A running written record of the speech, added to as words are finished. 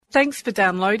Thanks for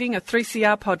downloading a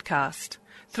 3CR podcast.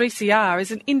 3CR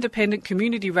is an independent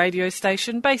community radio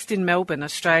station based in Melbourne,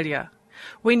 Australia.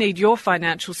 We need your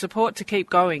financial support to keep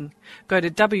going. Go to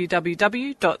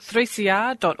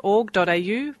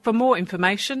www.3cr.org.au for more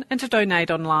information and to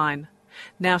donate online.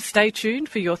 Now stay tuned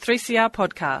for your 3CR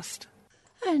podcast.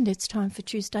 And it's time for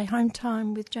Tuesday Home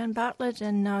Time with Jan Bartlett.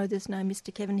 And no, there's no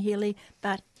Mr. Kevin Healy,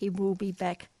 but he will be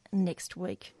back next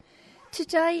week.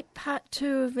 Today, part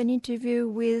 2 of an interview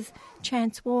with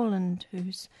Chance Warland,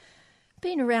 who's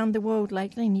been around the world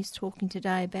lately, and he's talking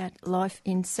today about life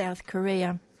in South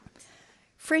Korea.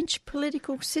 French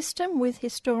political system with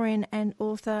historian and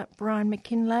author Brian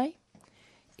McKinlay.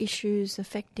 Issues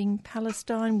affecting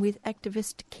Palestine with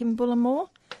activist Kim Bullimore.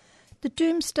 The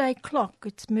doomsday clock,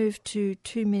 it's moved to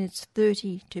 2 minutes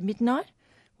 30 to midnight.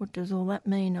 What does all that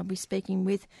mean? I'll be speaking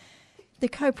with the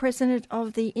co-president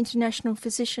of the International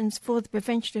Physicians for the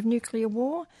Prevention of Nuclear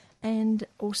War and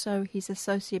also his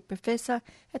associate professor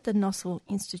at the Nossal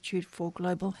Institute for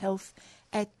Global Health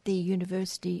at the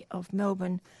University of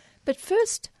Melbourne. But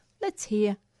first, let's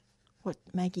hear what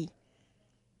Maggie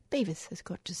Beavis has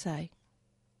got to say.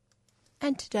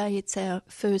 And today it's our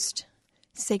first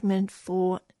segment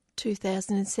for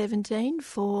 2017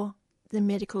 for the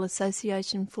Medical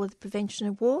Association for the Prevention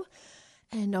of War.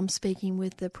 And I'm speaking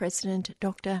with the president,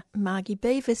 Dr. Margie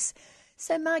Beavis.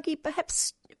 So, Margie,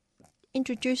 perhaps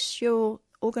introduce your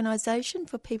organisation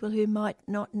for people who might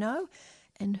not know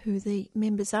and who the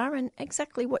members are and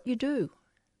exactly what you do.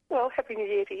 Well, Happy New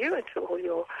Year to you and to all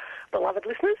your beloved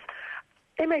listeners.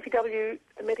 MAPW,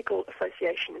 the Medical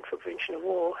Association for Prevention of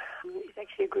War, is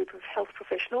actually a group of health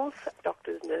professionals,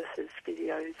 doctors, nurses,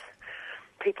 physios,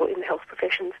 people in the health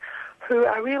professions, who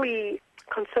are really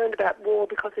concerned about war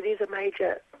because it is a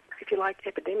major, if you like,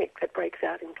 epidemic that breaks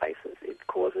out in places. It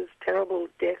causes terrible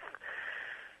death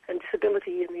and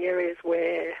disability in the areas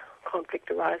where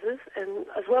conflict arises, and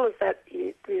as well as that,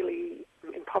 it really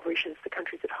impoverishes the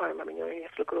countries at home. I mean, you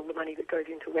have to look at all the money that goes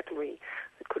into weaponry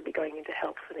that could be going into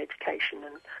health and education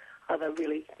and other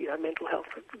really, mental health,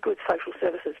 good social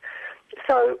services.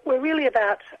 So we're really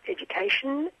about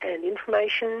education and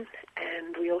information,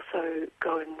 and we also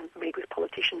go and meet with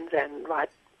politicians and write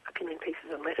opinion pieces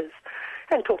and letters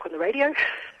and talk on the radio.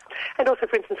 And also,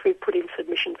 for instance, we've put in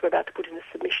submissions. We're about to put in a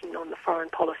submission on the foreign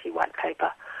policy white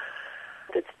paper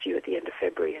that's due at the end of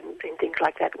February, and things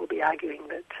like that. We'll be arguing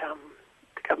that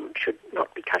the government should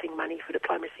not be cutting money for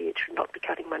diplomacy, it should not be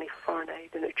cutting money for foreign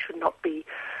aid, and it should not be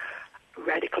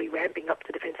radically ramping up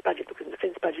the defence budget, because the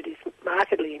defence budget is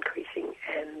markedly increasing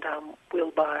and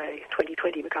will by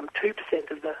 2020 become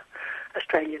 2% of the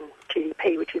Australian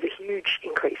GDP, which is a huge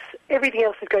increase. Everything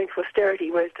else is going through austerity,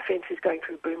 whereas defence is going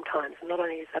through boom times. And not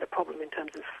only is that a problem in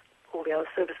terms of all the other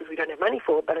services we don't have money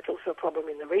for, but it's also a problem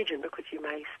in the region because you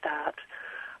may start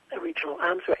a regional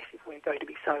arms race if we're going to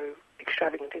be so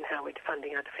extravagant in how we're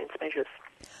funding our defence measures.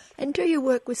 And do you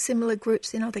work with similar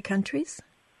groups in other countries?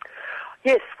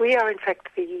 Yes, we are in fact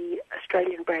the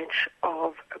Australian branch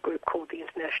of a group called the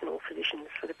International Physicians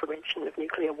for the Prevention of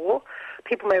Nuclear War.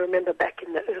 People may remember back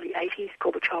in the early 80s,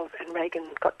 Gorbachev and Reagan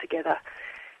got together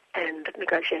and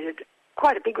negotiated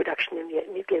quite a big reduction in the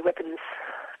nuclear weapons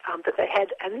that they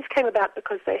had. And this came about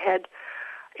because they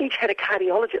each had a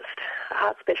cardiologist, a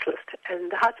heart specialist,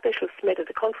 and the heart specialists met at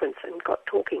a conference and got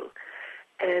talking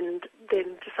and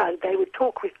then decided they would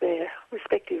talk with their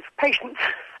respective patients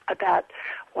about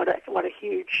what a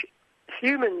huge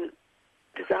human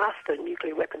disaster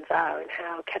nuclear weapons are and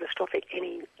how catastrophic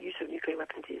any use of nuclear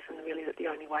weapons is, and really that the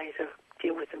only way to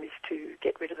deal with them is to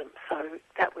get rid of them. So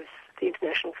that was the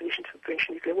International Physicians for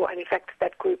Prevention of Nuclear War, and in fact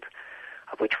that group,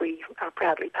 of which we are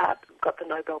proudly part, got the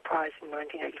Nobel Prize in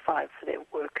 1985 for their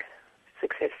work,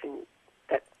 success in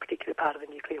that particular part of the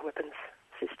nuclear weapons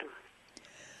system.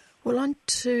 Well, on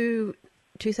to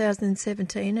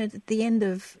 2017. At the end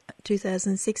of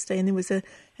 2016, there was a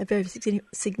very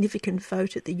significant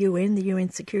vote at the UN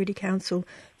Security Council,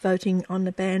 voting on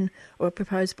the ban or a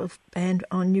proposal ban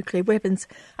on nuclear weapons.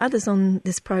 Others on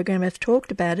this program have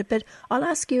talked about it, but I'll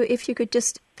ask you if you could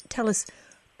just tell us,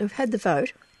 we've had the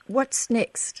vote, what's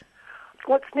next?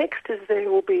 What's next is there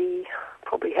will be,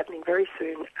 probably happening very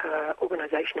soon,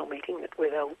 organisational meeting where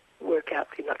they'll work out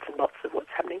the nuts and bolts of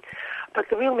what's happening. But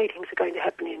the real meetings are going to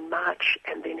happen in March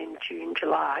and then in June,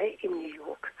 July in New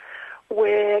York,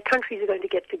 where countries are going to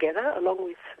get together along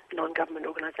with non-government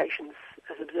organisations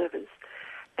as observers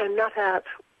and nut out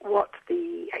what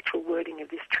the actual wording of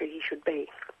this treaty should be.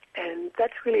 And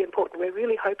that's really important. We're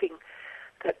really hoping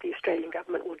that the Australian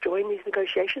government will join these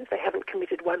negotiations. They haven't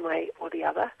committed one way or the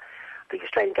other. The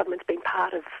Australian government's been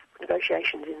part of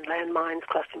negotiations in landmines,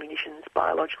 cluster munitions,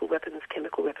 biological weapons,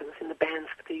 chemical weapons, in the bans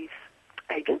for these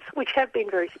which have been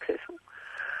very successful.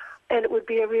 And it would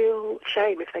be a real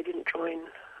shame if they didn't join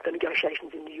the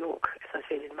negotiations in New York, as I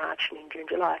said, in March and in June,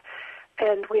 July.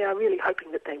 And we are really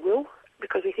hoping that they will,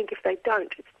 because we think if they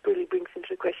don't, it really brings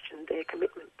into question their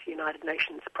commitment to United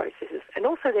Nations processes and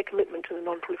also their commitment to the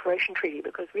Non-Proliferation Treaty,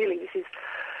 because really this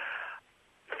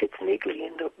fits neatly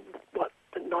into what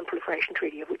the Non-Proliferation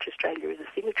Treaty, of which Australia is a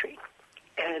signatory.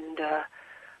 And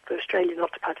for Australia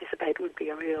not to participate would be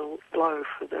a real blow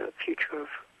for the future of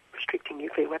restricting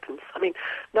nuclear weapons. I mean,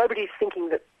 nobody's thinking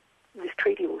that this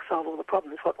treaty will solve all the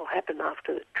problems. What will happen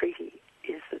after the treaty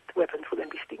is that the weapons will then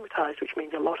be stigmatised, which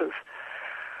means a lot of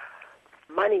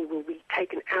money will be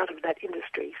taken out of that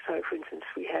industry. So, for instance,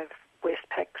 we have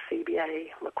Westpac, CBA,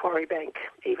 Macquarie Bank,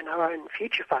 even our own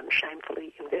future fund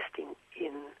shamefully investing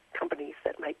in companies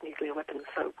that make nuclear weapons.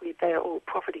 So they are all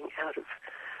profiting out of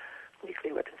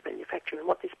nuclear weapons manufacturing. And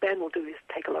what this ban will do is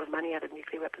take a lot of money out of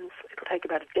nuclear weapons. It'll take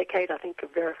about a decade, I think,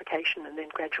 of verification and then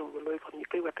gradual removal of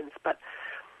nuclear weapons. But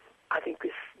I think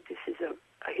this is a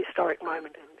historic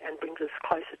moment and brings us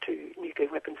closer to nuclear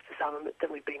weapons disarmament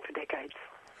than we've been for decades.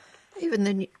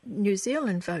 Even New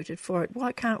Zealand voted for it.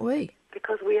 Why can't we?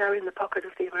 Because we are in the pocket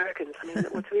of the Americans. I mean,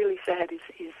 what's really sad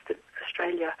is that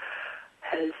Australia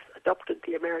has adopted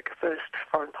the America First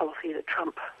foreign policy that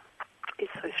Trump is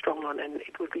so strong on, and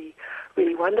it would be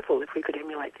really wonderful if we could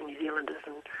emulate the New Zealanders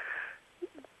and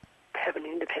have an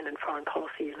independent foreign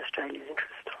policy in Australia's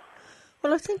interest.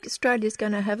 Well, I think Australia's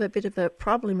going to have a bit of a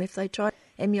problem if they try to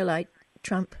emulate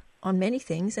Trump on many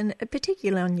things, and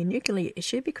particularly on the nuclear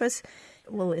issue, because,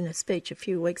 well, in a speech a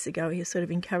few weeks ago, he was sort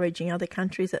of encouraging other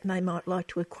countries that they might like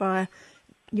to acquire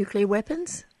nuclear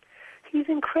weapons. He's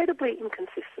incredibly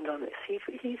inconsistent on this.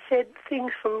 He said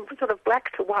things from sort of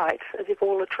black to white as if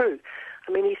all are true.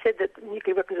 I mean, he said that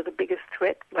nuclear weapons are the biggest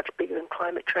threat, much bigger than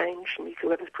climate change.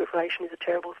 Nuclear weapons proliferation is a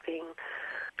terrible thing.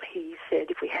 He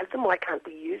said, if we have them, why can't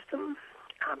we use them?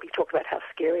 He talked about how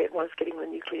scary it was getting the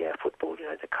nuclear football,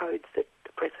 the codes that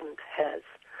the president has.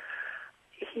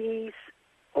 He's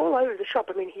all over the shop.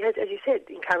 I mean, he has, as you said,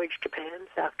 encouraged Japan,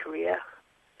 South Korea,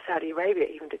 Saudi Arabia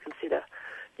even to consider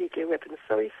nuclear weapons.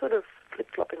 So he's sort of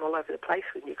flip-flopping all over the place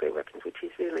with nuclear weapons, which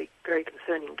is really very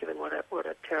concerning given what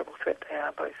a terrible threat they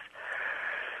are, both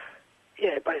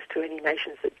to any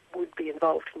nations that would be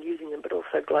involved in using them, but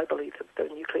also globally, the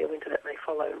nuclear winter that may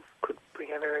follow could bring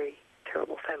a very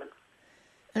terrible famine.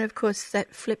 And of course,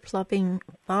 that flip-flopping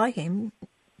by him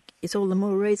is all the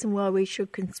more reason why we should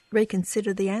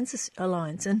reconsider the ANZUS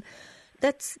alliance. And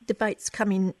that's debates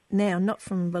coming now, not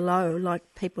from below, like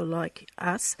people like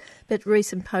us, but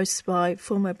recent posts by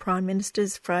former Prime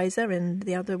Ministers Fraser and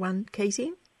the other one,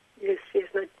 Keating. Yes,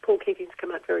 no, Paul Keating's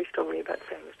come out very strongly about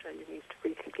saying Australia needs to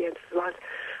rethink the ANZUS alliance.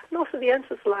 And also the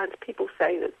ANZUS alliance, people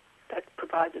say that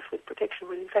provides us with protection,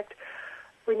 when in fact,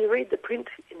 when you read the print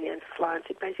in the ANZUS alliance,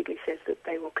 it basically says that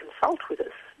they will consult with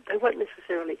us. They won't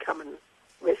necessarily come and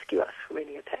rescue us from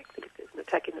any attack, but if there's an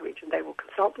attack in the region, they will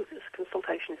consult with us.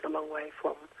 Consultation is a long way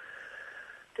from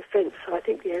defence. So I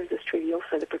think the ANZUS Treaty,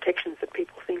 also the protections that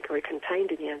people think are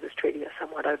contained in the ANZUS Treaty, are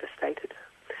somewhat overstated.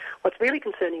 What's really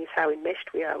concerning is how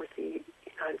enmeshed we are with the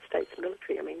United States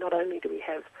military. I mean, not only do we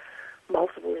have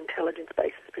multiple intelligence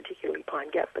bases, particularly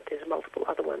Pine Gap, but there's multiple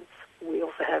other ones. We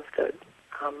also have the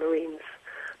Marines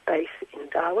base in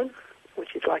Darwin,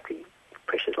 which is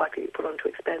pressure's likely to be put on to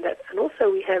expand that. And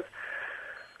also we have,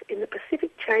 in the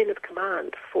Pacific chain of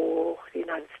command for the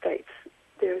United States,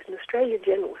 there is an Australian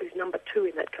general who's number 2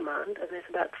 in that command, and there's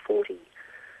about 40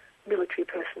 military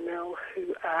personnel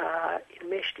who are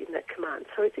enmeshed in that command.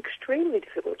 So it's extremely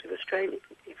difficult if Australia,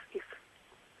 if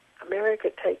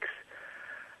America takes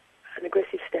an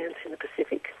aggressive stance in the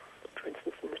Pacific, for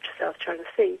instance in the South China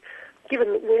Sea, given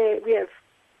where we have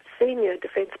senior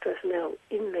defence personnel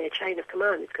in their chain of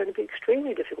command, it's going to be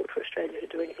extremely difficult for Australia to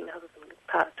do anything other than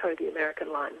toe the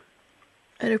American line.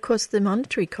 And of course the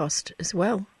monetary cost as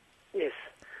well. Yes.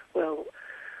 Well,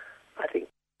 I think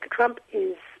Trump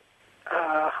is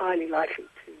highly likely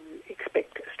to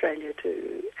expect Australia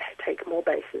to take more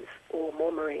bases or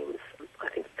more Marines. I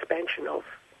think expansion of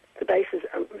the bases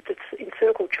that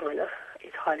encircle China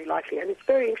is highly likely. And it's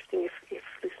very interesting if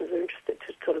listeners are interested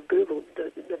to sort of Google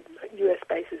the US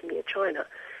bases near China.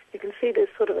 You can see there's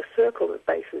sort of a circle of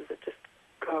bases that just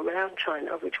go around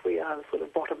China, of which we are the sort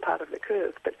of bottom part of the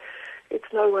curve. But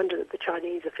it's no wonder that the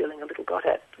Chinese are feeling a little got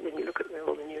at when you look at where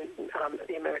all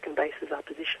the American bases are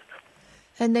positioned.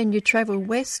 And then you travel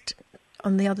west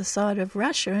on the other side of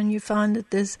Russia and you find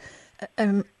that there's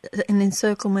an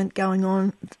encirclement going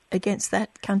on against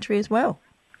that country as well.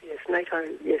 Yes, NATO,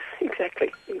 yes,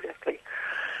 exactly.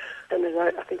 And as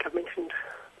I think I've mentioned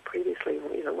previously,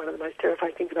 one of the most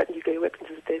terrifying things about nuclear weapons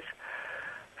is there's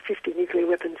 50 nuclear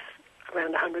weapons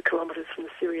around 100 kilometres from the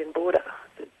Syrian border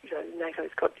that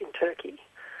NATO's got in Turkey.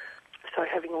 So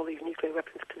having all these nuclear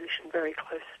weapons positioned very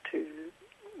close to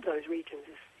those regions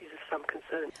is of some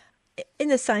concern. In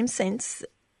the same sense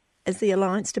as the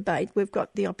alliance debate, we've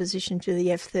got the opposition to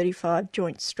the F-35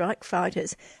 Joint Strike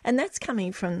Fighters, and that's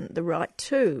coming from the right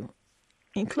too,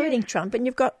 including Trump. And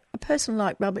you've got a person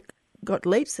like Robert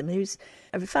Gottliebsen, who's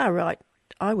a far right,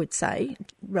 I would say,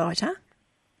 writer.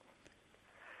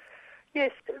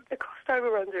 Yes, the cost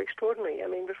overruns are extraordinary. I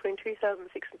mean, between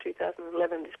 2006 and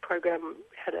 2011, this program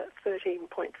had a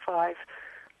 $13.5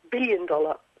 billion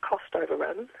cost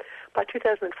overrun. By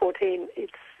 2014,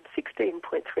 it's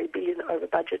 $16.3 billion over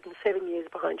budget and 7 years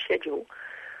behind schedule.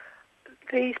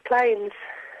 These planes,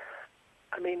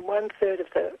 I mean, 1/3 of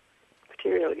the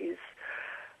material is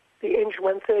the engine,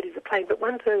 1/3 is the plane, but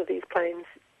 1/3 of these planes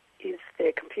is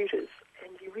their computers.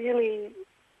 And you really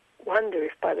wonder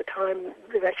if by the time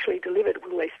they've actually delivered,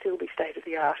 will they still be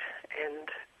state-of-the-art? And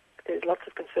there's lots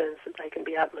of concerns that they can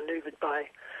be outmanoeuvred by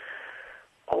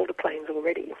older planes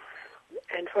already.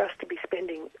 And for us to be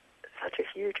spending such a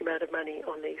huge amount of money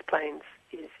on these planes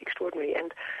is extraordinary.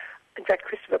 And in fact,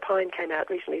 Christopher Pyne came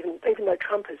out recently, even though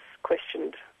Trump has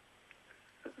questioned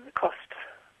the cost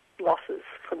losses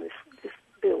from this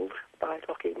build by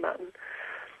Lockheed Martin,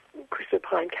 Christopher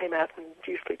Pyne came out and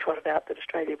dutifully trotted out that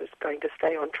Australia was going to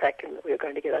stay on track and that we were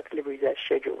going to get our deliveries as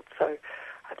scheduled. So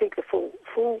I think the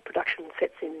full production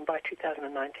sets in by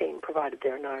 2019, provided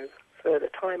there are no further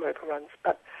time overruns.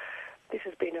 But this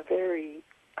has been a very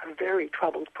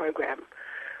troubled program.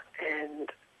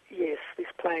 And yes, this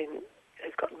plane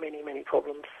has got many, many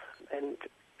problems. And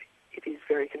it is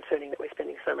very concerning that we're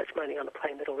spending so much money on a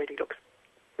plane that already looks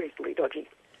reasonably dodgy.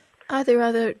 Are there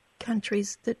other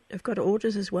countries that have got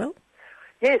orders as well?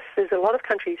 Yes, there's a lot of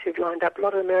countries who've lined up, a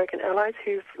lot of American allies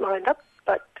who've lined up,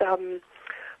 but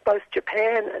both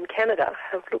Japan and Canada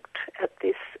have looked at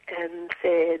this and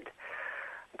said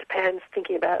Japan's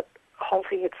thinking about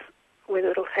halting its,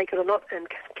 whether it'll take it or not, and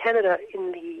Canada,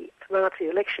 in the run-up to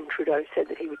the election, Trudeau said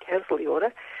that he would cancel the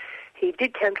order. He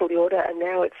did cancel the order, and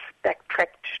now it's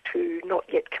backtracked to not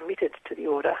yet committed to the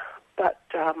order, but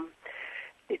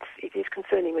it is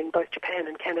concerning when both Japan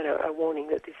and Canada are warning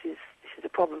that this is a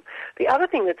problem. The other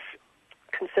thing that's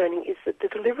concerning is that the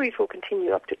deliveries will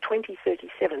continue up to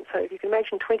 2037. So if you can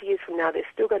imagine 20 years from now, they're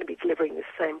still going to be delivering this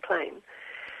same plane.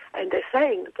 And they're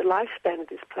saying that the lifespan of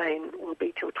this plane will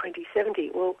be till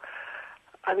 2070. Well,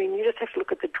 I mean, you just have to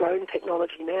look at the drone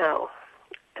technology now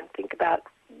and think about,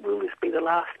 will this be the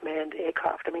last manned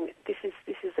aircraft? I mean, this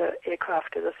is an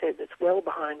aircraft, as I said, that's well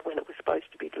behind when it was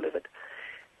supposed to be delivered.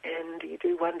 And you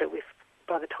do wonder,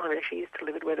 by the time it actually is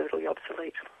delivered, whether it'll be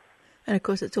obsolete. And of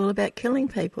course, it's all about killing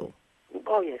people.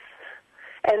 Oh, yes.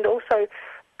 And also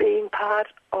being part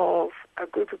of a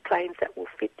group of planes that will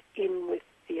fit in with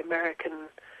the American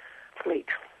fleet.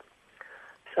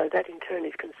 So that in turn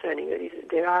is concerning.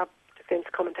 There are defence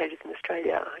commentators in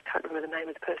Australia, I can't remember the name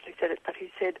of the person who said it, but who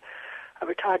said, a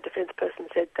retired defence person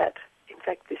said that, in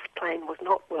fact, this plane was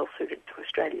not well suited to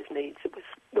Australia's needs. It was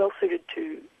well suited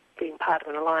to being part of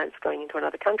an alliance going into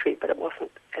another country, but it wasn't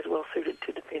as well suited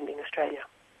to defending Australia.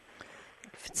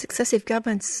 Successive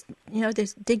governments, they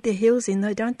dig their heels in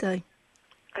though, don't they?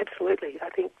 Absolutely. I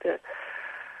think the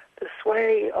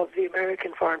sway of the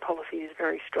American foreign policy is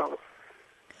very strong.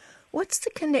 What's the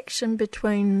connection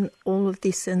between all of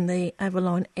this and the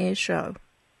Avalon Air Show?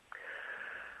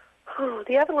 Oh,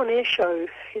 the Avalon Air Show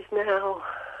is now,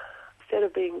 instead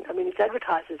of being, I mean, it's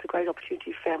advertised as a great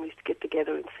opportunity for families to get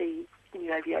together and see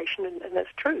new aviation, and that's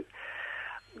true.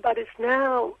 But it's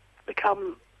now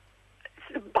become,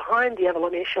 behind the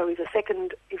Avalon Air Show is a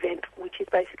second event, which is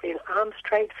basically an arms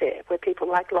trade fair, where people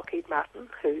like Lockheed Martin,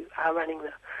 who are running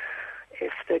the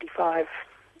F-35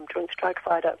 Joint Strike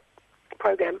Fighter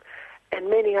program, and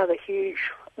many other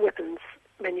huge weapons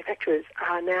manufacturers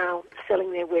are now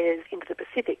selling their wares into the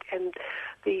Pacific. And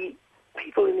the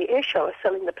people in the air show are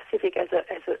selling the Pacific as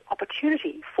an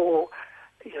opportunity for,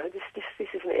 this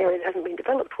is an area that hasn't been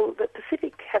developed. Well, the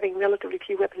Pacific having relatively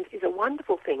few weapons is a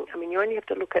wonderful thing. I mean, you only have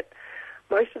to look at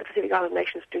most of the Pacific Island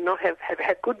nations do not have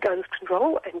good guns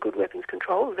control and good weapons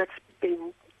control. That's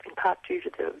been in part due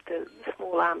to the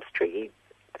small arms treaty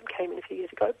that came in a few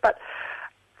years ago. But,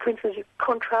 for instance, you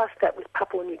contrast that with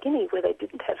Papua New Guinea, where they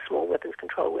didn't have small weapons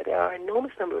control, where there are an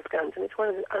enormous number of guns, and it's one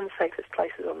of the unsafest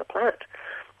places on the planet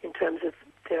in terms of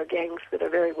there are gangs that are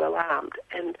very well armed.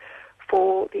 And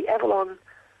for the Avalon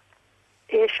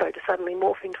Air Show to suddenly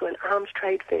morph into an arms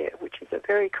trade fair, which is a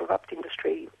very corrupt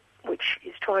industry, which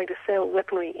is trying to sell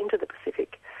weaponry into the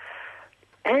Pacific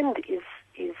and is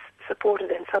supported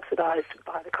and subsidised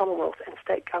by the Commonwealth and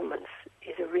state governments,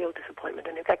 is a real disappointment.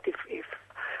 And in fact, if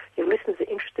your listeners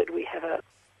are interested, we have a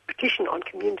petition on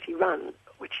Community Run,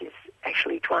 which is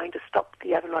actually trying to stop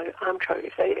the Avalon Arms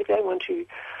Trade. If they want to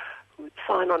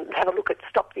sign on, have a look at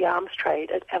Stop the Arms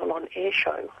Trade at Avalon Air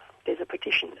Show, there's a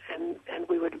petition, and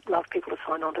we would love people to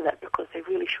sign on to that, because there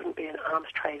really shouldn't be an arms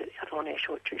trade at Avalon Air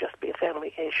Show. It should just be a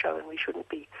family air show, and we shouldn't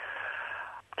be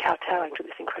kowtowing to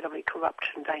this incredibly corrupt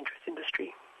and dangerous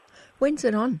industry. When's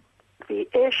it on? The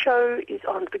air show is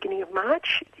on the beginning of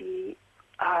March. The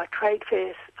trade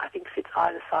fair, I think, sits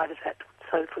either side of that,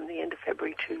 so from the end of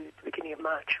February to the beginning of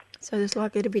March. So there's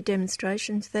likely to be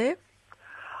demonstrations there?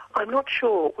 I'm not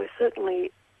sure. We're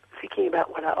certainly thinking about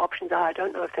what our options are. I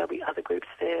don't know if there'll be other groups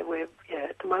there.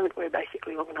 At the moment, we're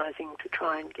basically organising to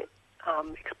try and get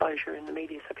exposure in the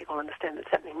media so people understand that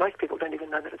it's happening. Most people don't even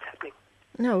know that it's happening.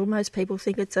 No, most people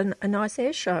think it's a nice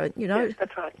air show, you know. Yes,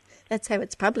 that's right. That's how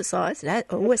it's publicised. It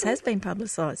always has been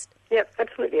publicised. Yeah,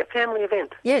 absolutely. A family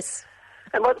event. Yes.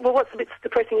 And what's a bit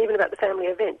depressing even about the family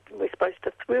event, we're supposed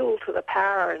to thrill to the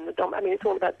power and it's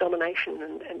all about domination,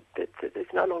 and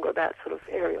it's no longer about sort of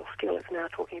aerial skill. It's now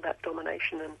talking about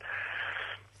domination, and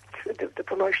the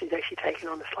promotion is actually taken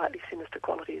on a slightly sinister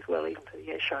quality as well, even to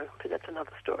the air show, but that's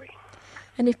another story.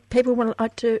 And if people would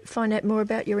like to find out more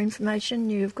about your information,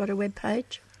 you've got a web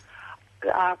page?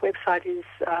 Our website is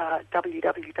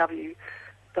www.mapw.org.au.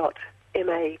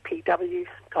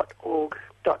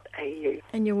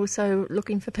 And you're also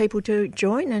looking for people to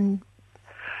join? And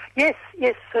Yes,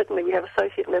 certainly. We have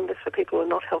associate members for people who are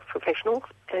not health professionals,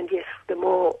 and yes, the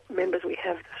more members we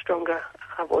have, the stronger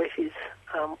our voice is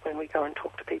when we go and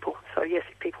talk to people. So yes,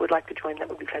 if people would like to join, that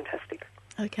would be fantastic.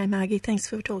 Okay, Margie, thanks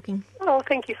for talking. Oh,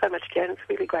 thank you so much, Jan. It's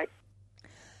really great.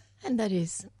 And that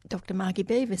is Dr. Margie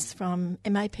Beavis from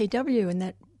MAPW, and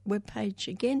that webpage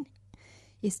again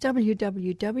is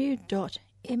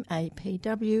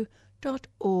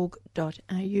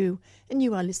www.mapw.org.au. And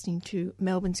you are listening to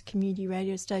Melbourne's community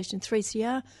radio station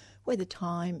 3CR, where the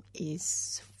time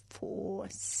is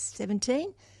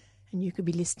 4:17, and you could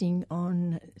be listening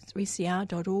on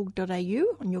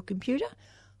 3cr.org.au on your computer,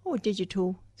 or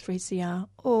digital 3CR,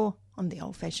 or on the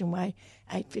old-fashioned way,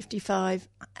 8:55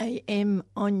 AM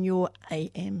on your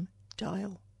AM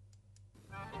dial.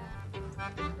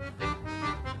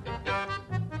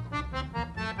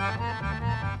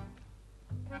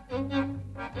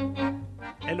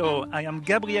 Hello, I am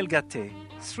Gabriel Gatté.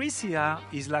 3CR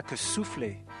is like a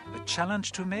soufflé, a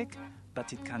challenge to make,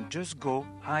 but it can just go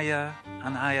higher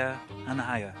and higher and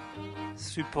higher.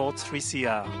 Support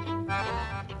 3CR.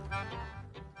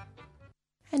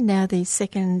 And now the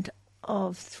second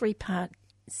of three-part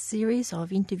series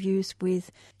of interviews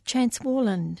with Chance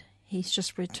Worland. He's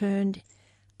just returned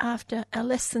after a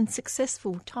less than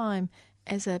successful time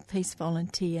as a peace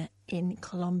volunteer in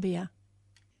Colombia.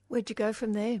 Where'd you go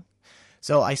from there?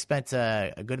 So I spent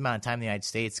a good amount of time in the United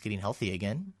States getting healthy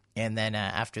again. And then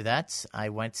after that, I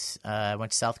went to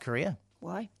South Korea.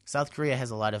 Why? South Korea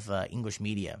has a lot of English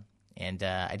media. And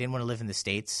I didn't want to live in the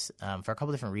States for a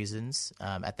couple different reasons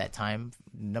at that time.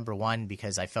 Number one,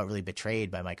 because I felt really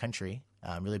betrayed by my country,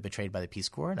 really betrayed by the Peace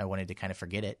Corps, and I wanted to kind of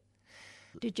forget it.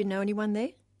 Did you know anyone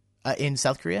there? In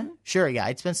South Korea? Mm-hmm. Sure, yeah.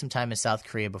 I'd spent some time in South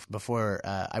Korea before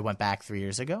I went back 3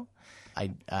 years ago.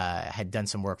 I had done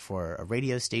some work for a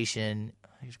radio station,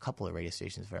 a couple of radio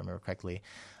stations if I remember correctly.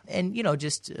 And,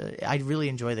 I really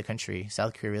enjoy the country.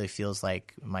 South Korea really feels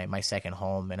like my second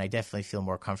home, and I definitely feel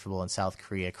more comfortable in South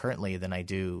Korea currently than I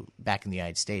do back in the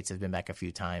United States. I've been back a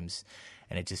few times,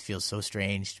 and it just feels so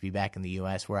strange to be back in the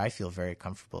U.S. where I feel very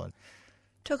comfortable.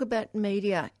 Talk about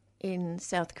media in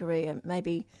South Korea,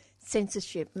 maybe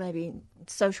censorship, maybe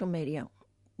social media.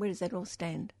 Where does that all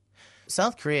stand?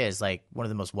 South Korea is like one of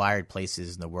the most wired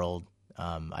places in the world.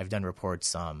 I've done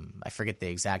reports, I forget the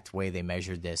exact way they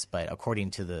measured this, but according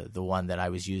to the one that I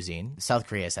was using, South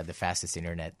Korea has had the fastest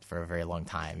internet for a very long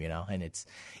time, and it's,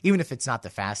 even if it's not the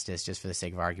fastest, just for the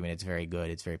sake of argument, it's very good,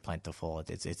 it's very plentiful,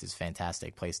 it's a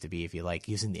fantastic place to be if you like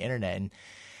using the internet. And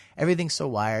everything's so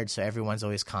wired, so everyone's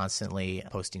always constantly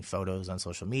posting photos on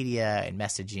social media and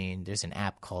messaging. There's an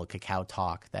app called Kakao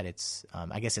Talk that it's,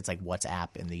 I guess it's like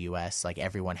WhatsApp in the U.S. Like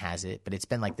everyone has it, but it's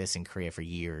been like this in Korea for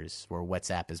years, where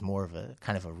WhatsApp is more of a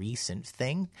kind of a recent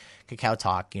thing. Kakao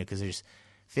Talk, because there's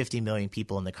 50 million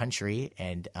people in the country,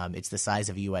 and it's the size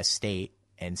of a U.S. state.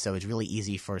 And so it's really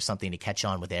easy for something to catch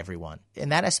on with everyone. In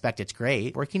that aspect, it's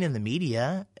great. Working in the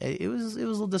media, it was a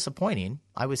little disappointing.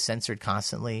 I was censored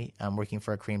constantly. Working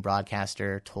for a Korean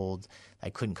broadcaster, told I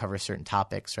couldn't cover certain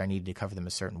topics or I needed to cover them a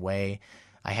certain way.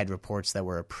 I had reports that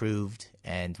were approved,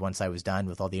 and once I was done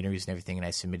with all the interviews and everything and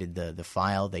I submitted the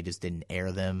file, they just didn't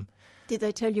air them. Did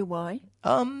they tell you why?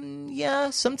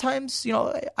 Yeah, sometimes,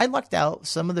 I lucked out.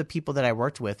 Some of the people that I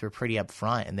worked with were pretty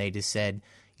upfront, and they just said,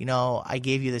 I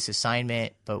gave you this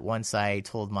assignment, but once I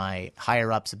told my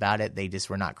higher-ups about it, they just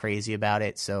were not crazy about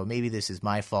it. So maybe this is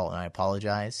my fault, and I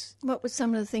apologize. What were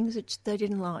some of the things that they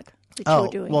didn't like that you were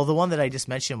doing? Well, the one that I just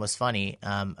mentioned was funny.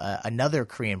 Another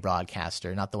Korean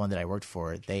broadcaster, not the one that I worked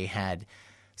for, they had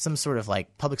some sort of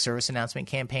like public service announcement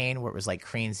campaign where it was like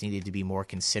Koreans needed to be more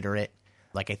considerate.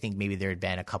 Like I think maybe there had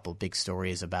been a couple big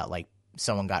stories about like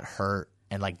someone got hurt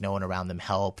and like no one around them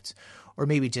helped, or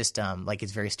maybe just like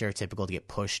it's very stereotypical to get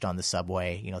pushed on the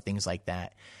subway, things like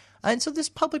that. And so this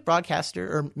public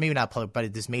broadcaster, or maybe not public,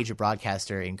 but this major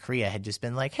broadcaster in Korea had just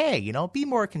been like, hey, be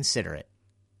more considerate.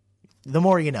 The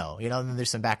more you know, and then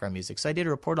there's some background music. So I did a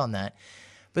report on that.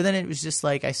 But then it was just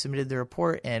like I submitted the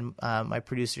report and my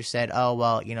producer said, oh,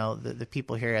 well, the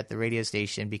people here at the radio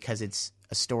station, because it's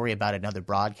a story about another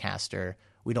broadcaster,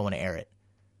 we don't want to air it.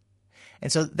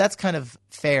 And so that's kind of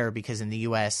fair because in the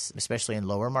U.S., especially in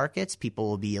lower markets, people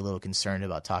will be a little concerned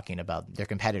about talking about their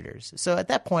competitors. So at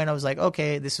that point, I was like,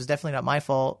 okay, this was definitely not my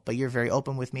fault, but you're very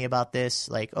open with me about this.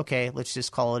 Like, okay, let's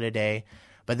just call it a day.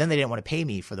 But then they didn't want to pay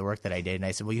me for the work that I did. And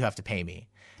I said, well, you have to pay me.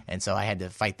 And so I had to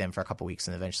fight them for a couple of weeks,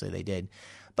 and eventually they did.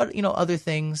 But, other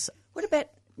things. What about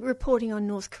reporting on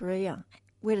North Korea?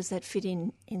 Where does that fit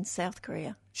in South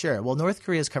Korea? Sure. Well, North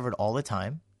Korea is covered all the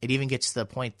time. It even gets to the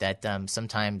point that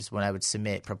sometimes when I would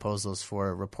submit proposals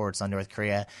for reports on North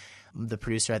Korea, the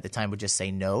producer at the time would just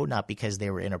say no, not because they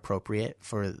were inappropriate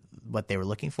for what they were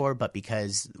looking for, but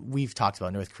because we've talked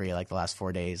about North Korea like the last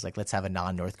 4 days. Like, let's have a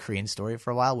non-North Korean story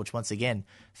for a while, which once again,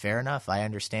 fair enough. I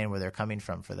understand where they're coming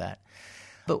from for that.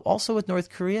 But also with North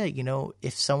Korea,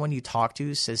 if someone you talk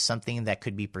to says something that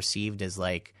could be perceived as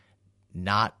like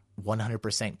not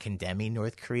 100% condemning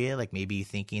North Korea, like maybe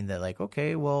thinking that like,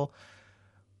 okay, well,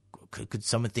 could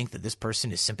someone think that this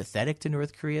person is sympathetic to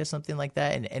North Korea, something like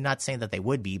that? And not saying that they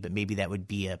would be, but maybe that would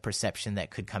be a perception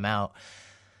that could come out.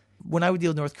 When I would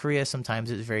deal with North Korea, sometimes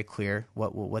it was very clear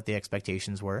what the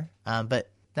expectations were.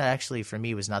 But that actually, for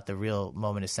me, was not the real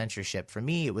moment of censorship. For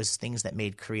me, it was things that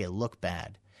made Korea look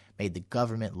bad, made the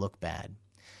government look bad,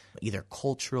 either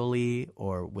culturally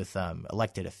or with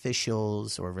elected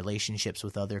officials or relationships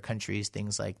with other countries,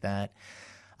 things like that.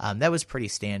 That was pretty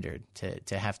standard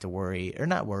to have to worry, or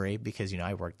not worry because,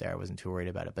 I worked there. I wasn't too worried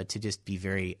about it, but to just be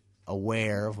very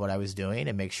aware of what I was doing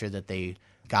and make sure that they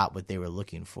got what they were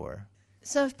looking for.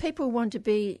 So if people want to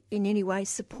be in any way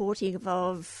supportive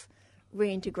of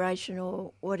reintegration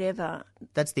or whatever.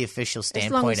 That's the official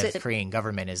standpoint of the Korean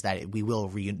government, is that we will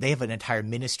they have an entire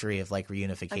ministry of like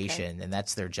reunification, and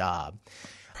that's their job.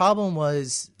 Problem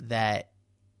was that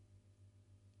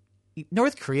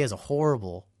North Korea is a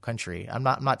horrible country. I'm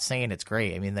not saying it's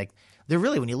great. I mean, like, they're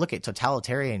really, when you look at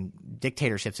totalitarian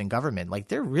dictatorships in government, like,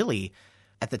 they're really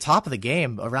at the top of the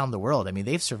game around the world. I mean,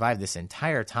 they've survived this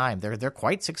entire time. They're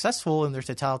quite successful in their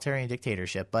totalitarian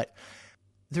dictatorship, but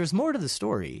there's more to the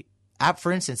story.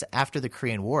 For instance, after the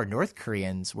Korean War, North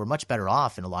Koreans were much better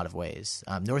off in a lot of ways.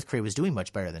 North Korea was doing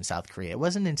much better than South Korea. It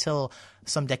wasn't until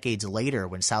some decades later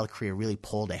when South Korea really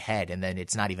pulled ahead, and then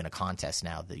it's not even a contest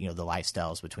now, the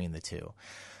lifestyles between the two.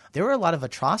 There were a lot of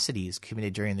atrocities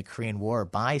committed during the Korean War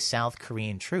by South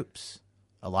Korean troops.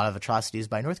 A lot of atrocities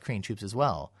by North Korean troops as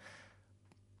well.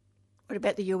 What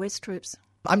about the U.S. troops?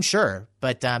 I'm sure,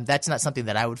 but that's not something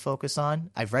that I would focus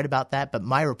on. I've read about that, but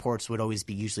my reports would always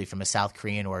be usually from a South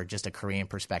Korean or just a Korean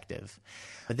perspective.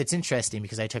 But it's interesting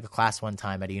because I took a class one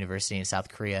time at a university in South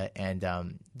Korea,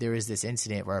 and there was this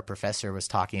incident where a professor was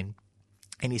talking,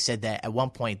 and he said that at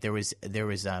one point there was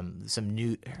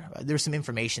some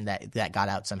information that got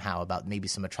out somehow about maybe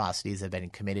some atrocities that had been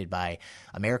committed by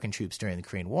American troops during the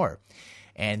Korean War.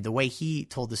 And the way he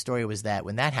told the story was that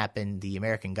when that happened, the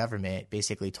American government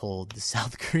basically told the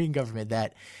South Korean government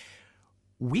that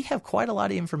we have quite a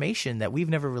lot of information that we've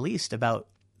never released about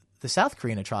the South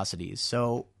Korean atrocities.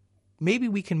 So maybe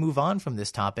we can move on from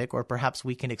this topic, or perhaps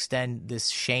we can extend this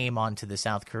shame onto the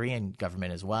South Korean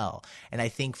government as well. And I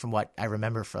think from what I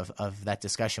remember of that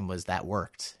discussion was that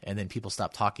worked. And then people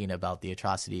stopped talking about the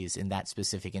atrocities in that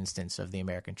specific instance of the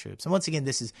American troops. And once again,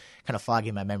 this is kind of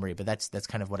fogging my memory, but that's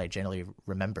kind of what I generally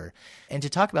remember. And to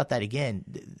talk about that again,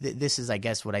 this is, I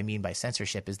guess, what I mean by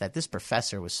censorship, is that this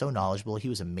professor was so knowledgeable. He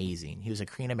was amazing. He was a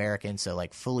Korean American, so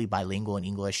like fully bilingual in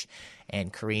English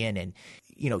and Korean. And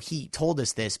he told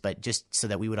us this, but just so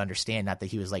that we would understand, not that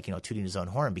he was like, tooting his own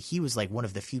horn, but he was like one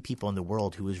of the few people in the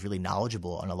world who was really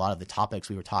knowledgeable on a lot of the topics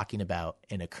we were talking about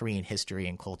in a Korean history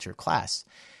and culture class.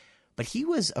 But he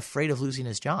was afraid of losing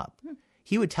his job.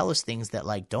 He would tell us things that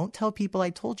like, don't tell people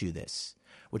I told you this,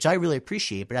 which I really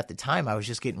appreciate. But at the time, I was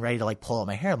just getting ready to like pull out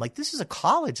my hair. I'm like, this is a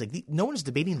college. Like, no one's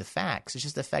debating the facts. It's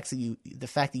just the fact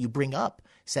that you bring up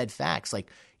said facts.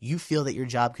 Like, you feel that your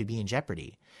job could be in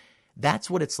jeopardy. That's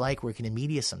what it's like working in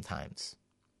media sometimes.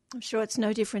 I'm sure it's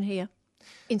no different here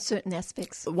in certain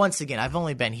aspects. Once again, I've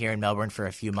only been here in Melbourne for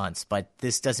a few months, but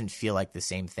this doesn't feel like the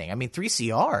same thing. I mean,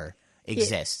 3CR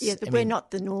exists. Yeah, but we're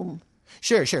not the norm.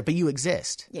 Sure, but you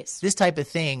exist. Yes. This type of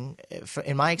thing,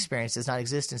 in my experience, does not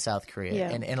exist in South Korea, Yeah.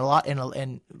 and a lot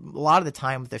of the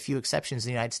time, with a few exceptions, in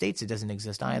the United States, it doesn't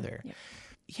exist either.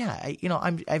 Yeah.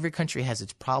 Every country has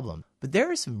its problem, but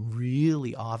there are some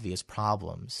really obvious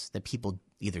problems that people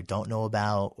either don't know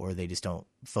about or they just don't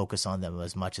focus on them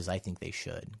as much as I think they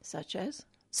should. Such as?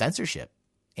 Censorship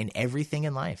in everything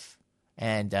in life.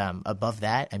 And above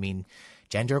that, I mean,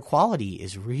 gender equality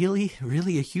is really,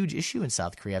 really a huge issue in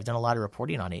South Korea. I've done a lot of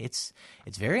reporting on it.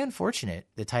 It's very unfortunate,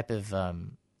 the type of,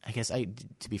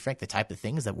 to be frank, the type of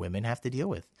things that women have to deal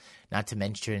with, not to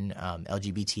mention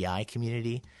LGBTI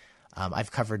community.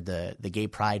 I've covered the Gay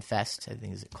Pride Fest. I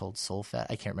think, is it called Soul Fest?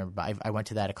 I can't remember, but I went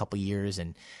to that a couple years,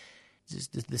 and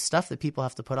just the stuff that people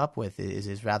have to put up with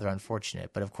is rather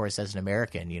unfortunate. But of course, as an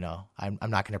American, I'm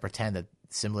not going to pretend that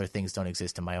similar things don't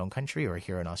exist in my own country or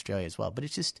here in Australia as well. But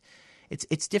it's just,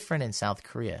 it's different in South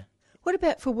Korea. What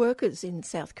about for workers in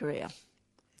South Korea?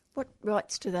 What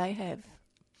rights do they have?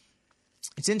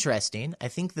 It's interesting. I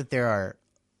think that there are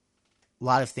a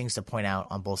lot of things to point out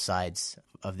on both sides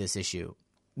of this issue.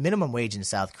 Minimum wage in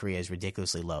South Korea is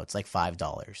ridiculously low. It's like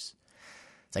 $5.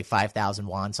 It's like 5,000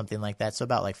 won, something like that. So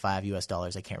about like $5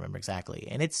 US. I can't remember exactly.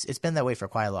 And it's been that way for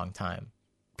quite a long time.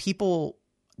 People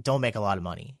don't make a lot of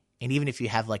money. And even if you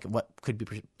have like what could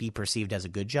be perceived as a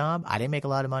good job, I didn't make a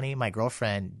lot of money. My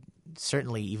girlfriend,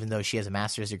 certainly, even though she has a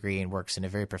master's degree and works in a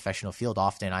very professional field,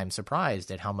 often I'm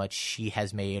surprised at how much she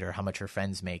has made or how much her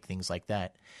friends make, things like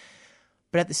that.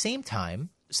 But at the same time,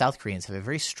 South Koreans have a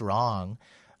very strong,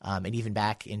 and even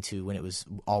back into when it was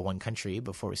all one country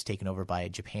before it was taken over by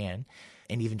Japan,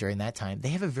 and even during that time, they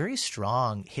have a very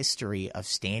strong history of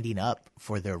standing up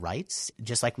for their rights,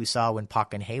 just like we saw when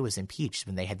Park Geun-hye was impeached,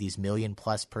 when they had these 1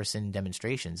 million-plus person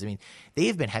demonstrations. I mean, they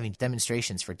have been having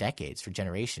demonstrations for decades, for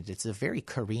generations. It's a very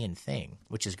Korean thing,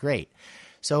 which is great.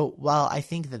 So while I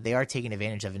think that they are taken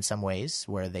advantage of in some ways,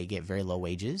 where they get very low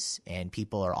wages and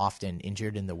people are often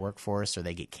injured in the workforce or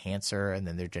they get cancer and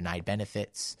then they're denied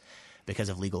benefits because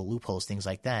of legal loopholes, things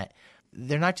like that,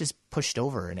 they're not just pushed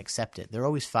over and accepted. They're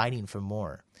always fighting for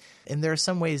more. And there are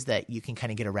some ways that you can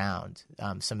kind of get around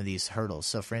some of these hurdles.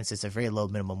 So, for instance, a very low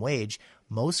minimum wage,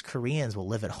 most Koreans will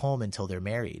live at home until they're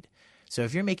married. So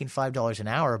if you're making $5 an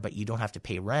hour but you don't have to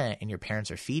pay rent and your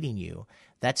parents are feeding you,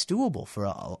 that's doable for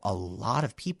a lot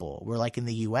of people. Where like in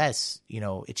the U.S.,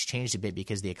 it's changed a bit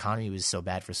because the economy was so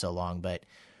bad for so long. But,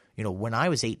 when I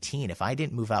was 18, if I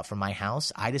didn't move out from my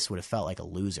house, I just would have felt like a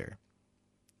loser.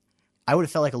 I would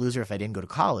have felt like a loser if I didn't go to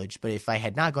college, but if I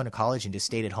had not gone to college and just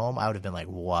stayed at home, I would have been like,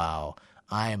 wow,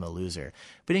 I am a loser.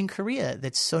 But in Korea,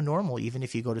 that's so normal, even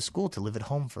if you go to school, to live at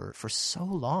home for so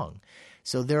long.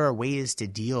 So there are ways to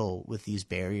deal with these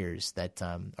barriers that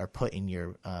are put in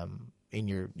your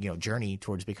journey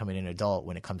towards becoming an adult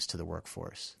when it comes to the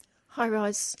workforce.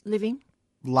 High-rise living?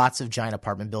 Lots of giant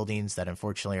apartment buildings that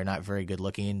unfortunately are not very good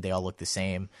looking. They all look the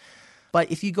same.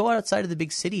 But if you go outside of the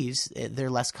big cities,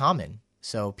 they're less common.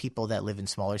 So people that live in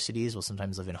smaller cities will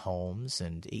sometimes live in homes,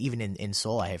 and even in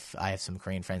Seoul, I have some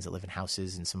Korean friends that live in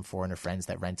houses and some foreigner friends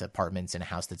that rent apartments in a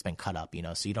house that's been cut up,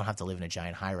 so you don't have to live in a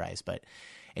giant high-rise, but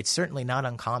it's certainly not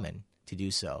uncommon to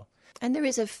do so. And there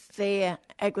is a fair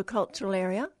agricultural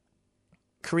area?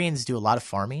 Koreans do a lot of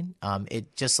farming.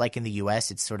 It just like in the U.S.,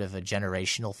 it's sort of a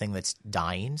generational thing that's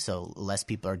dying, so less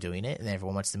people are doing it, and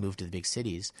everyone wants to move to the big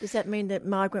cities. Does that mean that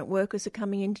migrant workers are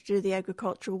coming in to do the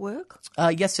agricultural work?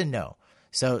 Yes and no.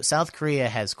 So South Korea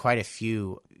has quite a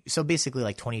few. So basically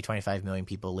like 20, 25 million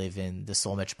people live in the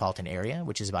Seoul metropolitan area,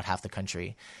 which is about half the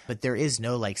country. But there is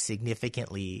no like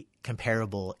significantly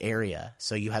comparable area.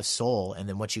 So you have Seoul, and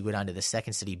then once you go down to the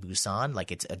second city, Busan,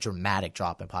 like it's a dramatic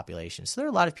drop in population. So there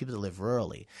are a lot of people that live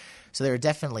rurally. So there are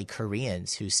definitely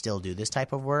Koreans who still do this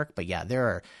type of work. But yeah, there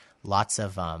are lots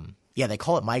of they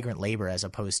call it migrant labor as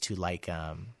opposed to like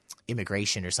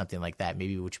immigration or something like that,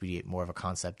 maybe, which would be more of a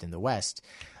concept in the West.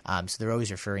 So they're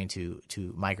always referring to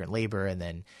migrant labor. And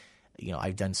then,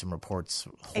 I've done some reports,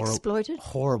 exploited,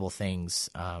 horrible things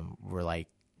where like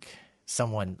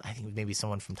someone, I think maybe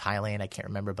someone from Thailand, I can't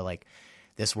remember, but like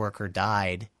this worker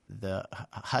died. The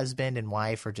husband and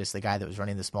wife, or just the guy that was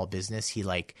running the small business, he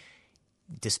like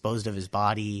disposed of his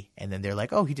body, and then they're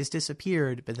like, oh, he just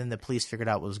disappeared. But then the police figured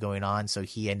out what was going on, so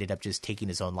he ended up just taking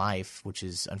his own life, which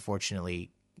is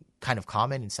unfortunately kind of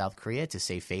common in South Korea to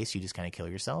save face. You just kind of kill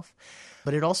yourself.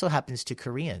 But it also happens to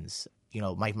Koreans.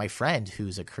 My friend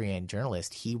who's a Korean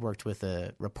journalist, he worked with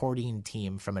a reporting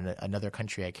team from another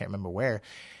country. I can't remember where.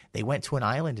 They went to an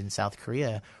island in South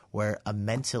Korea where a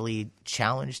mentally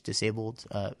challenged, disabled,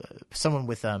 someone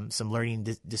with some learning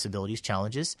disabilities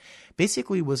challenges,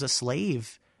 basically was a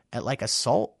slave at like a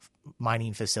salt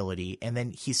mining facility. And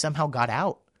then he somehow got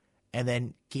out. And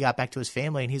then he got back to his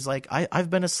family and he's like, I've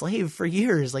been a slave for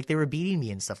years. Like they were beating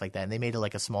me and stuff like that. And they made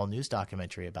a small news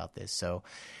documentary about this. So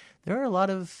there are a lot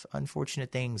of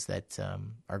unfortunate things that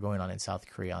are going on in South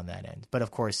Korea on that end. But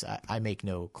of course, I make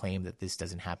no claim that this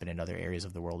doesn't happen in other areas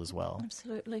of the world as well.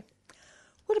 Absolutely.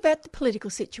 What about the political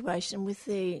situation with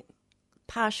the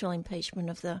partial impeachment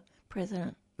of the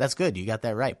president? That's good. You got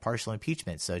that right. Partial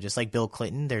impeachment. So just like Bill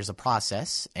Clinton, there's a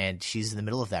process, and she's in the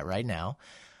middle of that right now.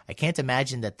 I can't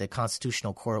imagine that the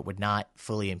Constitutional Court would not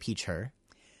fully impeach her.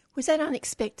 Was that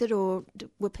unexpected, or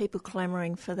were people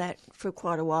clamoring for that for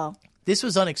quite a while? This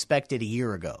was unexpected a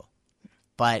year ago.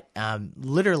 But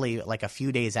literally like a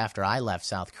few days after I left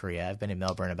South Korea, I've been in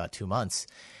Melbourne about 2 months,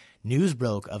 news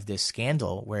broke of this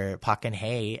scandal where Park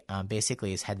Geun-hye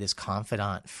basically has had this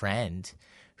confidant friend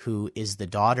who is the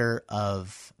daughter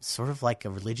of sort of like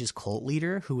a religious cult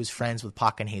leader who was friends with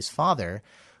Park Geun-hye's father,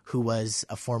 who was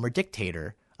a former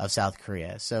dictator of South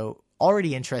Korea. So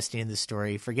already interesting in this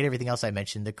story, forget everything else I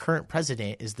mentioned, the current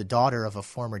president is the daughter of a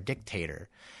former dictator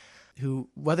who,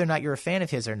 whether or not you're a fan of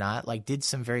his or not, like did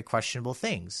some very questionable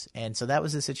things. And so that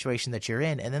was the situation that you're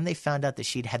in. And then they found out that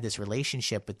she'd had this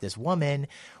relationship with this woman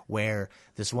where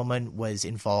this woman was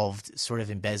involved sort of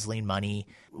embezzling money.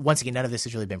 Once again, none of this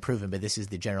has really been proven, but this is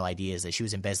the general idea, is that she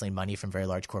was embezzling money from very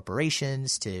large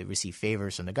corporations to receive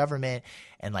favors from the government.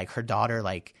 And like her daughter,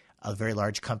 like a very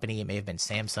large company, it may have been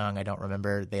Samsung, I don't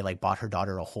remember, they like bought her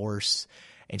daughter a horse.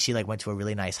 And she like went to a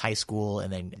really nice high school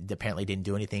and then apparently didn't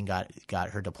do anything, got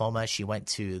her diploma. She went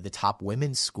to the top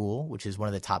women's school, which is one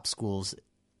of the top schools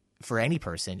for any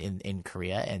person in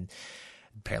Korea, and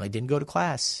apparently didn't go to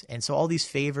class. And so all these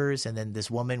favors, and then this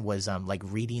woman was like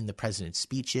reading the president's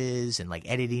speeches and like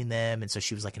editing them. And so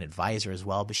she was like an advisor as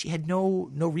well, but she had no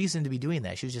reason to be doing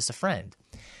that. She was just a friend.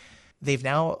 They've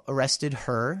now arrested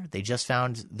her. They just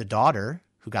found the daughter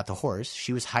who got the horse.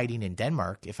 She was hiding in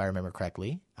Denmark, if I remember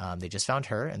correctly. They just found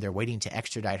her, and they're waiting to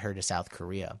extradite her to South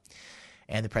Korea.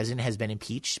 And the president has been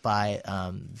impeached by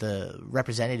the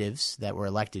representatives that were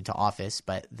elected to office,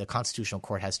 but the Constitutional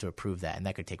Court has to approve that, and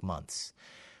that could take months.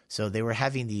 So they were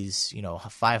having these,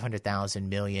 500,000,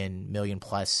 million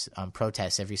plus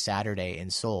protests every Saturday in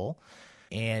Seoul.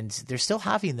 And they're still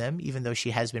having them, even though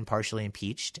she has been partially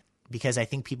impeached, because I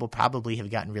think people probably have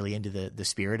gotten really into the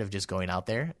spirit of just going out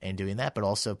there and doing that. But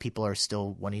also people are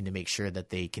still wanting to make sure that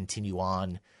they continue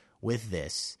on with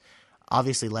this.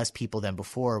 Obviously less people than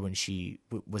before when she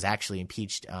was actually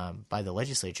impeached by the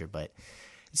legislature, but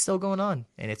it's still going on,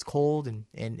 and it's cold. And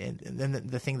then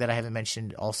the thing that I haven't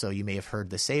mentioned also, you may have heard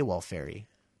the Sewol ferry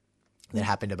that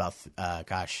happened about,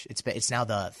 it's now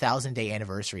the 1,000-day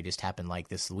anniversary, just happened like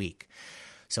this week.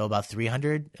 So about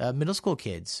 300 middle school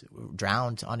kids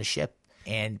drowned on a ship,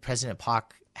 and President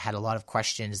Park had a lot of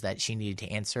questions that she needed to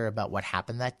answer about what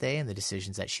happened that day and the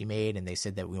decisions that she made. And they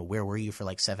said that, where were you for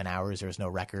like 7 hours? There was no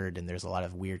record, and there's a lot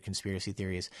of weird conspiracy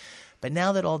theories. But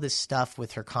now that all this stuff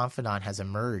with her confidant has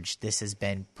emerged, this has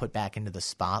been put back into the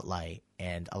spotlight,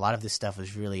 and a lot of this stuff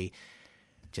was really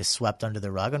just swept under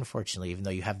the rug, unfortunately, even though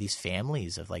you have these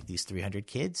families of like these 300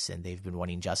 kids, and they've been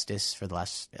wanting justice for the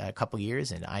last couple of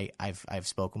years. And I've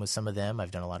spoken with some of them.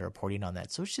 I've done a lot of reporting on that.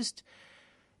 So it's just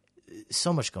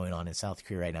so much going on in South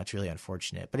Korea right now. It's really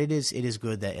unfortunate, but it is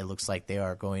good that it looks like they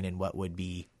are going in what would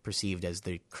be perceived as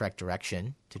the correct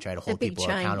direction to try to hold people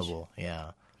accountable.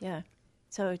 Yeah. Yeah.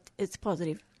 So it's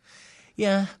positive.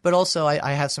 Yeah. But also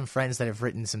I have some friends that have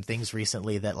written some things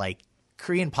recently that like,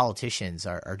 Korean politicians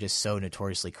are just so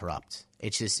notoriously corrupt.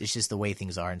 It's just the way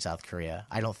things are in South Korea.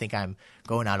 I don't think I'm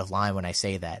going out of line when I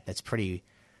say that. That's pretty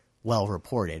well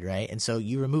reported, right? And so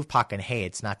you remove Park Geun-hye,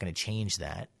 it's not going to change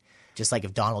that. Just like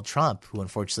if Donald Trump, who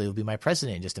unfortunately will be my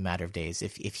president in just a matter of days,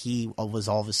 if he was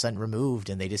all of a sudden removed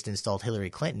and they just installed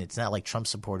Hillary Clinton, it's not like Trump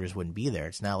supporters wouldn't be there.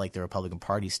 It's not like the Republican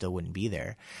Party still wouldn't be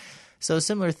there. So a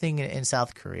similar thing in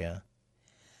South Korea.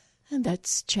 And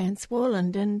that's Chance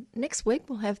Worland. And next week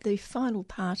we'll have the final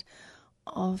part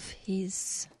of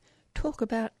his talk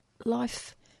about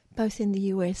life both in the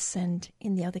US and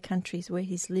in the other countries where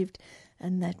he's lived.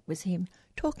 And that was him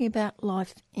talking about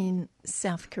life in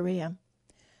South Korea.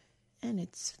 And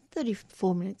it's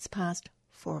 34 minutes past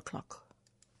 4 o'clock.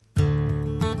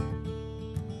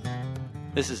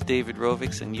 This is David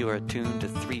Rovics, and you are tuned to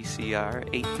 3CR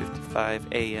 855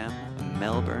 AM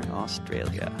Melbourne,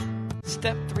 Australia.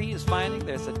 Step 3 is finding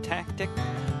there's a tactic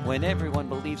when everyone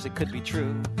believes it could be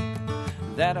true.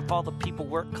 That if all the people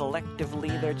work collectively,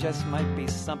 there just might be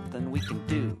something we can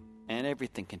do, and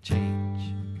everything can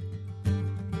change.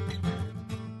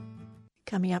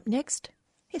 Coming up next,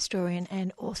 historian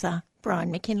and author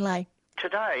Brian McKinlay.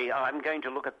 Today I'm going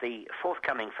to look at the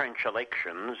forthcoming French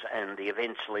elections and the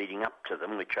events leading up to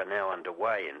them, which are now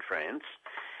underway in France.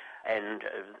 And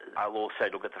I'll also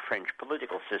look at the French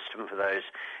political system for those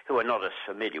who are not as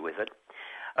familiar with it.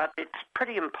 But it's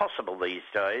pretty impossible these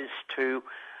days to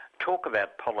talk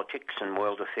about politics and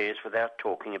world affairs without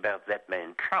talking about that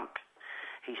man Trump.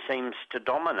 He seems to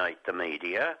dominate the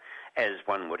media, as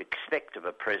one would expect of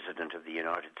a president of the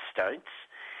United States.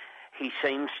 He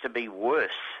seems to be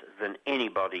worse than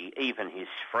anybody, even his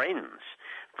friends,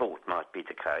 thought might be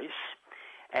the case.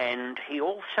 And he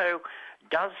also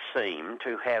does seem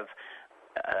to have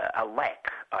a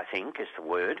lack, I think is the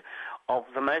word, of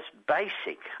the most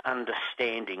basic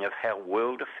understanding of how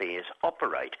world affairs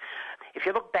operate. If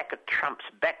you look back at Trump's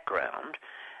background,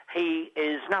 he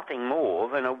is nothing more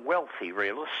than a wealthy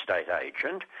real estate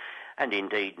agent, and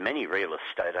indeed many real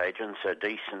estate agents are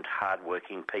decent,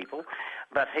 hard-working people,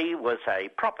 but he was a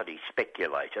property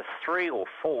speculator 3 or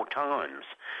 4 times,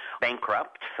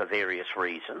 bankrupt for various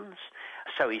reasons,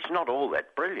 so he's not all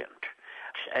that brilliant.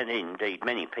 And indeed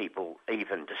many people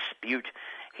even dispute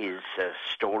his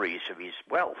stories of his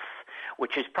wealth,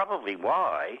 which is probably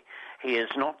why he has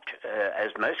not,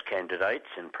 as most candidates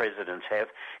and presidents have,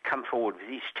 come forward with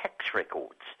his tax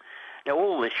records. Now,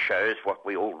 all this shows what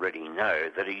we already know,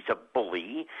 that he's a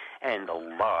bully and a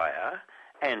liar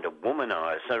and a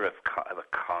womanizer of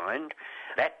a kind.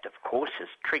 That, of course, has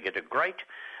triggered a great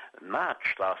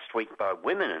march last week by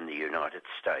women in the United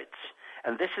States.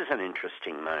 And this is an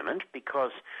interesting moment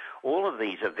because all of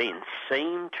these events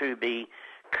seem to be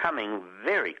coming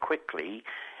very quickly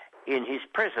in his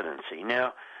presidency.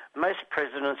 Now, most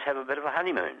presidents have a bit of a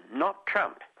honeymoon, not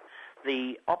Trump.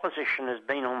 The opposition has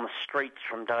been on the streets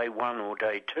from day 1 or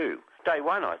day 2. Day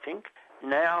 1, I think.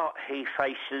 Now he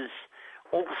faces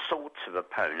all sorts of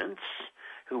opponents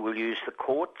who will use the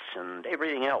courts and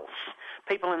everything else.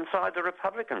 People inside the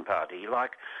Republican Party,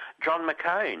 like John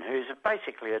McCain, who's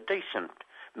basically a decent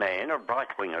man, a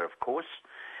right-winger, of course.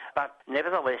 But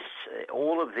nevertheless,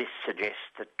 all of this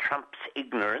suggests that Trump's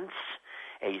ignorance,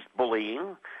 his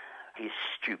bullying, his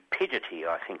stupidity,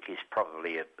 I think is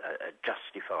probably a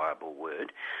justifiable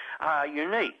word, are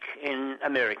unique in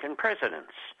American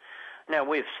presidents. Now,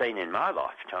 we've seen in my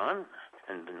lifetime,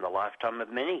 and in the lifetime of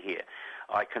many here,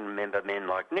 I can remember men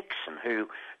like Nixon, who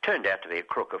turned out to be a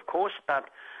crook, of course, but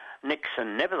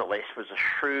Nixon nevertheless was a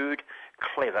shrewd,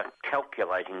 clever,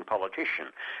 calculating politician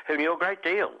who knew a great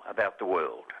deal about the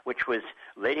world, which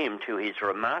led him to his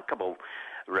remarkable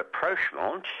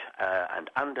rapprochement and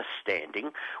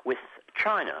understanding with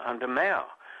China under Mao.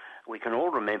 We can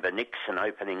all remember Nixon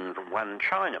opening the One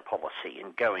China policy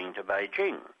and going to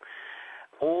Beijing.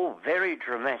 All very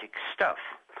dramatic stuff.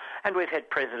 And we've had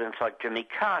presidents like Jimmy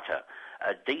Carter,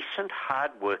 a decent,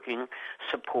 hard-working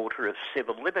supporter of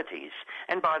civil liberties,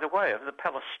 and by the way, of the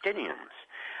Palestinians.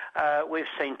 We've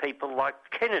seen people like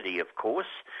Kennedy, of course,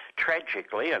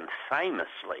 tragically and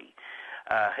famously.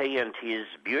 He and his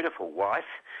beautiful wife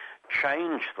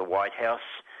changed the White House.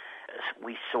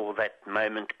 We saw that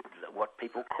moment, what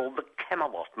people call the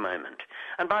Camelot moment.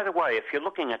 And by the way, if you're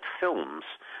looking at films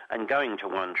and going to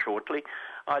one shortly,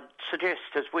 I'd suggest,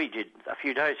 as we did a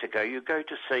few days ago, you go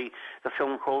to see the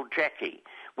film called Jackie,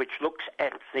 which looks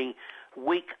at the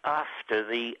week after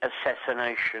the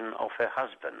assassination of her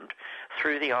husband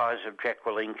through the eyes of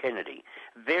Jacqueline Kennedy.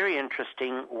 Very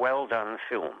interesting, well-done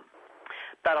film.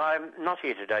 But I'm not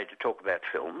here today to talk about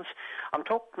films. I'm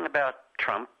talking about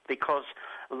Trump because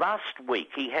last week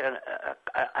he had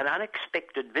an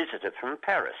unexpected visitor from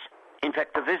Paris. In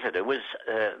fact, the visitor was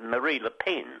Marie Le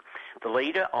Pen, the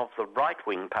leader of the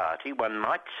right-wing party, one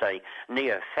might say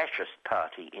neo-fascist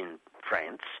party in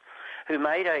France, who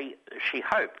made she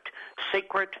hoped,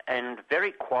 secret and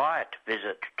very quiet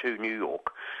visit to New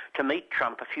York to meet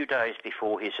Trump a few days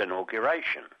before his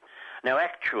inauguration. Now,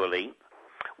 actually,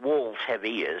 walls have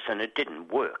ears, and it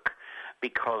didn't work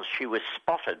because she was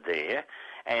spotted there,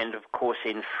 and of course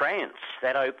in France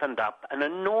that opened up an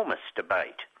enormous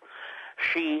debate.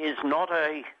 She is not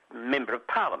a member of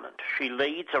parliament. She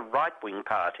leads a right-wing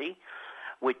party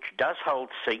which does hold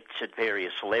seats at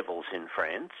various levels in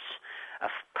France, a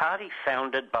party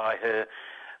founded by her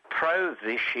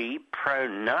pro-Vichy,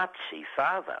 pro-Nazi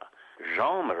father,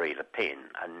 Jean-Marie Le Pen,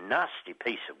 a nasty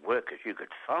piece of work as you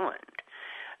could find.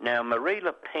 Now, Marie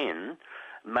Le Pen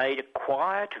made a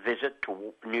quiet visit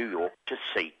to New York to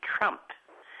see Trump.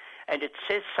 And it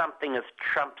says something of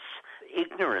Trump's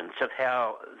ignorance of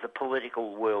how the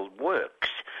political world works,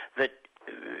 that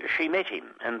she met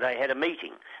him and they had a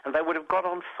meeting, and they would have got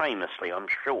on famously, I'm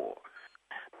sure.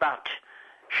 But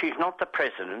she's not the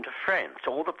President of France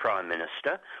or the Prime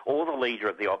Minister or the leader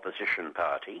of the opposition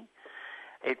party.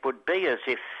 It would be as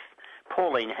if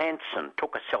Pauline Hanson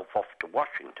took herself off to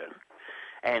Washington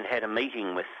and had a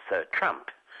meeting with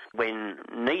Trump, when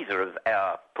neither of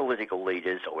our political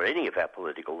leaders, or any of our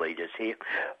political leaders here,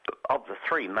 of the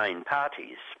three main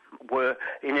parties, were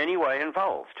in any way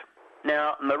involved.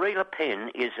 Now, Marie Le Pen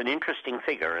is an interesting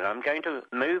figure, and I'm going to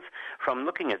move from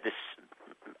looking at this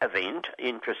event,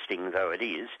 interesting though it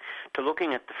is, to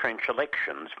looking at the French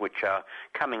elections, which are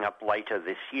coming up later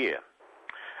this year.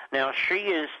 Now, she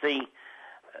is the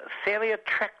fairly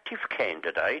attractive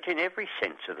candidate in every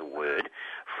sense of the word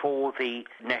for the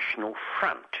National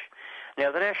Front.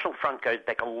 Now, the National Front goes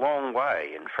back a long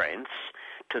way in France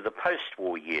to the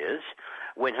post-war years,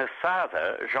 when her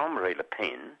father, Jean-Marie Le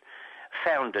Pen,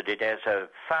 founded it as a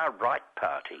far-right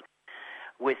party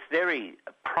with very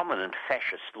prominent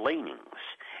fascist leanings.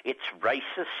 It's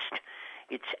racist,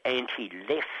 it's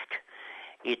anti-left,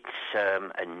 it's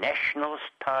a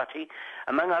nationalist party.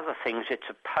 Among other things, it's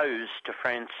opposed to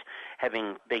France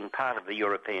having been part of the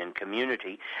European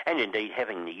community and indeed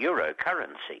having the euro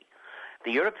currency.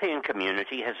 The European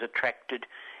community has attracted,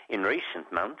 in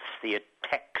recent months, the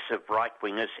attacks of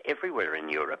right-wingers everywhere in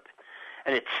Europe.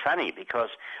 And it's funny because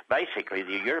basically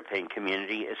the European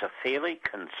community is a fairly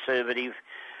conservative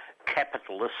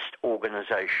capitalist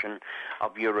organisation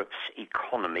of Europe's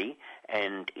economy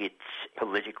and its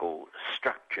political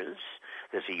structures.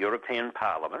 There's a European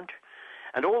Parliament,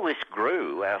 and all this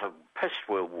grew out of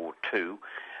post-World War II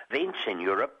events in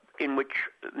Europe in which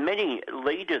many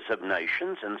leaders of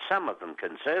nations, and some of them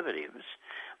conservatives,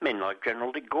 men like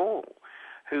General de Gaulle,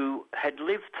 who had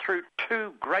lived through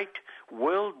two great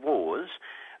world wars,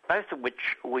 both of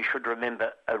which we should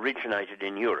remember originated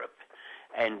in Europe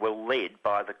and were led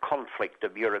by the conflict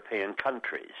of European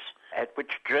countries, at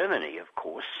which Germany, of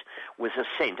course, was a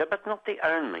centre, but not the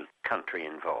only country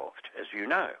involved, as you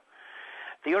know.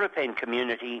 The European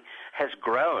community has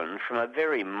grown from a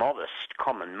very modest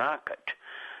common market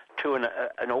to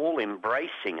an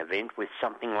all-embracing event with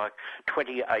something like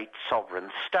 28 sovereign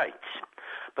states.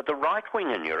 But the right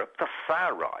wing in Europe, the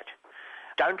far right,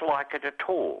 don't like it at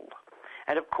all.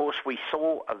 And of course we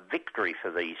saw a victory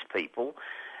for these people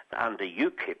under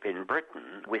UKIP in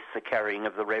Britain with the carrying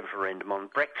of the referendum on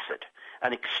Brexit,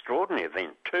 an extraordinary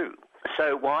event too.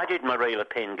 So why did Marie Le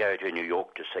Pen go to New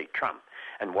York to see Trump?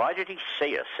 And why did he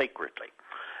see her secretly?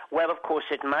 Well, of course,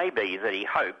 it may be that he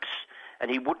hopes, and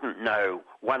he wouldn't know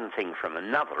one thing from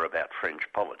another about French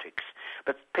politics,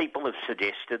 but people have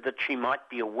suggested that she might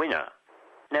be a winner.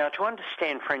 Now, to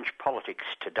understand French politics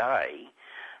today,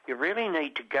 you really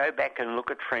need to go back and look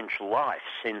at French life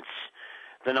since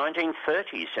the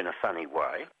 1930s in a funny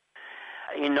way.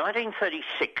 In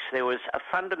 1936, there was a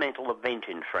fundamental event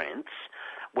in France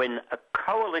when a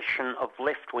coalition of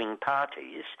left-wing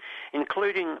parties,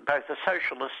 including both the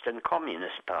socialist and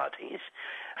communist parties,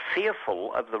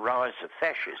 fearful of the rise of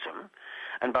fascism,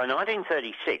 and by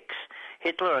 1936,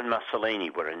 Hitler and Mussolini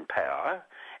were in power,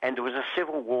 and there was a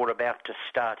civil war about to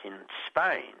start in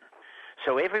Spain.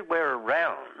 So everywhere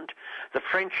around, the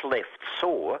French left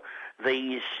saw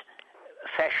these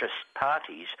fascist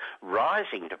parties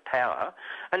rising to power,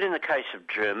 and in the case of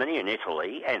Germany and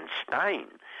Italy and Spain,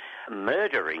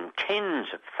 murdering tens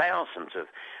of thousands of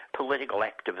political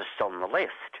activists on the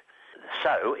left.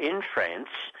 So in France,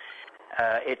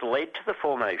 it led to the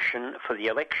formation for the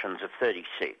elections of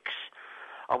 36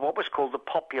 of what was called the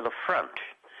Popular Front.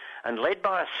 And led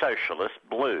by a socialist,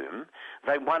 Blum,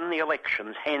 they won the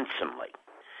elections handsomely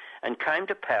and came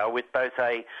to power with both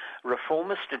a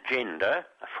reformist agenda,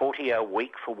 a 40-hour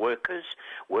week for workers,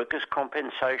 workers'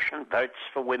 compensation, votes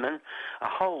for women, a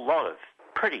whole lot of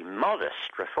pretty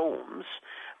modest reforms,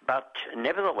 but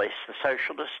nevertheless the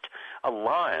Socialist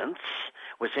Alliance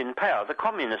was in power. The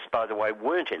Communists, by the way,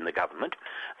 weren't in the government.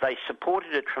 They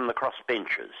supported it from the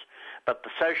crossbenchers, but the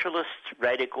Socialists,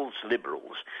 Radicals,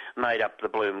 Liberals made up the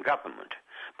Blum government.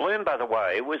 Blum, by the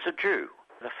way, was a Jew,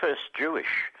 the first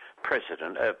Jewish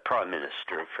Prime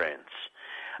Minister of France.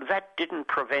 That didn't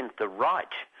prevent the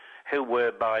right, who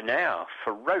were by now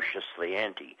ferociously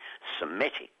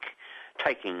anti-Semitic,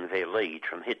 taking their lead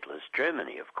from Hitler's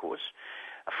Germany, of course,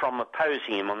 from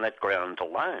opposing him on that ground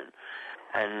alone.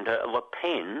 And Le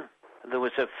Pen, there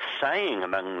was a saying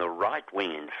among the right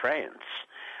wing in France,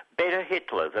 better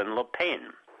Hitler than Le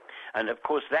Pen. And of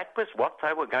course that was what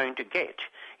they were going to get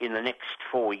in the next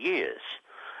 4 years.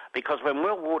 Because when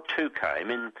World War II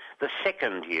came, in the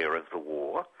second year of the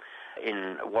war,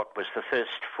 in what was the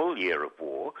first full year of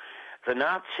war, the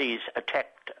Nazis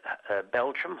attacked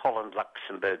Belgium, Holland,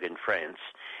 Luxembourg and France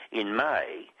in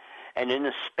May, and in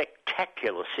a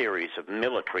spectacular series of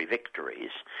military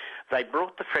victories, they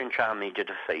brought the French army to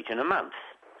defeat in a month.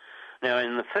 Now,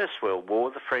 in the First World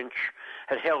War, the French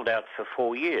had held out for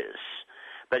 4 years,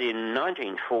 but in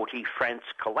 1940, France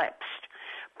collapsed,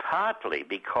 partly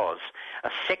because a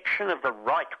section of the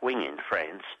right wing in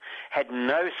France had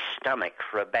no stomach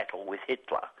for a battle with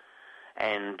Hitler.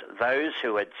 And those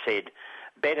who had said,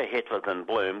 better Hitler than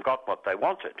Blum, got what they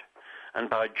wanted. And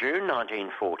by June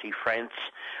 1940, France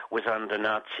was under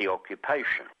Nazi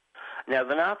occupation. Now,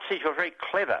 the Nazis were very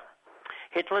clever.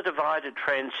 Hitler divided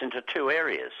France into 2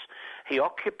 areas. He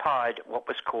occupied what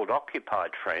was called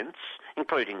occupied France,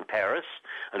 including Paris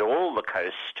and all the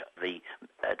coast, the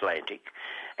Atlantic,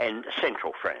 and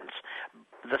central France.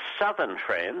 The southern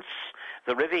France,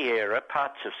 the Riviera,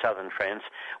 parts of southern France,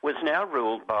 was now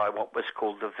ruled by what was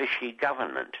called the Vichy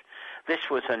government. This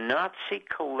was a Nazi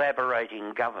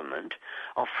collaborating government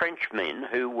of Frenchmen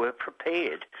who were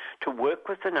prepared to work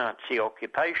with the Nazi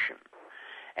occupation.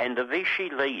 And the Vichy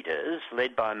leaders,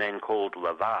 led by a man called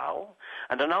Laval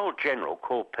and an old general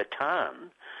called Pétain,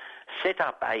 set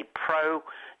up a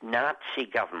pro-Nazi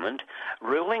government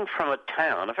ruling from a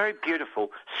town, a very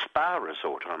beautiful spa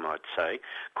resort, I might say,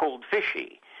 called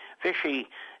Vichy. Vichy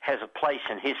has a place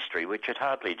in history which it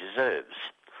hardly deserves.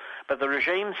 But the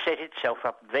regime set itself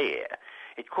up there.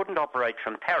 It couldn't operate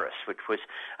from Paris, which was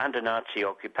under Nazi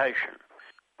occupation.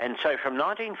 And so from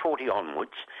 1940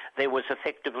 onwards, there was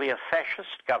effectively a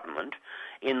fascist government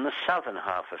in the southern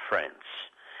half of France.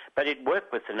 But it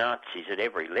worked with the Nazis at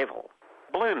every level.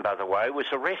 Blum, by the way, was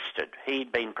arrested.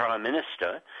 He'd been Prime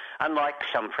Minister, unlike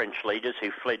some French leaders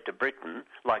who fled to Britain,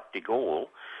 like de Gaulle,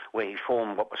 where he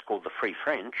formed what was called the Free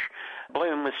French.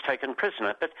 Blum was taken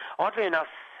prisoner, but oddly enough,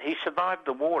 he survived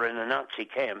the war in a Nazi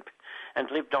camp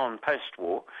and lived on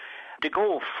post-war. De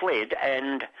Gaulle fled,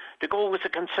 and de Gaulle was a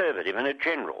conservative and a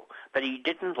general, but he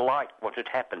didn't like what had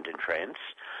happened in France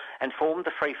and formed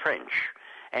the Free French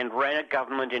and ran a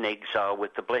government in exile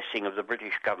with the blessing of the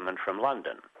British government from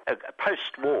London.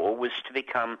 Post-war was to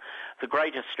become the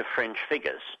greatest of French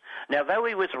figures. Now, though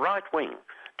he was right-wing,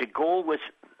 de Gaulle was,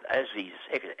 as his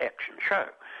actions show,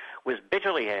 was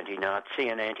bitterly anti-Nazi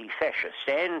and anti-fascist,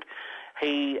 and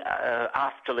he,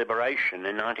 after liberation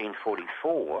in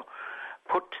 1944,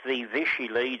 put the Vichy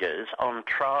leaders on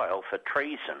trial for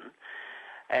treason,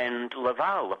 and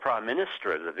Laval, the Prime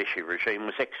Minister of the Vichy regime,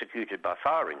 was executed by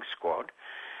firing squad,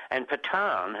 and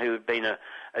Pétain, who had been a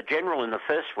general in the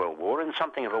First World War and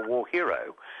something of a war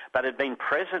hero, but had been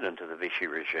president of the Vichy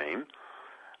regime,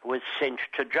 was sent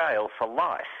to jail for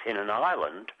life in an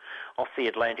island off the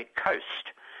Atlantic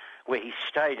coast, where he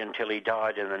stayed until he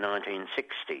died in the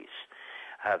 1960s.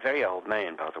 A very old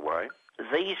man, by the way.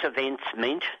 These events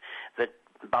meant that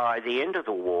by the end of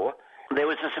the war, there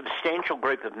was a substantial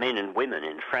group of men and women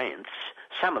in France.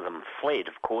 Some of them fled,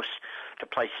 of course, to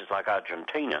places like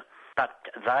Argentina, but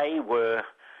they were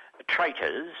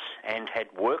traitors and had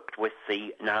worked with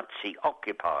the Nazi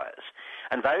occupiers.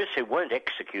 And those who weren't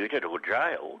executed or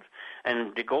jailed,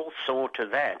 and de Gaulle saw to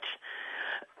that.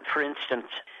 For instance,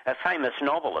 a famous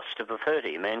novelist of the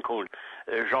 30s, a man called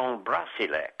Jean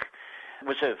Brasillach,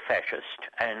 was a fascist,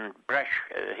 and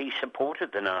he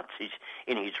supported the Nazis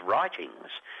in his writings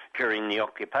during the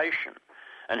occupation.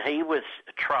 And he was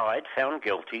tried, found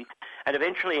guilty, and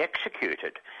eventually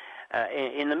executed.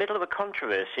 In the middle of a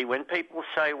controversy, when people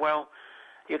say, well,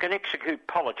 you can execute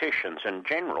politicians and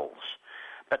generals,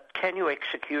 but can you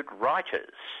execute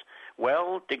writers?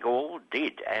 Well, de Gaulle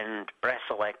did, and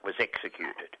Brasillach was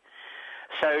executed.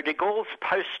 So de Gaulle's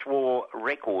post-war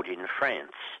record in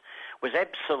France was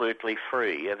absolutely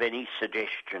free of any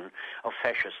suggestion of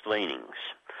fascist leanings.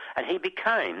 And he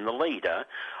became the leader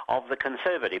of the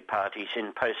conservative parties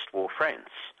in post-war France.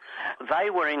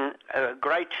 They were in a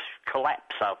great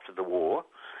collapse after the war,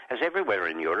 as everywhere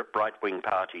in Europe, right-wing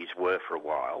parties were for a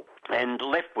while, and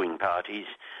left-wing parties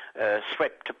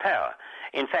swept to power.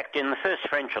 In fact, in the first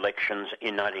French elections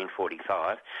in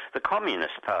 1945, the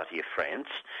Communist Party of France,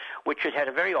 which had had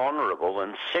a very honourable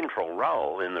and central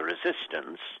role in the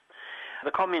resistance,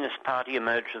 the Communist Party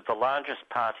emerged as the largest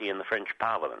party in the French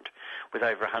Parliament, with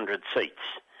over 100 seats.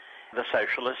 The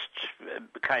Socialists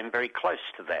came very close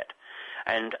to that.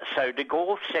 And so de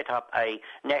Gaulle set up a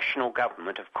national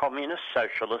government of communists,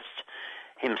 socialists,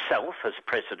 himself as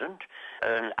president,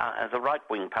 and the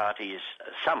right-wing parties,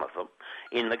 some of them,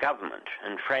 in the government.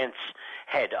 And France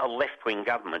had a left-wing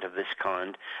government of this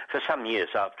kind for some years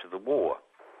after the war.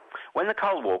 When the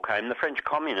Cold War came, the French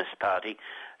Communist Party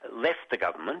left the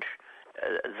government.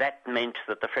 That meant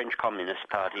that the French Communist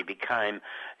Party became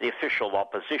the official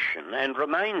opposition and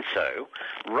remained so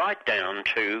right down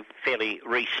to fairly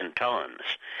recent times,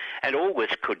 and always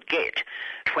could get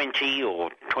 20 or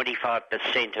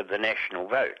 25% of the national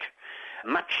vote,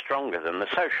 much stronger than the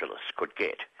socialists could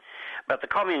get. But the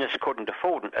communists couldn't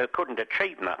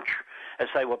achieve much, as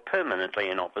they were permanently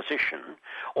in opposition,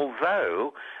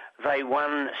 although they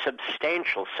won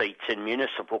substantial seats in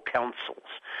municipal councils,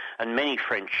 and many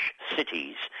French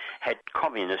cities had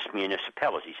communist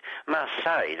municipalities.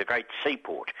 Marseille, the great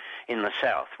seaport in the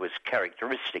south, was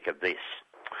characteristic of this.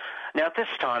 Now, at this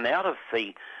time, out of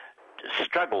the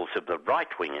struggles of the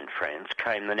right wing in France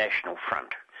came the National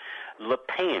Front. Le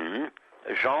Pen,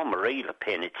 Jean-Marie Le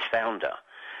Pen, its founder,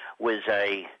 was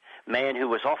a man who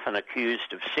was often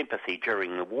accused of sympathy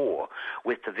during the war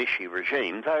with the Vichy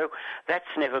regime, though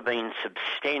that's never been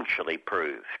substantially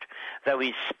proved, though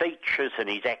his speeches and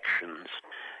his actions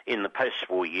in the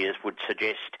post-war years would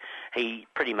suggest he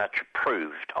pretty much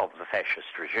approved of the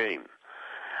fascist regime.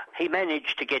 He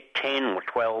managed to get 10 or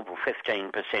 12 or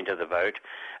 15% of the vote,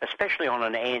 especially on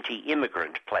an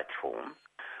anti-immigrant platform,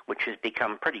 which has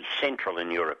become pretty central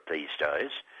in Europe these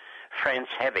days, France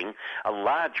having a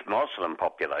large Muslim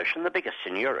population, the biggest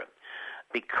in Europe,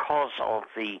 because of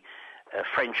the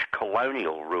French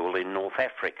colonial rule in North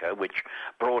Africa, which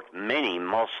brought many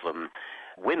Muslim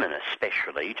women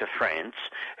especially to France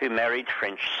who married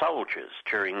French soldiers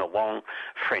during the long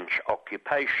French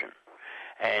occupation.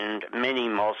 And many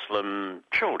Muslim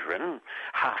children,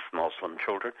 half Muslim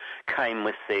children, came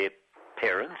with their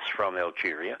parents from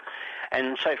Algeria.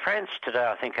 And so France today,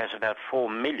 I think, has about 4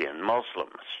 million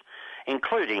Muslims,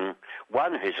 including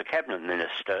one who's a cabinet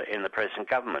minister in the present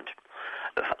government.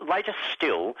 Later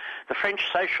still, the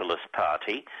French Socialist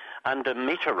Party under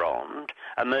Mitterrand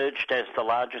emerged as the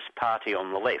largest party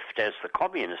on the left as the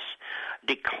communists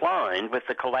declined with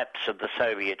the collapse of the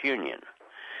Soviet Union.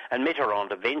 And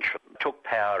Mitterrand eventually took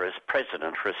power as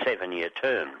president for a 7-year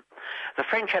term. The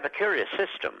French have a curious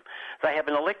system. They have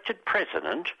an elected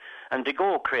president, and de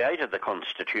Gaulle created the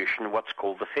constitution, what's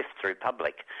called the Fifth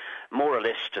Republic, more or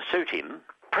less to suit him,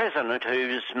 president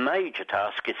whose major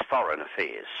task is foreign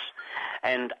affairs,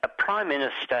 and a prime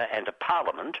minister and a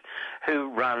parliament who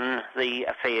run the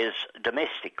affairs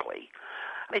domestically.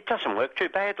 It doesn't work too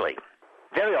badly.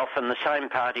 Very often the same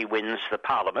party wins the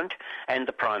parliament and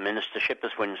the prime ministership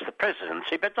as wins the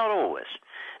presidency, but not always.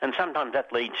 And sometimes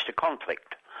that leads to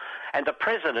conflict. And the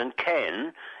president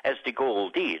can, as de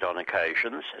Gaulle did on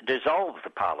occasions, dissolve the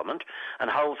parliament and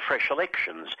hold fresh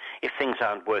elections if things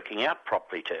aren't working out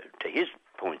properly to his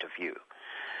point of view.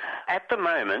 At the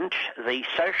moment, the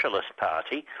Socialist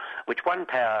Party, which won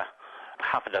power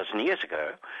half a dozen years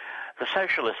ago, the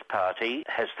Socialist Party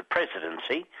has the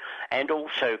presidency and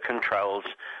also controls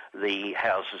the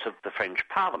houses of the French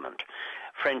Parliament.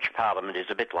 French Parliament is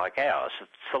a bit like ours.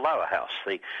 It's the lower house,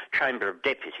 the Chamber of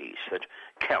Deputies, that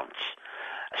counts.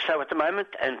 So at the moment,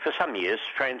 and for some years,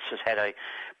 France has had a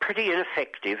pretty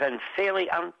ineffective and fairly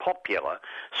unpopular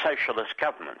socialist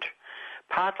government,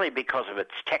 partly because of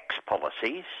its tax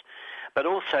policies, but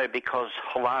also because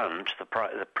Hollande,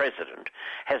 the president,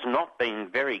 has not been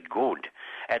very good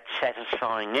at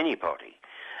satisfying anybody.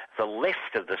 The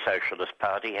left of the Socialist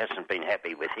Party hasn't been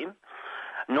happy with him,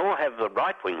 nor have the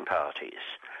right-wing parties.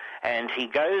 And he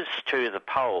goes to the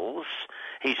polls.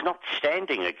 He's not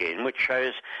standing again, which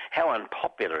shows how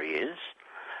unpopular he is.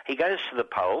 He goes to the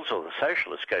polls, or the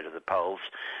Socialists go to the polls,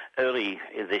 early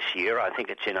this year, I think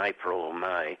it's in April or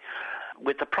May,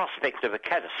 with the prospect of a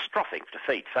catastrophic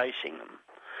defeat facing them.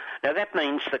 Now that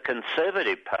means the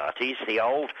Conservative parties, the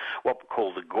old, what we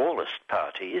call the Gaullist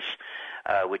parties,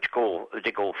 which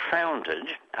de Gaulle founded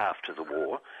after the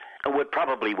war, would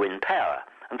probably win power.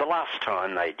 And the last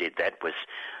time they did that was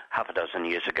half a dozen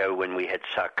years ago when we had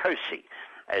Sarkozy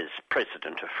as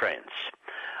president of France.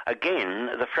 Again,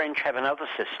 the French have another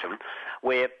system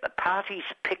where parties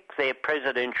pick their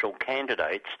presidential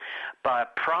candidates by a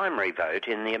primary vote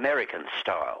in the American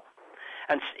style.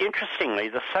 And interestingly,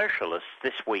 the Socialists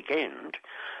this weekend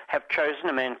have chosen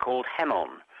a man called Hamon,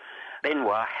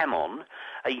 Benoit Hamon,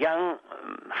 a young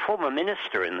former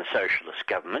minister in the Socialist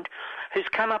government who's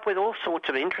come up with all sorts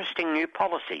of interesting new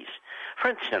policies. For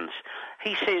instance,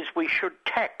 he says we should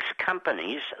tax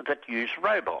companies that use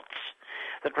robots,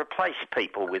 that replace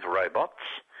people with robots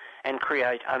and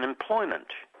create unemployment.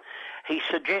 He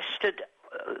suggested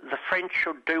the French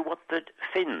should do what the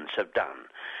Finns have done,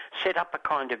 set up a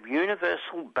kind of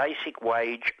universal basic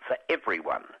wage for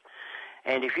everyone.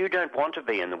 And if you don't want to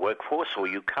be in the workforce or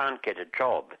you can't get a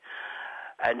job,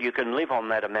 and you can live on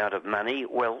that amount of money,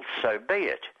 well, so be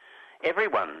it.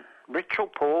 Everyone, rich or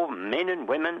poor, men and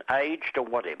women, aged or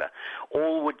whatever,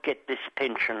 all would get this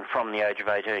pension from the age of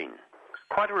 18.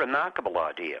 Quite a remarkable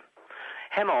idea.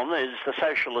 Hamon is the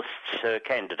Socialists'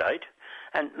 candidate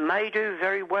and may do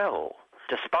very well,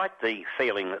 despite the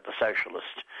feeling that the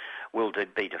Socialists will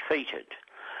be defeated.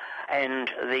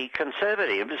 And the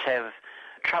Conservatives have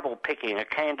trouble picking a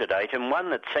candidate, and one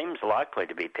that seems likely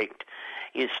to be picked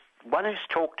is one who's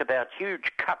talked about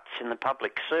huge cuts in the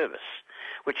public service,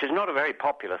 which is not a very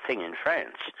popular thing in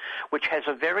France, which has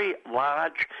a very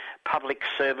large public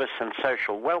service and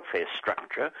social welfare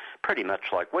structure, pretty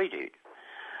much like we do.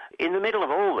 In the middle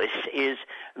of all this is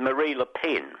Marie Le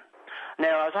Pen.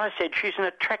 Now, as I said, she's an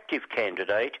attractive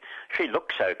candidate. She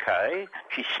looks okay,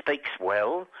 she speaks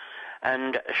well,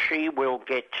 and she will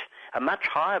get a much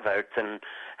higher vote than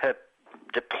her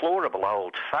deplorable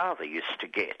old father used to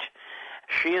get.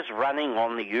 She is running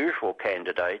on the usual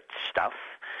candidate stuff.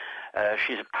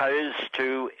 She's opposed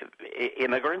to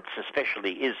immigrants,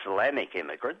 especially Islamic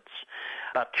immigrants,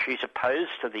 but she's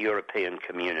opposed to the European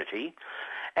community,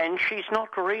 and she's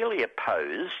not really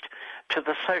opposed to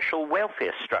the social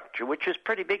welfare structure, which is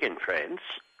pretty big in France.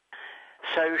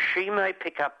 So she may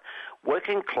pick up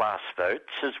working class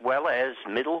votes as well as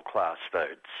middle class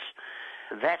votes.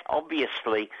 That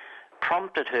obviously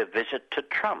prompted her visit to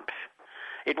Trump.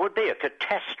 It would be a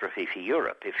catastrophe for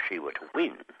Europe if she were to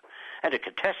win, and a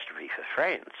catastrophe for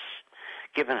France,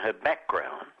 given her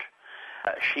background.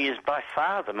 She is by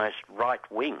far the most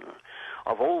right-wing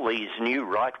of all these new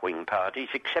right-wing parties,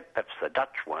 except perhaps the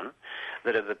Dutch one,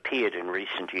 that have appeared in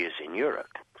recent years in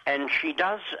Europe. And she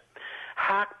does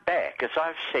hark back, as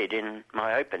I've said in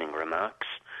my opening remarks,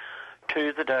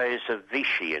 to the days of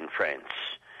Vichy in France.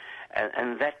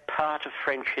 And that part of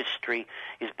French history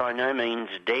is by no means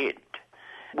dead.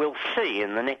 We'll see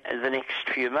in the next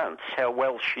few months how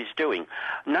well she's doing.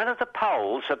 None of the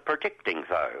polls are predicting,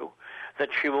 though, that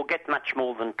she will get much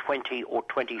more than 20 or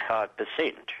 25%.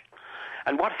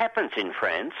 And what happens in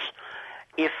France,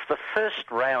 if the first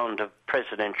round of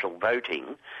presidential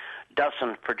voting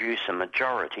doesn't produce a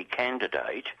majority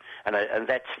candidate, and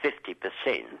that's 50%,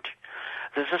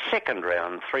 there's a second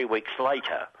round 3 weeks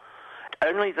later.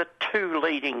 Only the two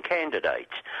leading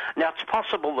candidates. Now, it's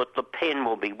possible that Le Pen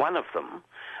will be one of them,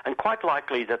 and quite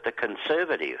likely that the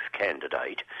Conservative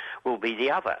candidate will be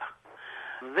the other.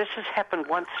 This has happened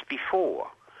once before,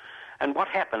 and what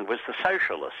happened was the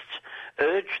Socialists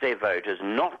urged their voters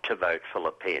not to vote for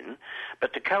Le Pen,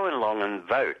 but to go along and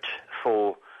vote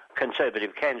for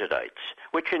Conservative candidates,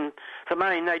 which in the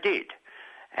main they did.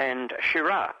 And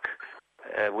Chirac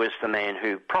was the man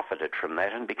who profited from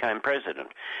that and became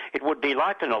president. It would be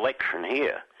like an election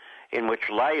here in which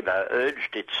Labor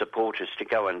urged its supporters to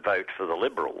go and vote for the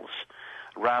Liberals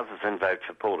rather than vote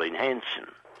for Pauline Hanson.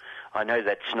 I know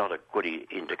that's not a good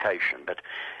indication, but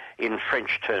in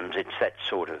French terms it's that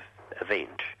sort of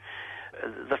event.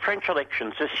 The French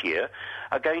elections this year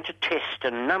are going to test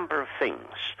a number of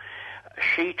things.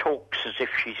 She talks as if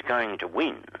she's going to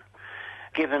win,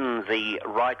 given the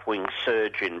right-wing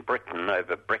surge in Britain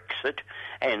over Brexit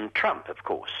and Trump, of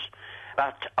course.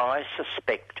 But I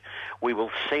suspect we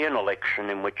will see an election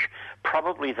in which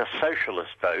probably the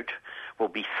socialist vote will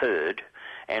be third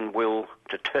and will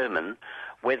determine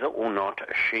whether or not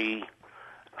she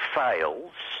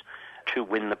fails to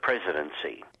win the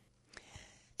presidency.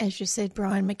 As you said,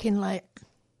 Brian McKinlay,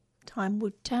 time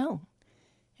would tell,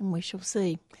 and we shall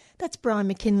see. That's Brian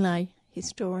McKinlay,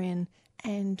 historian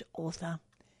and author.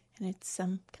 And it's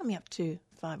coming up to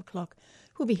 5 o'clock.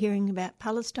 We'll be hearing about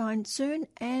Palestine soon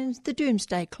and the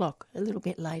Doomsday Clock a little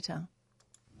bit later.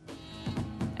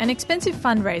 An expensive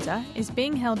fundraiser is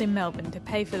being held in Melbourne to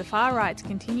pay for the far right's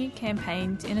continued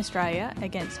campaigns in Australia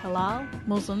against halal,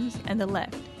 Muslims and the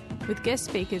left, with guest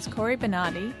speakers Cory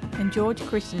Bernardi and George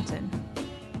Christensen.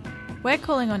 We're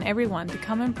calling on everyone to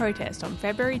come and protest on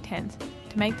February 10th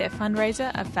to make their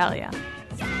fundraiser a failure.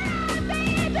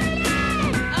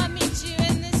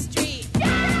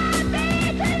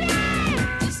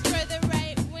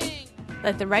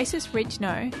 Let the racist rich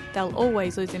know they'll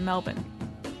always lose in Melbourne.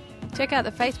 Check out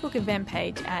the Facebook event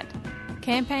page at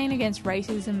Campaign Against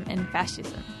Racism and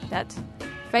Fascism. That's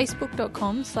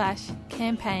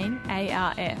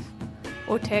facebook.com/campaignarf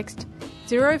or text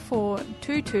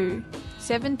 0422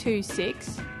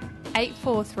 726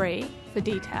 843 for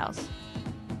details.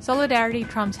 Solidarity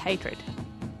trumps hatred.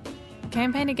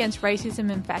 Campaign Against Racism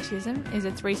and Fascism is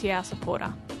a 3CR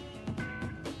supporter.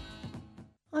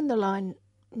 On the line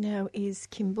now is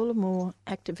Kim Bullimore,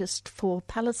 activist for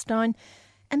Palestine,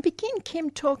 And begin, Kim,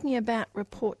 talking about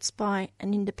reports by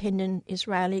an independent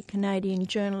Israeli-Canadian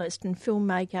journalist and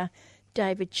filmmaker,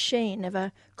 David Sheen, of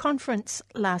a conference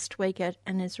last week at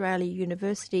an Israeli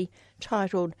university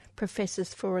titled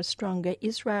Professors for a Stronger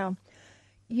Israel.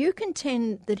 You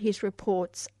contend that his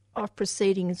reports of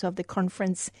proceedings of the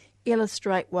conference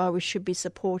illustrate why we should be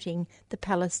supporting the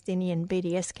Palestinian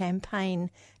BDS campaign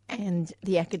and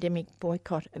the academic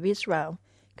boycott of Israel.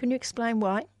 Can you explain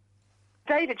why?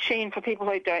 David Sheen, for people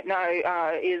who don't know,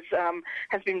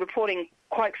 has been reporting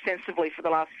quite extensively for the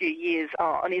last few years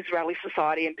on Israeli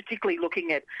society, and particularly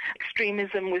looking at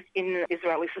extremism within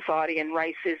Israeli society and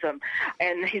racism.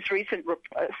 And his recent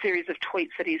series of tweets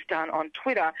that he's done on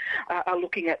Twitter are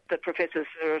looking at the Professors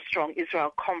for a Strong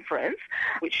Israel conference,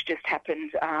 which just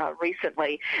happened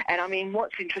recently. And I mean,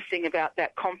 what's interesting about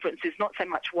that conference is not so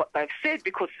much what they've said,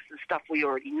 because this is stuff we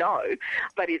already know,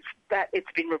 but it's that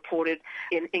it's been reported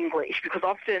in English, because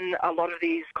often a lot of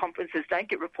these conferences don't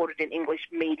get reported in English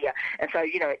media. And so,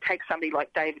 it takes somebody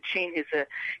like David Sheen, who's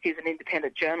an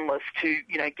independent journalist, to,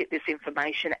 get this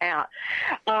information out.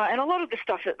 And a lot of the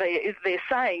stuff that they're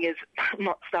saying is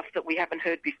not stuff that we haven't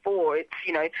heard before. It's,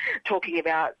 talking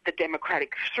about the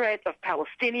democratic threat of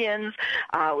Palestinians,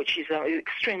 which is an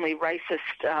extremely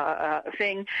racist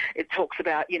thing. It talks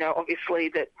about, obviously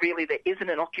that really there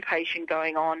isn't an occupation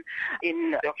going on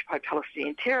in the occupied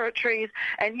Palestinian territories,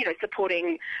 and,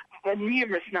 supporting a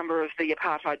numerous number of the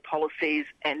apartheid policies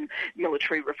and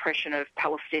military repression of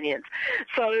Palestinians.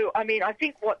 So, I mean, I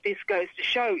think what this goes to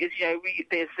show is,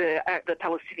 there's the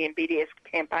Palestinian BDS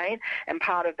campaign, and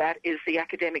part of that is the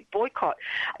academic boycott.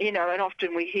 And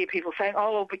often we hear people saying,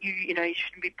 oh, but you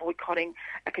shouldn't be boycotting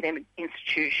academic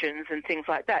institutions and things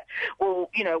like that. Well,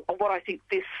 what I think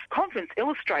this conference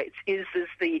illustrates is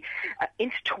the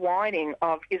intertwining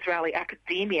of Israeli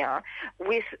academia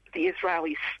with the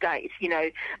Israeli state.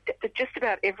 Just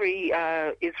about every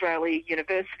Israeli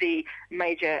university,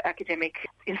 major academic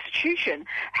institution,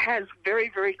 has very,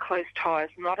 very close ties,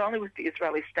 not only with the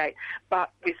Israeli state,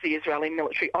 but with the Israeli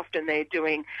military. Often they're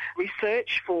doing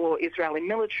research for Israeli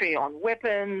military on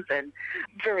weapons and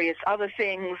various other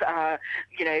things,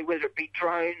 whether it be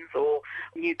drones or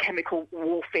new chemical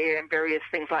warfare and various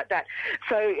things like that.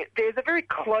 So there's a very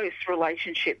close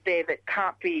relationship there that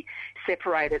can't be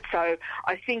separated. So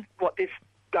I think what this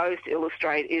goes to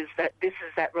illustrate is that this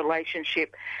is that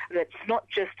relationship that's not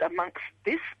just amongst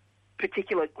this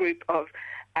particular group of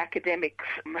academics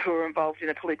who are involved in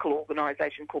a political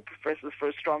organisation called Professors for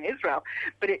a Strong Israel,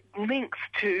 but it links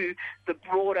to the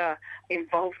broader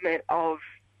involvement of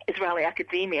Israeli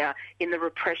academia in the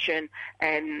repression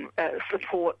and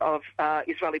support of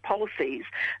Israeli policies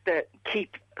that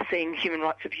keep seeing human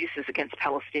rights abuses against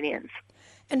Palestinians.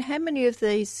 And how many of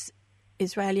these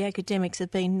Israeli academics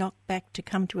have been knocked back to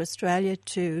come to Australia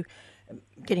to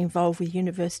get involved with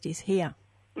universities here?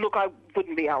 Look, I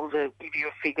wouldn't be able to give you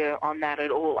a figure on that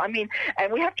at all. I mean,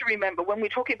 and we have to remember, when we're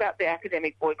talking about the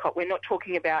academic boycott, we're not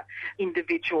talking about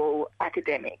individual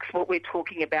academics. What we're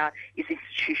talking about is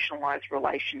institutionalised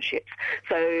relationships.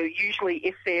 So usually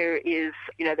if there is,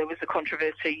 there was a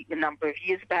controversy a number of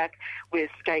years back with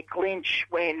Jake Lynch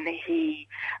when he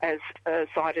has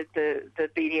cited the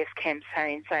BDS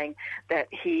campaign, saying that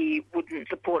he wouldn't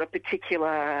support a particular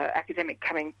academic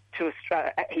coming to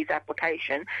Australia, his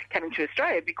application coming to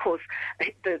Australia, because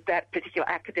that particular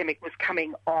academic was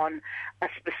coming on a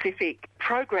specific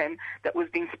program that was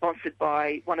being sponsored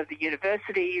by one of the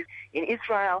universities in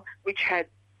Israel, which had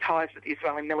ties with the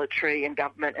Israeli military and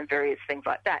government and various things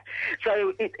like that.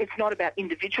 So it's not about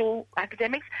individual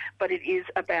academics, but it is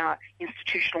about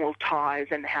institutional ties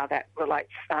and how that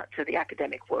relates to the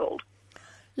academic world.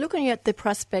 Looking at the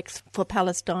prospects for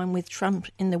Palestine with Trump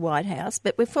in the White House,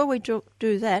 but before we do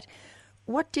that,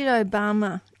 what did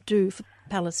Obama do for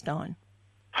Palestine?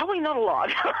 Probably not a lot.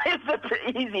 It's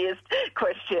the easiest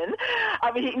question.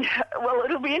 I mean, well,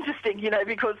 it'll be interesting,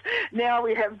 because now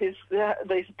we have this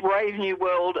brave new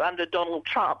world under Donald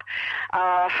Trump.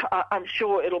 I'm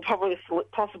sure it'll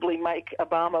possibly make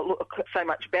Obama look so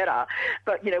much better.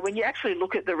 But, when you actually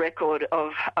look at the record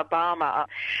of Obama,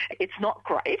 it's not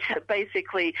great.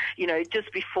 Basically,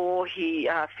 just before he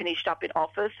finished up in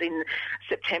office in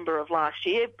September of last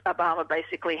year, Obama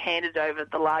basically handed over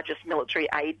the largest military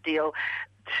aid deal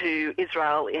to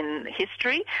Israel in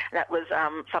history. That was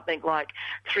something like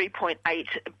 $3.8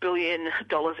 billion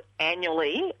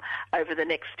annually over the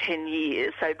next 10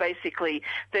 years. So basically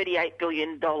 $38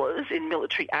 billion in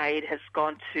military aid has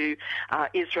gone to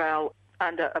Israel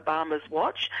under Obama's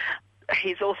watch.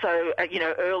 He's also,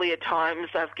 earlier times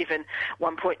they've given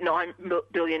 $1.9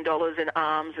 billion in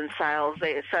arms and sales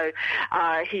there. So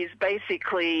he's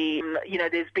basically,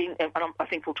 there's been, and I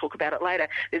think we'll talk about it later,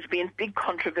 there's been big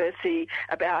controversy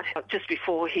about just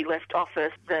before he left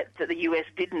office that the US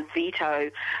didn't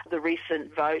veto the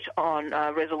recent vote on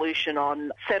resolution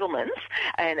on settlements,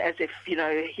 and as if,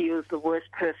 he was the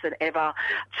worst person ever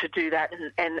to do that,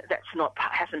 and that's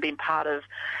hasn't been part of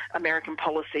American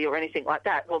policy or anything like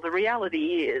that. Well, the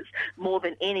reality is, more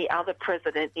than any other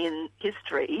president in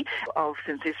history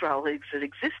since Israel has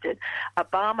existed,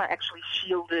 Obama actually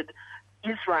shielded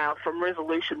Israel from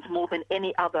resolutions more than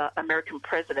any other American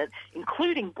president,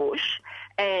 including Bush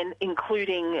and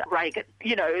including Reagan.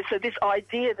 So this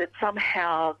idea that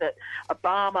somehow that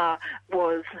Obama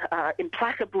was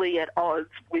implacably at odds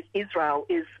with Israel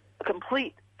is a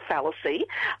complete fallacy.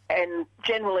 And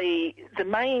generally, the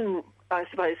main, I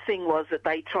suppose, thing was that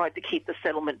they tried to keep the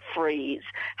settlement freeze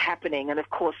happening, and of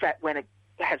course that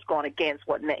has gone against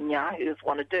what Netanyahu's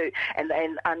want to do, and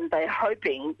they're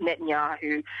hoping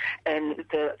Netanyahu and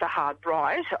the hard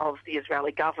right of the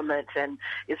Israeli government and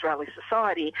Israeli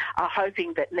society are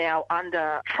hoping that now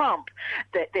under Trump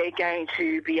that they're going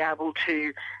to be able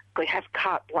to have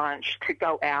carte blanche to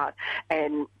go out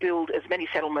and build as many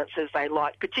settlements as they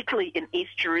like, particularly in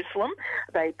East Jerusalem.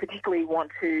 They particularly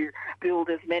want to build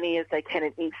as many as they can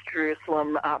in East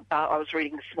Jerusalem. I was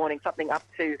reading this morning something up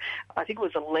to, I think it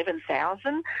was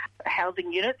 11,000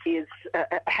 housing units.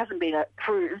 Hasn't been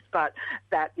approved, but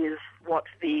that is what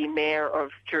the mayor of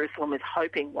Jerusalem is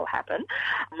hoping will happen,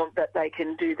 that they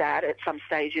can do that at some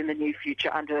stage in the near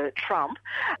future under Trump.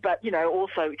 But,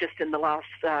 also just in the last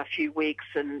few weeks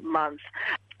and months,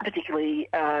 particularly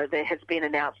there has been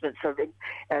announcements of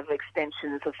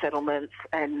extensions of settlements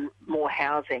and more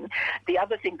housing. The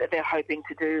other thing that they're hoping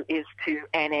to do is to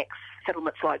annex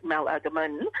settlements like Mal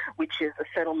Adaman, which is a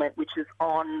settlement which is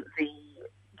on the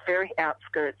very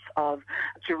outskirts of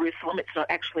Jerusalem. It's not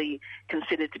actually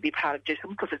considered to be part of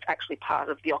Jerusalem because it's actually part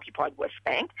of the occupied West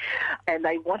Bank, and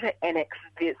they want to annex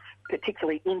this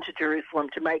particularly into Jerusalem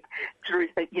to make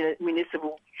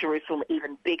municipal Jerusalem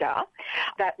even bigger.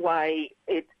 That way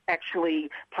it actually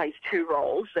plays two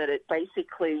roles, that it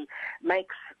basically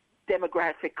makes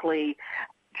demographically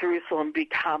Jerusalem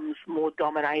becomes more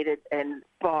dominated and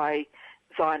by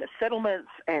Zionist settlements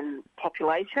and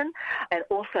population, and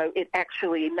also it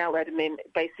actually, Mal Adaman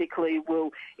basically will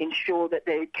ensure that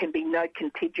there can be no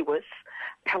contiguous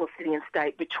Palestinian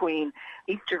state between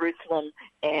East Jerusalem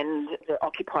and the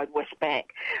occupied West Bank.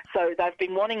 So they've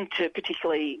been wanting to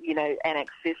particularly,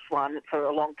 annex this one for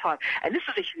a long time. And this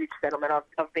is a huge settlement.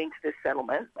 I've been to this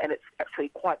settlement, and it's actually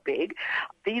quite big.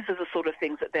 These are the sort of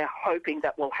things that they're hoping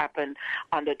that will happen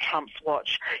under Trump's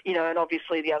watch. And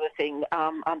obviously the other thing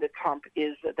under Trump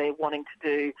is that they're wanting to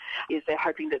do is they're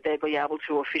hoping that they'll be able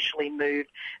to officially move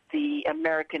the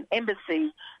American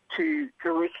embassy to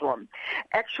Jerusalem.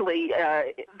 Actually,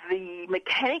 the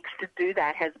mechanics to do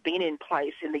that has been in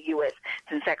place in the US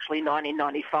since actually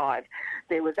 1995.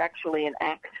 There was actually an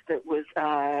act that was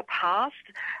passed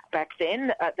back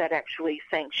then that actually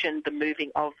sanctioned the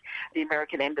moving of the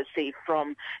American embassy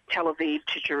from Tel Aviv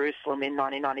to Jerusalem in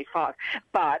 1995.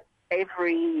 But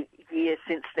every year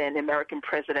since then, American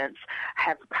presidents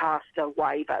have passed a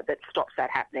waiver that stops that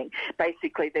happening.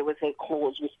 Basically, there was a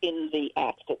clause within the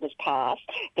act that was passed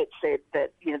that said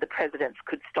that, the presidents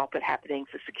could stop it happening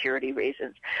for security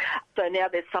reasons. So now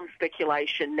there's some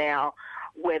speculation now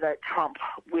whether Trump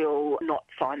will not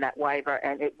sign that waiver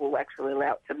and it will actually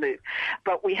allow it to move.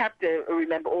 But we have to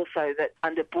remember also that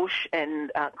under Bush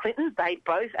and Clinton, they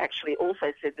both actually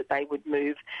also said that they would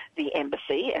move the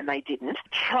embassy, and they didn't.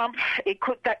 Trump,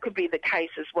 that could be the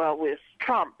case as well with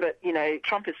Trump, but,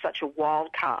 Trump is such a wild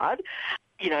card.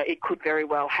 It could very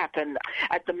well happen.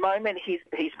 At the moment, he's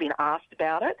been asked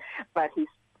about it, but he's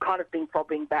kind of been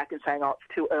fobbing back and saying,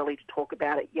 it's too early to talk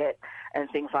about it yet, and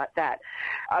things like that.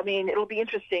 I mean, it'll be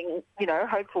interesting,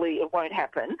 hopefully it won't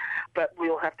happen, but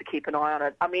we'll have to keep an eye on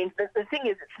it. I mean, the thing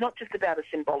is, it's not just about a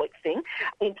symbolic thing.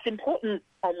 It's important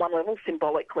on one level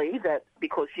symbolically that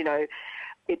because,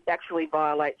 it actually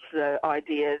violates the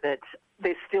idea that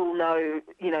there's still no,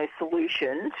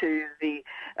 solution to the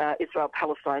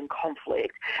Israel-Palestine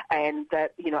conflict, and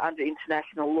that, under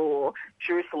international law,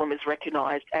 Jerusalem is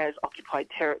recognised as occupied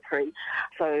territory.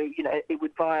 So, it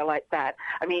would violate that.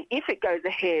 I mean, if it goes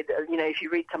ahead, if you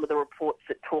read some of the reports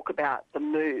that talk about the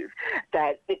move,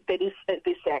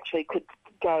 this actually could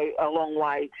go a long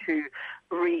way to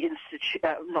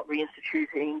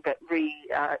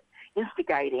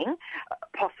instigating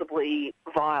possibly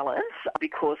violence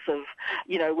because of,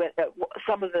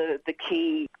 some of the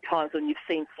key times when you've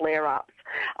seen flare-ups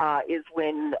is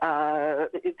when the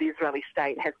Israeli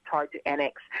state has tried to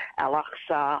annex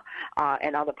Al-Aqsa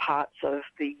and other parts of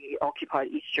the occupied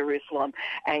East Jerusalem,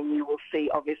 and you will see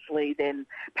obviously then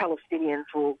Palestinians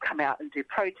will come out and do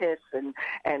protests and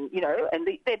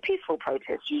they're peaceful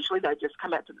protests usually. They just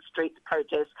come out to the street to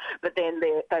protest, but then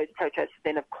those protests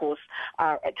then of course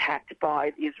are attacked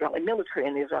by the Israeli military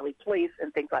and the Israeli police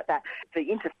and things like that.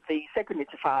 The second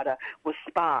Intifada was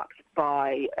sparked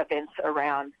by events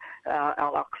around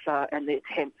Al-Aqsa and the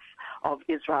attempts of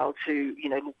Israel to,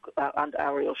 under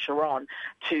Ariel Sharon,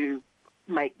 to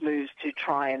make moves to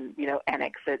try and,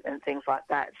 annex it and things like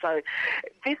that. So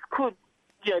this could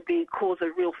cause a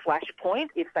real flashpoint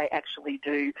if they actually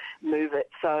do move it.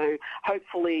 So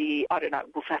hopefully, I don't know,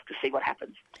 we'll have to see what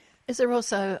happens. Is there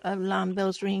also alarm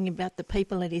bells ringing about the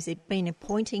people that he's been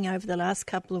appointing over the last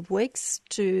couple of weeks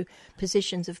to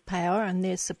positions of power and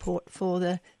their support for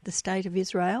the state of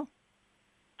Israel?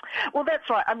 Well, that's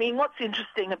right. I mean, what's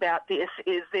interesting about this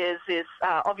is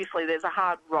obviously there's a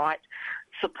hard right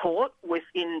support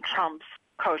within Trump's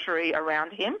coterie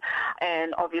around him,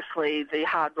 and obviously the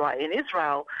hard right in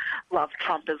Israel love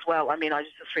Trump as well. I mean, I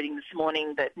was just reading this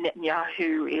morning that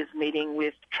Netanyahu is meeting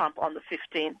with Trump on the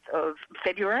 15th of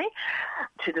February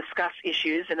to discuss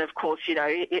issues, and of course,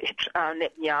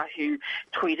 Netanyahu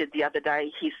tweeted the other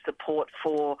day his support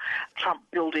for Trump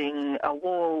building a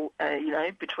wall,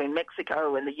 between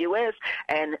Mexico and the US,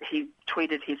 and he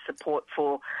tweeted his support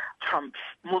for Trump's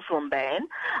Muslim ban.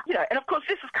 And of course,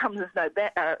 this has come as no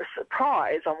surprise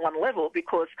on one level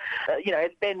because, I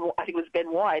think it was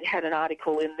Ben White had an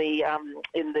article in the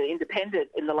Independent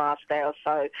in the last day or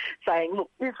so saying, look,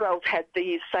 Israel's had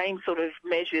these same sort of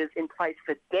measures in place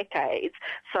for decades.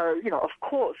 So, of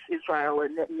course, Israel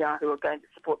and Netanyahu are going to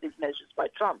support these measures by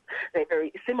Trump. They're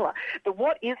very similar. But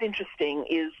what is interesting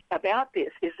is about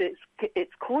this is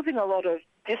it's causing a lot of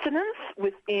dissonance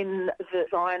within the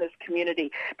Zionist community,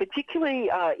 particularly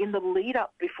in the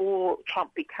lead-up before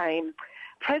Trump became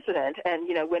president, and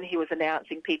when he was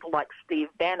announcing people like Steve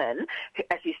Bannon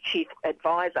as his chief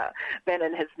advisor.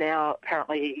 Bannon has now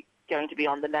apparently going to be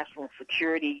on the National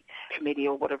Security Committee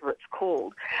or whatever it's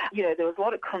called. There was a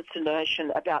lot of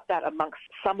consternation about that amongst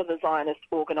some of the Zionist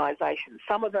organisations.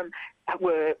 Some of them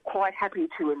were quite happy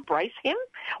to embrace him,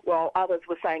 while others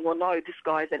were saying, well, no, this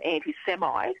guy's an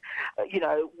anti-Semite,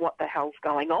 what the hell's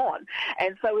going on?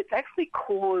 And so it's actually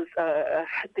caused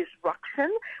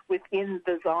disruption within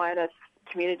the Zionist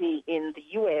community in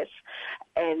the US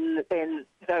and then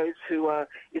those who are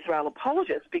Israel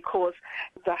apologists, because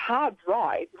the hard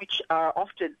right, which are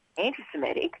often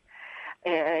anti-Semitic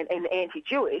and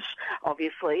anti-Jewish,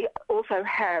 obviously, also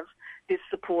have this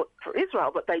support for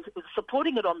Israel, but they were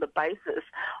supporting it on the basis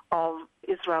of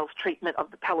Israel's treatment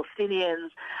of the Palestinians,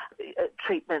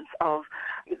 treatments of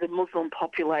the Muslim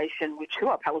population, who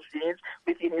are Palestinians,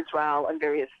 within Israel and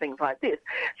various things like this.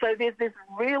 So there's this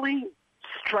really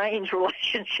strange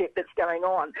relationship that's going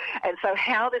on. And so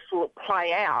how this will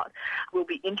play out will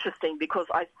be interesting because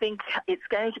I think it's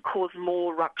going to cause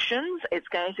more ructions. It's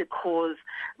going to cause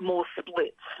more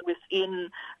splits within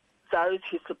those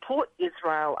who support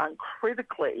Israel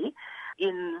uncritically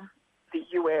in the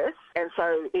US. And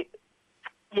so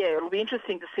it'll be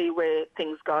interesting to see where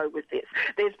things go with this.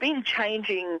 There's been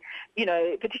changing,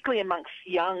 particularly amongst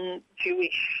young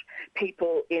Jewish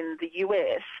people in the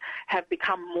US have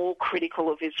become more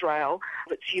critical of Israel,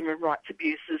 of its human rights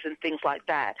abuses and things like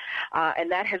that.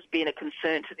 And that has been a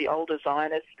concern to the older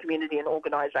Zionist community and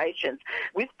organisations.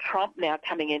 With Trump now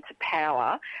coming into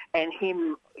power and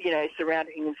him,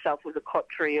 surrounding himself with a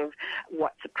coterie of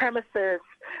white supremacists,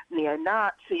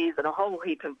 neo-Nazis and a whole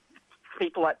heap of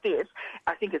people like this,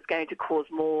 I think it's going to cause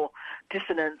more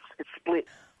dissonance and split.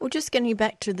 Well, just getting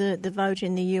back to the vote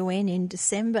in the UN in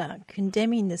December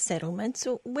condemning the settlements,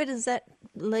 so where does that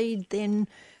lead then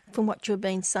from what you've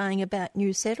been saying about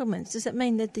new settlements? Does it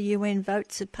mean that the UN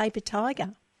votes a paper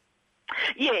tiger?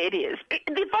 Yeah, it is.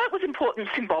 The vote was important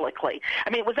symbolically. I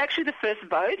mean, it was actually the first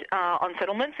vote on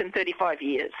settlements in 35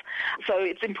 years. So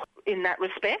it's important in that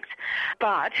respect.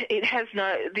 But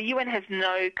the UN has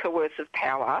no coercive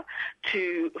power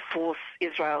to force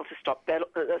Israel to stop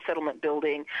settlement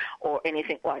building or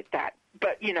anything like that.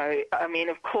 But,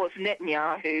 of course,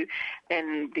 Netanyahu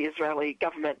and the Israeli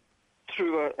government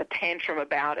threw a tantrum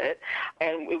about it,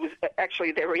 and it was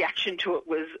actually their reaction to it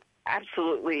was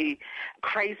absolutely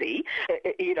crazy,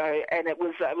 and it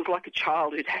was like a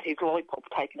child who'd had his lollipop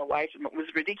taken away from him. It was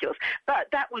ridiculous. But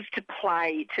that was to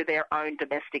play to their own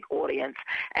domestic audience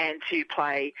and to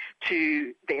play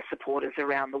to their supporters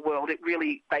around the world.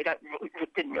 They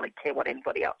didn't really care what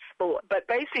anybody else thought. But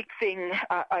basic thing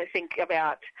I think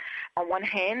about, on one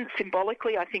hand,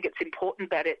 symbolically, I think it's important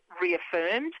that it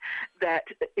reaffirmed that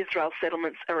Israel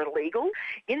settlements are illegal.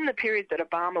 In the period that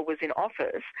Obama was in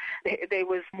office, there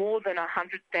was more than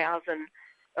 100,000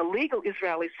 illegal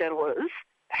Israeli settlers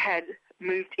had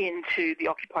moved into the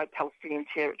occupied Palestinian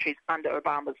territories under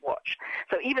Obama's watch.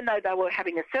 So even though they were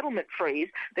having a settlement freeze,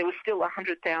 there was still a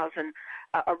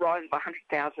rise of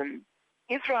 100,000.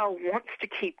 Israel wants to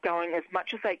keep going as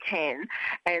much as they can,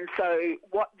 and so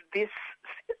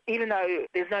even though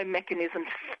there's no mechanism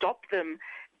to stop them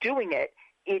doing it,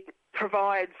 it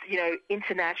provides,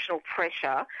 international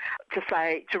pressure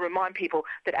to remind people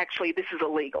that actually this is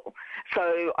illegal.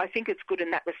 So I think it's good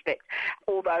in that respect,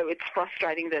 although it's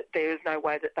frustrating that there is no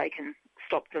way that they can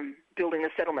stop them building the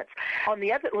settlements. On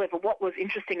the other level, what was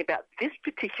interesting about this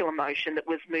particular motion that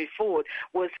was moved forward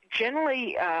was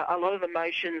generally a lot of the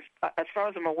motions, as far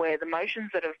as I'm aware, the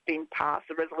motions that have been passed,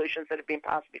 the resolutions that have been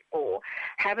passed before,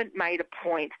 haven't made a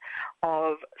point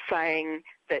of saying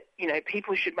that,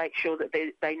 people should make sure that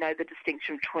they know the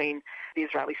distinction between the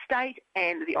Israeli state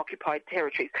and the occupied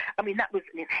territories. I mean, that was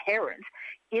inherent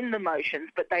in the motions,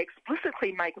 but they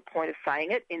explicitly make a point of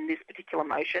saying it in this particular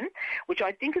motion, which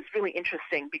I think is really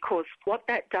interesting, because what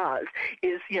that does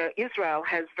is, Israel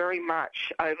has very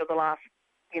much over the last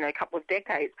couple of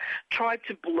decades, tried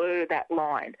to blur that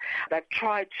line. They've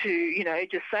tried to,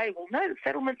 just say, well, no, the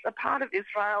settlements are part of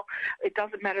Israel. It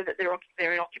doesn't matter that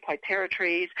they're in occupied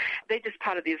territories. They're just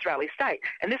part of the Israeli state.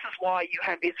 And this is why you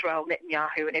have Israel,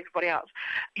 Netanyahu, and everybody else,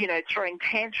 throwing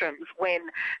tantrums when,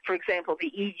 for example,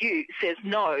 the EU says,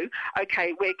 no,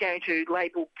 okay, we're going to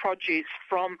label produce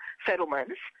from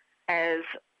settlements as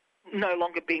no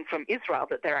longer being from Israel,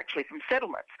 that they're actually from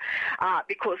settlements,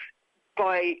 because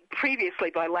by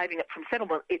labeling it from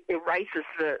settlement, it erases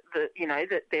that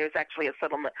there's actually a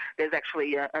settlement, there's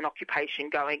actually an occupation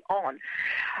going on.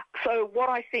 So what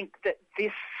I think that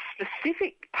this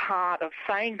specific part of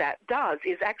saying that does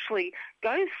is actually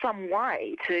goes some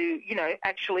way to,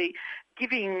 actually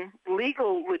giving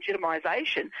legal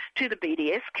legitimisation to the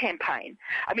BDS campaign.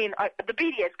 I mean, the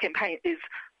BDS campaign is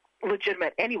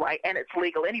legitimate anyway, and it's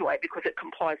legal anyway because it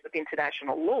complies with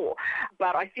international law.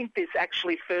 But I think this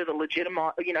actually further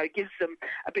gives them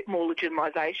a bit more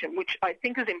legitimisation, which I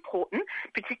think is important,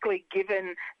 particularly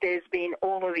given there's been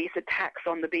all of these attacks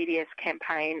on the BDS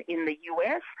campaign in the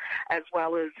US as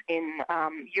well as in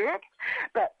Europe.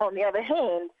 But on the other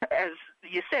hand, as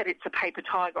you said, it's a paper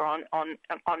tiger on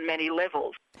many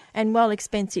levels. And while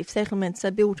expensive settlements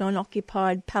are built on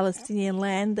occupied Palestinian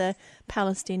land, the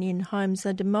Palestinian homes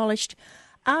are demolished.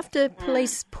 After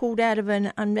police pulled out of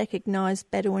an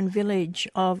unrecognised Bedouin village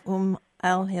of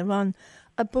al-Hiran,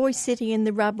 a boy sitting in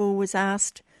the rubble was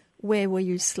asked, "Where will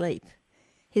you sleep?"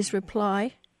 His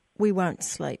reply, "We won't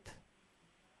sleep."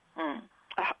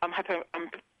 I'm happy I'm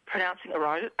pronouncing it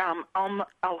right.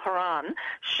 Al-Hiran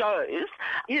shows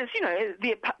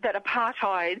that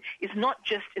apartheid is not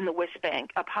just in the West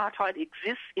Bank. Apartheid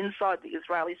exists inside the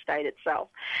Israeli state itself.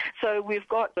 So we've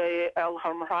got where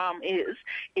Al-Hiran is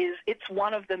it's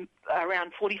one of the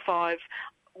around 45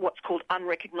 what's called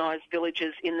unrecognised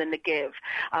villages in the Negev,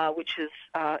 which is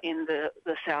in the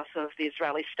south of the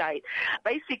Israeli state.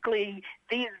 Basically,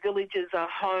 these villages are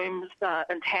homes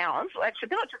and towns. Well, actually,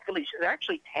 they're not just villages, they're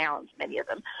actually towns, many of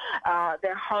them.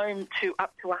 They're home to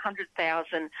up to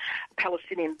 100,000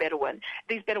 Palestinian Bedouin.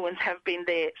 These Bedouins have been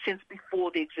there since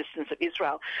before the existence of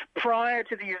Israel. Prior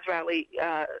to the Israeli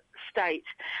state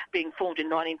being formed in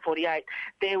 1948,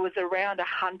 there was around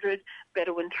 100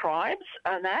 Bedouin tribes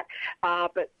and that,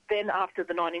 but then after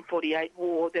the 1948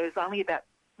 war, there was only about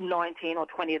 19 or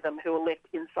 20 of them who were left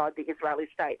inside the Israeli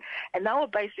state. And they were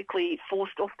basically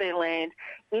forced off their land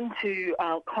into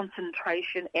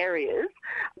concentration areas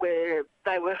where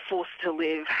they were forced to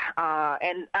live.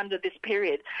 And under this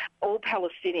period, all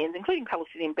Palestinians, including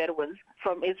Palestinian Bedouins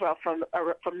from Israel from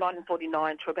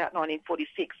 1949 to about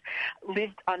 1946,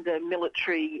 lived under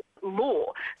military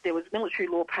law. There was military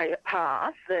law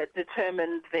passed that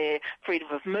determined their freedom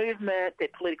of movement, their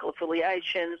political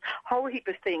affiliations, a whole heap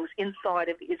of things inside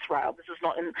of Israel. This is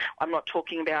not I'm not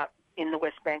talking about in the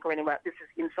West Bank or anywhere. This is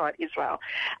inside Israel.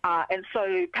 And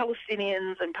so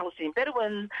Palestinians and Palestinian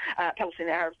Bedouins,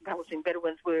 Palestinian Arabs and Palestinian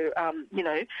Bedouins were,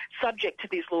 subject to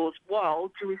these laws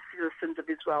while Jewish citizens of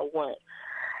Israel weren't.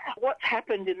 what's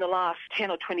happened in the last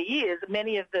 10 or 20 years,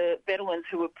 many of the Bedouins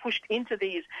who were pushed into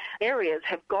these areas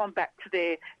have gone back to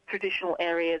their traditional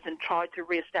areas and tried to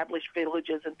re-establish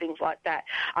villages and things like that.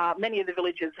 Many of the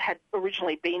villages had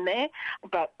originally been there,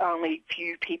 but only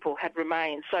few people had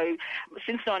remained. So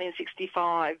since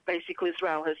 1965, basically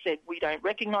Israel has said, we don't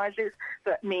recognise this.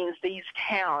 That means these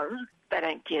towns, they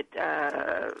don't get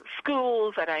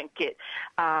schools, they don't get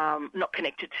not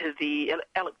connected to the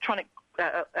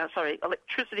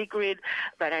electricity grid.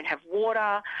 They don't have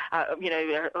water,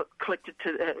 connected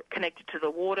to the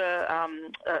water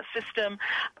system.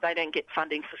 They don't get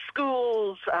funding for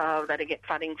schools. They don't get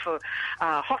funding for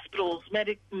hospitals,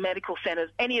 medical centres,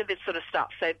 any of this sort of stuff.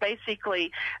 So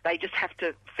basically, they just have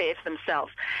to fare for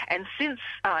themselves. And since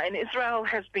and Israel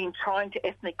has been trying to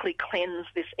ethnically cleanse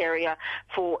this area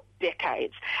for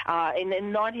decades. In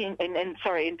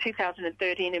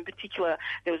 2013 in particular,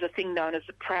 there was a thing known as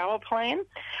the Prower Plan,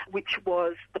 which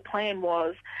was, the plan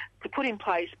was to put in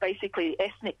place basically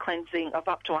ethnic cleansing of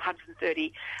up to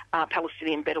 130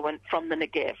 Palestinian Bedouin from the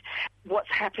Negev.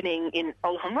 What's happening in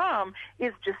Al Hamram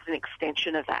is just an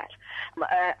extension of that.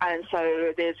 And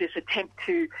so there's this attempt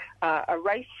to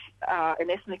erase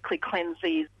and ethnically cleanse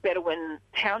these Bedouin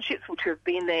townships, which have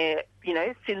been there,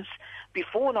 since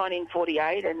before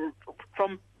 1948, and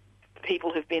from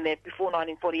people who've been there before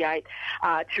 1948,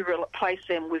 to replace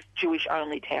them with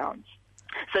Jewish-only towns.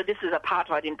 So this is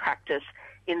apartheid in practice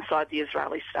inside the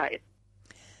Israeli state.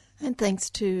 And thanks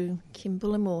to Kim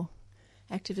Bullimore,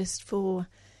 activist for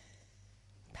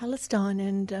Palestine,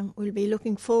 and we'll be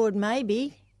looking forward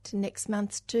maybe to next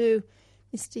month to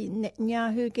Mr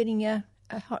Netanyahu getting a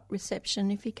hot reception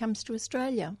if he comes to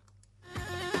Australia.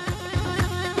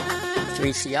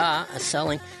 3CR are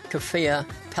selling keffiyeh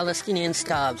Palestinian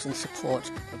scarves in support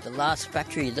of the last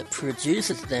factory that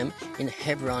produces them in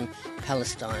Hebron,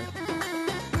 Palestine.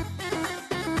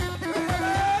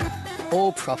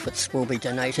 All profits will be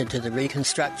donated to the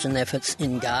reconstruction efforts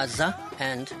in Gaza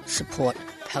and support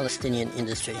Palestinian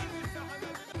industry.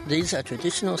 These are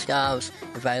traditional scarves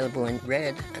available in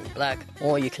red and black,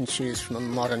 or you can choose from a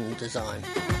modern design.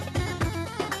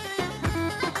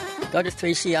 Go to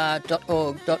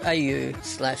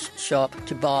 3cr.org.au/shop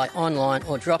to buy online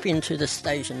or drop into the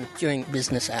station during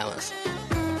business hours.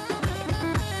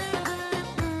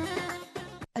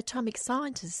 Atomic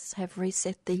scientists have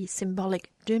reset the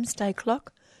symbolic doomsday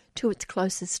clock to its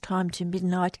closest time to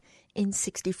midnight in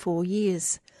 64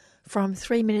 years, from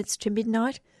 3 minutes to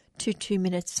midnight to 2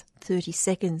 minutes 30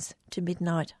 seconds to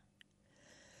midnight.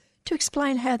 To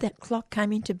explain how that clock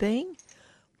came into being,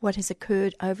 what has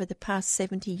occurred over the past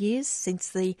 70 years since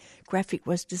the graphic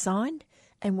was designed,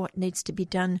 and what needs to be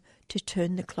done to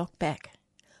turn the clock back,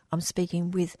 I'm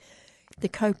speaking with the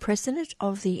co-president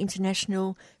of the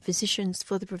International Physicians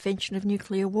for the Prevention of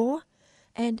Nuclear War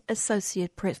and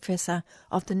Associate Professor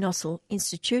of the Nossal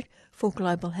Institute for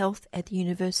Global Health at the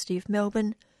University of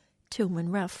Melbourne, Tilman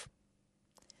Ruff.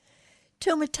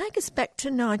 Tilman, take us back to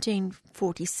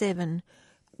 1947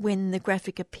 when the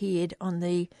graphic appeared on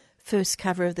the first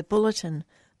cover of the Bulletin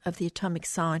of the Atomic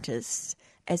Scientists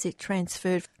as it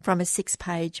transferred from a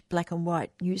 6-page black and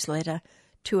white newsletter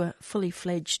to a fully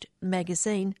fledged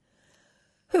magazine.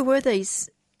 Who were these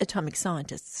atomic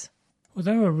scientists? Well,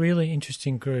 they were a really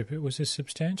interesting group. It was a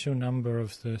substantial number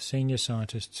of the senior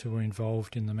scientists who were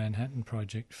involved in the Manhattan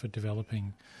Project for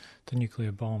developing the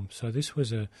nuclear bomb. So this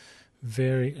was a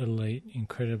very elite,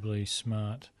 incredibly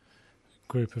smart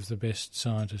group of the best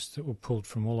scientists that were pulled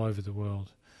from all over the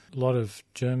world. A lot of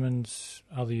Germans,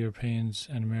 other Europeans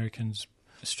and Americans,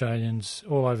 Australians,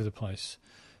 all over the place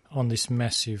on this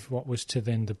massive, what was to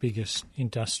then the biggest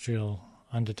industrial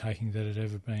undertaking that had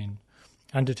ever been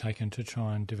undertaken to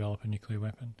try and develop a nuclear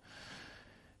weapon.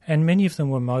 And many of them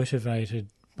were motivated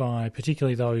by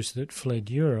particularly those that fled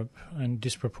Europe, and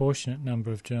disproportionate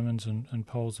number of Germans and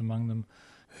Poles among them,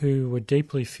 who were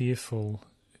deeply fearful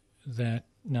that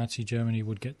Nazi Germany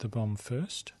would get the bomb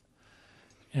first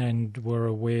and were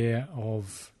aware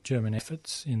of German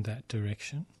efforts in that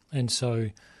direction. And so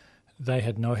they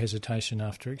had no hesitation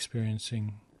after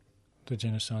experiencing the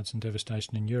genocides and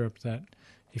devastation in Europe that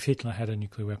if Hitler had a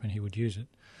nuclear weapon, he would use it.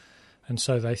 And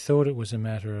so they thought it was a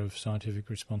matter of scientific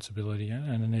responsibility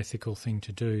and an ethical thing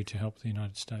to do to help the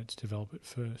United States develop it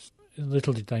first.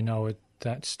 Little did they know at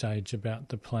that stage about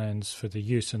the plans for the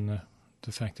use and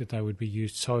the fact that they would be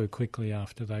used so quickly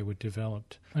after they were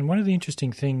developed. And one of the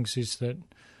interesting things is that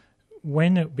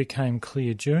when it became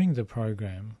clear during the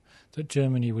program that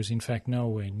Germany was in fact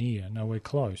nowhere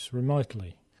close,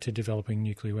 remotely, to developing a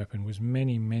nuclear weapon, was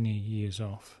many, many years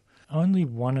off. Only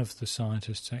one of the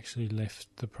scientists actually left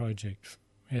the project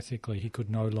ethically. He could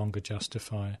no longer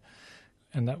justify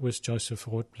and that was Joseph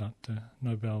Rotblat, the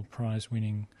Nobel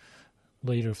Prize-winning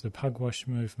leader of the Pugwash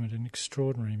movement, an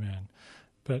extraordinary man.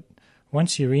 But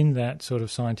once you're in that sort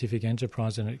of scientific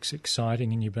enterprise and it's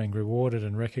exciting and you're being rewarded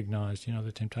and recognised,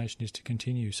 the temptation is to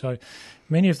continue. So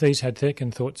many of these had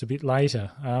second thoughts a bit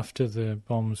later, after the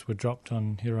bombs were dropped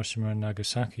on Hiroshima and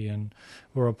Nagasaki, and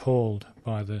were appalled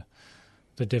by the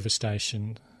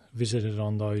devastation visited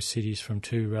on those cities from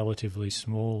two relatively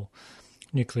small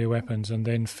nuclear weapons, and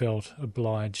then felt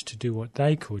obliged to do what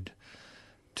they could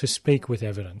to speak with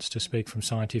evidence, to speak from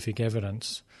scientific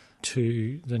evidence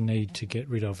to the need to get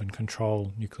rid of and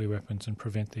control nuclear weapons and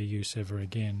prevent their use ever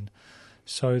again.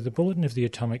 So the Bulletin of the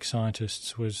Atomic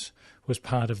Scientists was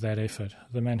part of that effort.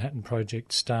 The Manhattan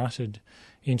Project started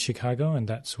in Chicago, and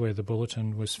that's where the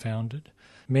Bulletin was founded.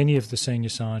 Many of the senior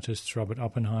scientists, Robert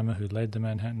Oppenheimer, who led the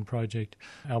Manhattan Project,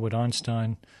 Albert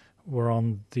Einstein, were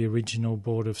on the original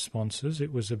board of sponsors.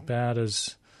 It was about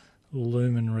as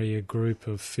luminary a group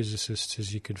of physicists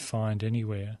as you could find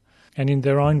anywhere. And in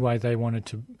their own way, they wanted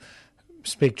to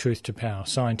speak truth to power,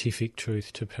 scientific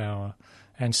truth to power,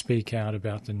 and speak out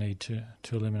about the need to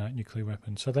eliminate nuclear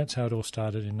weapons. So that's how it all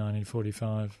started in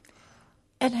 1945.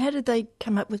 And how did they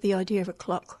come up with the idea of a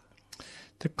clock?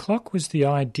 The clock was the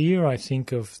idea, I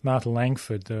think, of Martha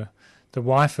Langford, the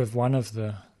wife of one of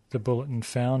the Bulletin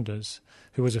founders,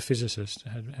 who was a physicist,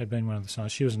 had been one of the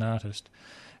scientists. She was an artist.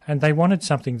 And they wanted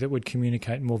something that would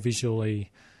communicate more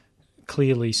visually,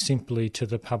 clearly, simply to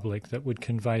the public, that would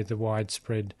convey the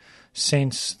widespread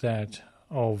sense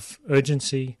of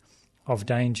urgency, of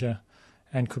danger,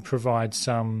 and could provide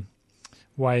some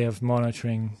way of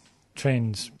monitoring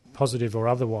trends, positive or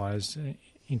otherwise,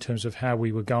 in terms of how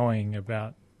we were going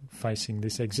about facing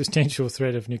this existential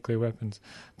threat of nuclear weapons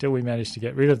till we managed to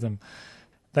get rid of them.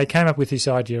 They came up with this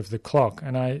idea of the clock,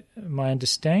 and my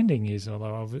understanding is,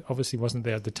 although I obviously wasn't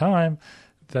there at the time,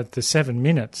 that the 7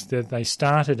 minutes that they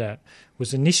started at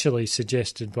was initially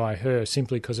suggested by her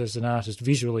simply because as an artist,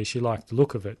 visually she liked the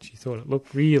look of it. She thought it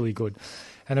looked really good.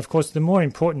 And of course the more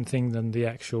important thing than the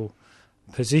actual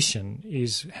position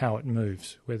is how it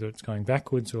moves, whether it's going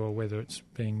backwards or whether it's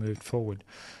being moved forward.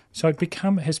 So it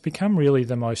has become really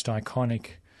the most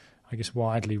iconic, I guess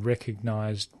widely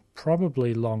recognised,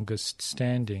 probably longest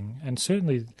standing, and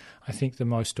certainly I think the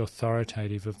most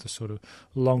authoritative of the sort of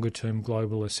longer term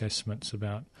global assessments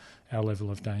about our level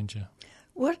of danger.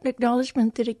 What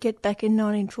acknowledgement did it get back in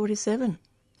 1947?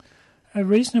 A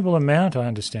reasonable amount, I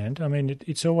understand. I mean,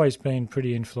 it's always been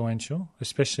pretty influential,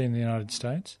 especially in the United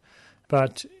States,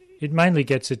 but it mainly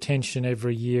gets attention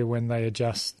every year when they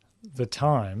adjust the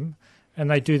time, and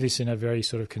they do this in a very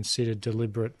sort of considered,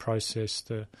 deliberate process.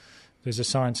 There's a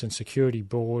Science and Security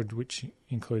Board which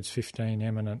includes 15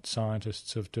 eminent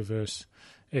scientists of diverse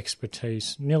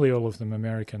expertise, nearly all of them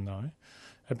American though,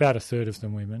 about a third of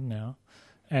them women now,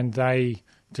 and they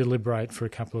deliberate for a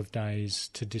couple of days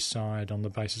to decide on the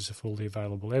basis of all the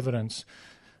available evidence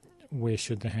where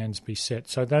should the hands be set.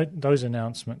 So those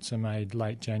announcements are made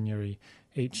late January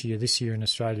each year. This year in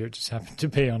Australia it just happened to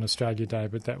be on Australia Day,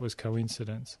 but that was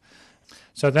coincidence.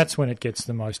 So that's when it gets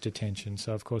the most attention.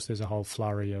 So, of course, there's a whole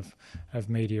flurry of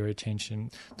media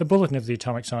attention. The Bulletin of the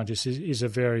Atomic Scientists is a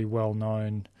very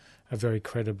well-known, a very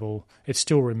credible... It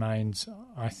still remains,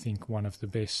 I think, one of the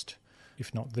best,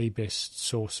 if not the best,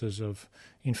 sources of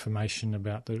information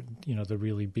about the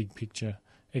really big picture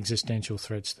existential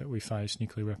threats that we face,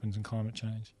 nuclear weapons and climate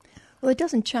change. Well, it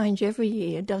doesn't change every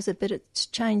year, does it? But it's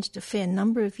changed a fair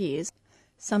number of years.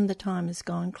 Some of the time has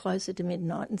gone closer to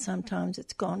midnight and sometimes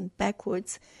it's gone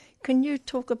backwards. Can you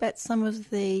talk about some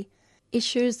of the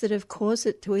issues that have caused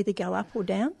it to either go up or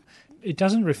down? It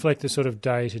doesn't reflect the sort of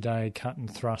day-to-day cut and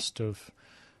thrust of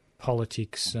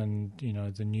politics and,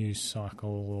 the news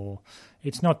cycle, or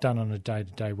it's not done on a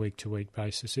day-to-day, week-to-week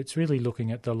basis. It's really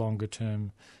looking at the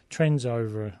longer-term trends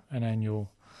over an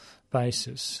annual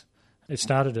basis. It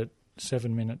started at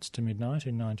 7 minutes to midnight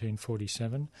in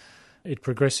 1947. It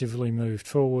progressively moved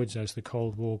forwards as the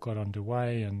Cold War got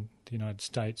underway and the United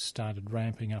States started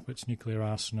ramping up its nuclear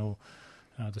arsenal.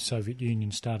 The Soviet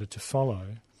Union started to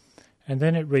follow. And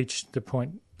then it reached the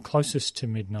point closest to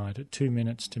midnight, at 2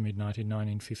 minutes to midnight in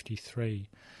 1953,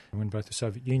 when both the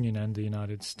Soviet Union and the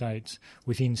United States,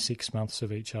 within 6 months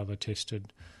of each other,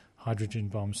 tested hydrogen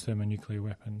bombs, thermonuclear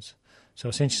weapons. So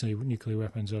essentially nuclear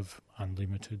weapons of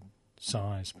unlimited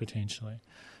size, potentially.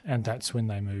 And that's when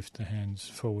they moved the hands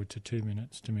forward to 2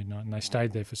 minutes to midnight. And they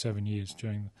stayed there for 7 years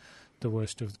during the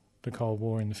worst of the Cold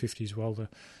War in the 50s, while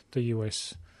the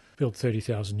US built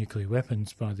 30,000 nuclear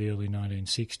weapons by the early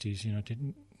 1960s. It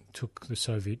took the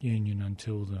Soviet Union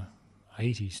until the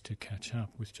 80s to catch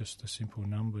up with just the simple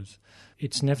numbers.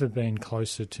 It's never been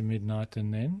closer to midnight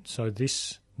than then, so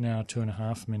this now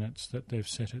 2.5 minutes that they've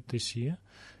set it this year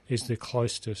is the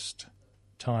closest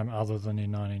time other than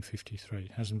in 1953.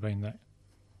 It hasn't been that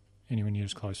anywhere near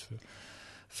as close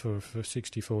for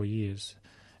 64 years.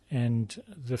 And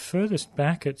the furthest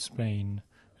back it's been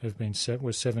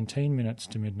was 17 minutes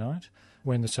to midnight.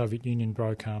 When the Soviet Union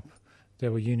broke up,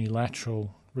 there were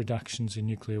unilateral reductions in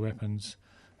nuclear weapons,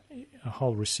 a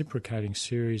whole reciprocating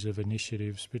series of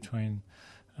initiatives between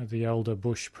the elder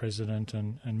Bush president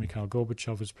and Mikhail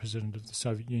Gorbachev as president of the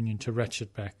Soviet Union to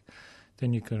ratchet back the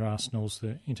nuclear arsenals,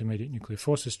 the Intermediate Nuclear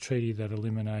Forces Treaty that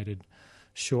eliminated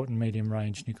short and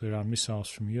medium-range nuclear-armed missiles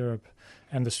from Europe,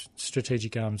 and the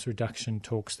Strategic Arms Reduction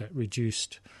talks that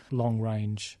reduced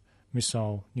long-range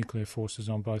missile nuclear forces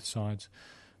on both sides.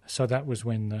 So that was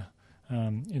when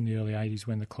in the early 80s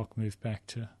when the clock moved back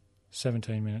to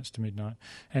 17 minutes to midnight.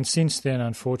 And since then,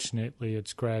 unfortunately,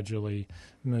 it's gradually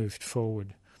moved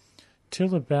forward.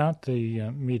 Till about the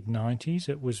mid-90s,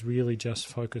 it was really just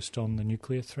focused on the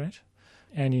nuclear threat.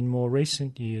 And in more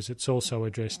recent years, it's also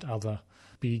addressed other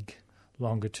big,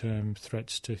 longer-term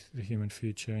threats to the human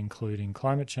future, including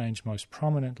climate change most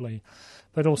prominently,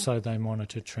 but also they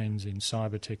monitor trends in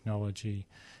cyber technology,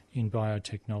 in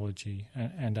biotechnology,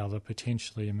 and other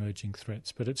potentially emerging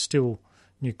threats. But it's still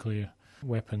nuclear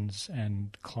weapons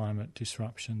and climate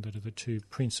disruption that are the two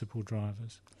principal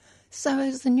drivers. So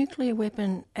is the nuclear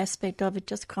weapon aspect of it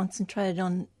just concentrated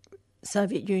on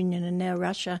Soviet Union and now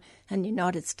Russia and the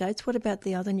United States? What about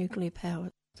the other nuclear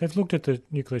powers? They've looked at the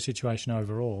nuclear situation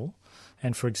overall,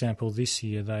 and for example, this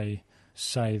year they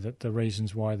say that the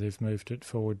reasons why they've moved it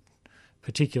forward,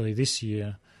 particularly this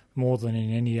year, more than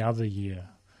in any other year,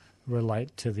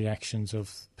 relate to the actions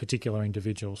of particular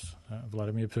individuals,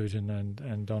 Vladimir Putin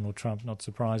and Donald Trump, not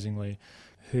surprisingly,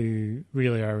 who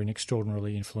really are in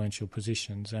extraordinarily influential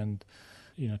positions, and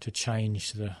to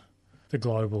change the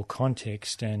global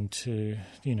context, and to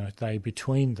they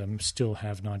between them still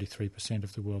have 93%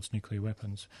 of the world's nuclear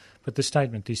weapons. But the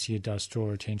statement this year does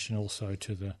draw attention also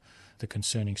to the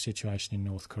concerning situation in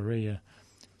North Korea,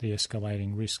 the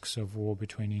escalating risks of war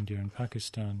between India and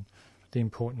Pakistan, the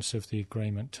importance of the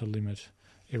agreement to limit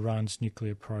Iran's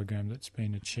nuclear program that's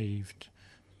been achieved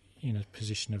in a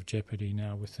position of jeopardy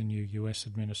now with the new US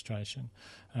administration.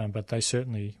 But they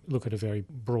certainly look at a very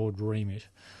broad remit.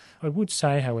 I would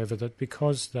say, however, that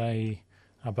because they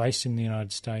are based in the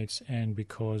United States and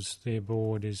because their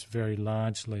board is very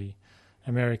largely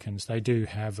Americans, they do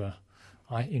have,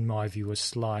 in my view, a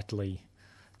slightly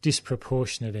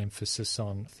disproportionate emphasis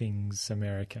on things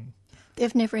American.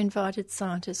 They've never invited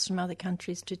scientists from other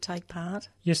countries to take part?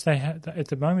 Yes, they have. At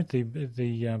the moment,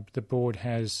 the board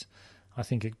has, I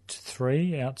think,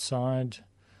 3 outside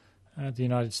the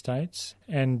United States.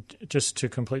 And just to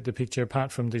complete the picture,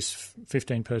 apart from this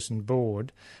 15-person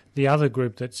board, the other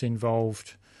group that's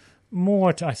involved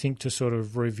more, I think, to sort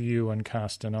of review and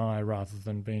cast an eye rather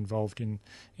than be involved in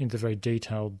the very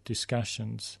detailed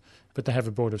discussions. But they have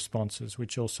a board of sponsors,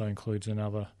 which also includes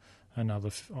another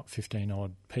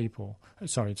 15-odd people.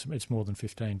 Sorry, it's more than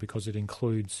 15 because it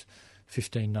includes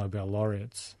 15 Nobel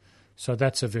laureates. So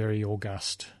that's a very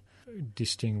august,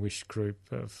 distinguished group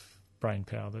of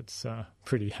brainpower that's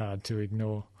pretty hard to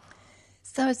ignore.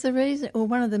 So it's the reason, or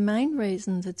one of the main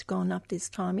reasons it's gone up this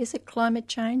time. Is it climate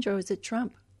change or is it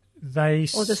Trump?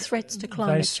 Or the threats to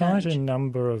climate change? They cite a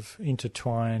number of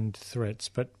intertwined threats,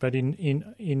 but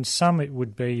in some it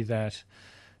would be that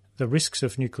the risks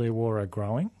of nuclear war are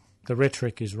growing, the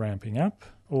rhetoric is ramping up,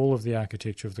 all of the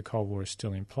architecture of the Cold War is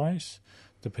still in place,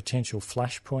 the potential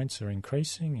flashpoints are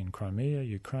increasing in Crimea,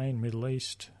 Ukraine, Middle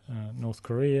East, North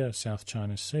Korea, South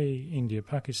China Sea, India,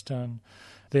 Pakistan.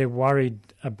 They're worried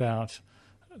about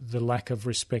the lack of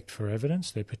respect for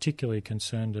evidence. They're particularly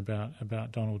concerned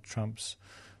about Donald Trump's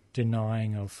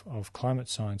denying of climate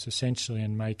science, essentially,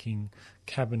 and making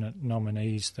cabinet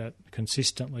nominees that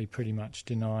consistently pretty much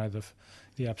deny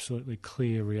the absolutely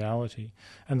clear reality.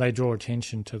 And they draw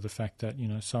attention to the fact that,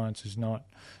 science is not,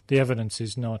 the evidence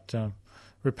is not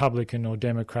Republican or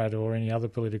Democrat or any other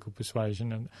political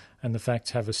persuasion, and the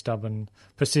facts have a stubborn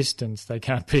persistence. They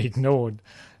can't be ignored.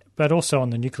 But also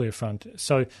on the nuclear front.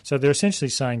 So they're essentially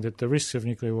saying that the risks of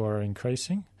nuclear war are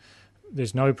increasing.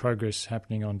 There's no progress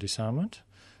happening on disarmament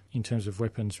in terms of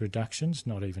weapons reductions,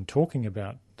 not even talking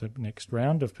about the next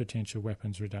round of potential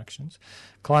weapons reductions.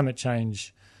 Climate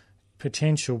change,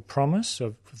 potential promise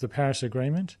of the Paris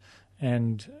Agreement,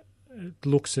 and it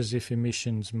looks as if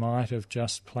emissions might have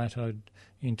just plateaued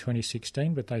in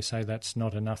 2016, but they say that's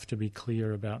not enough to be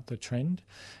clear about the trend,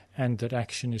 and that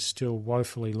action is still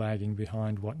woefully lagging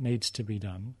behind what needs to be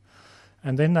done.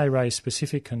 And then they raise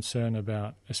specific concern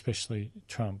about especially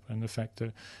Trump and the fact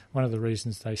that one of the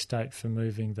reasons they state for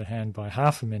moving the hand by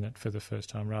half a minute for the first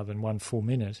time rather than 1 full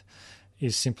minute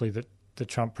is simply that the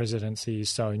Trump presidency is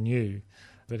so new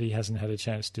that he hasn't had a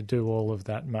chance to do all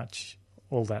that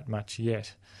much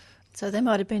yet. So they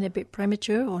might have been a bit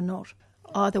premature or not,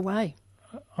 either way.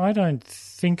 I don't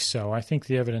think so. I think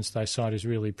the evidence they cite is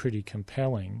really pretty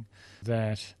compelling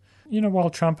that, while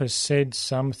Trump has said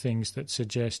some things that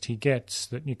suggest he gets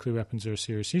that nuclear weapons are a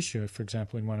serious issue, for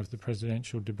example, in one of the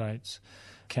presidential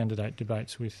candidate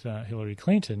debates with Hillary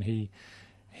Clinton,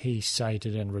 he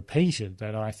stated and repeated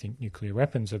that I think nuclear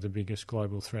weapons are the biggest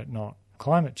global threat, not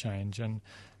climate change.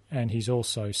 And he's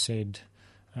also said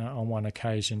on one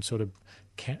occasion, sort of,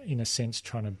 in a sense,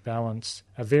 trying to balance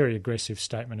a very aggressive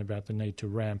statement about the need to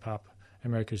ramp up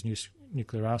America's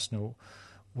nuclear arsenal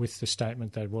with the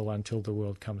statement that, well, until the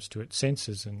world comes to its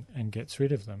senses and gets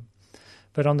rid of them.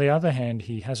 But on the other hand,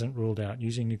 he hasn't ruled out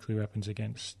using nuclear weapons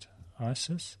against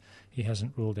ISIS. He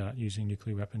hasn't ruled out using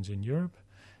nuclear weapons in Europe.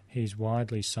 He's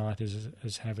widely cited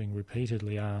as having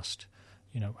repeatedly asked,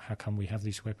 how come we have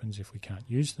these weapons if we can't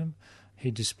use them?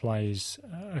 He displays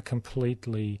a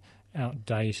completely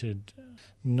outdated,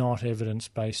 not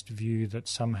evidence-based view that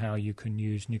somehow you can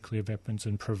use nuclear weapons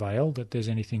and prevail, that there's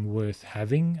anything worth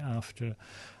having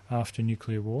after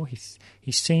nuclear war.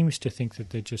 He seems to think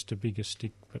that they're just a bigger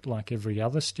stick, but like every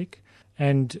other stick.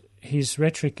 And his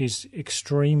rhetoric is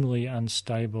extremely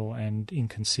unstable and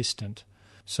inconsistent.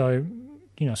 So,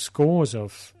 scores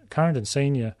of current and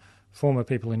senior former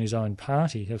people in his own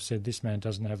party have said this man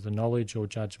doesn't have the knowledge or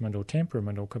judgment or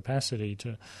temperament or capacity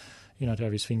to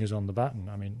have his fingers on the button.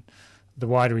 I mean, the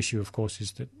wider issue, of course,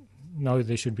 is that no,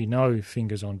 there should be no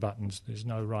fingers on buttons. There's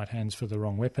no right hands for the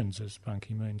wrong weapons, as Ban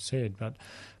Ki-moon said. But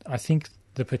I think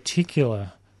the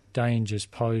particular dangers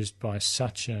posed by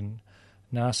such an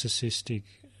narcissistic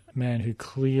man who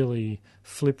clearly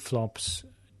flip-flops,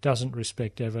 doesn't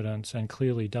respect evidence, and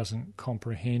clearly doesn't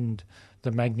comprehend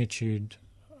the magnitude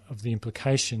of the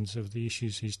implications of the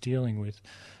issues he's dealing with,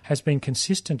 has been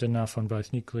consistent enough on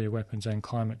both nuclear weapons and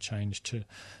climate change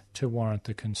to warrant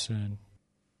the concern.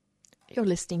 You're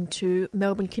listening to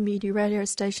Melbourne Community Radio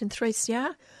Station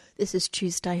 3CR. This is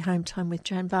Tuesday Home Time with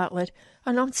Jan Bartlett,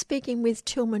 and I'm speaking with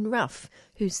Tilman Ruff,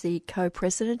 who's the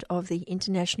co-president of the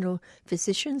International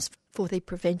Physicians for the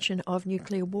Prevention of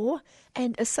Nuclear War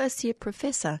and associate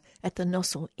professor at the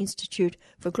Nossal Institute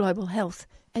for Global Health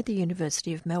at the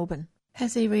University of Melbourne.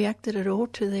 Has he reacted at all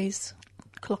to these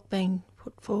clock being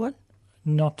put forward?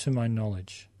 Not to my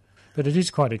knowledge. But it is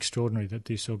quite extraordinary that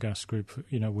this august group,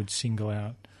 would single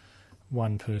out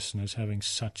one person as having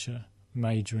such a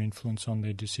major influence on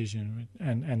their decision,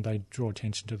 and they draw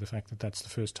attention to the fact that that's the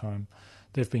first time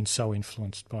they've been so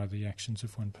influenced by the actions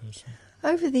of one person.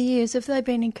 Over the years, have they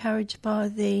been encouraged by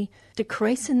the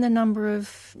decrease in the number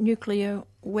of nuclear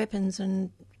weapons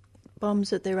and bombs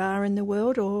that there are in the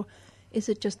world, or is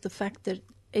it just the fact that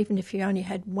even if you only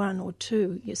had one or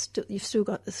two, you've still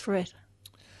got the threat?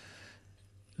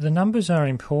 The numbers are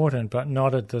important, but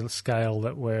not at the scale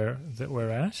that we're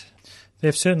at.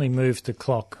 They've certainly moved the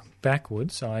clock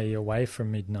backwards, i.e. away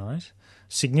from midnight,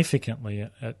 significantly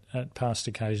at past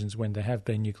occasions when there have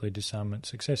been nuclear disarmament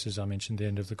successes. I mentioned the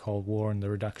end of the Cold War and the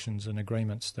reductions and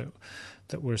agreements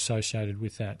that were associated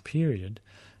with that period.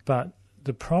 But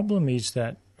the problem is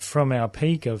that from our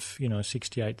peak of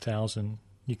 68,000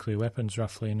 nuclear weapons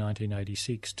roughly in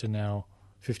 1986 to now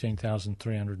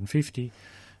 15,350,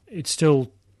 it's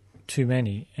still too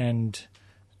many. And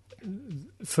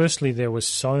firstly, there was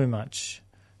so much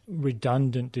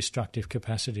redundant destructive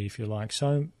capacity, if you like.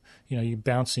 So, you're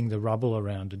bouncing the rubble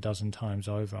around a dozen times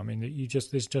over. I mean,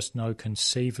 there's just no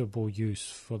conceivable use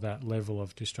for that level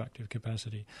of destructive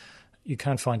capacity. You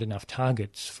can't find enough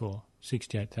targets for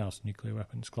 68,000 nuclear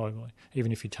weapons globally,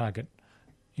 even if you target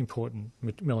important,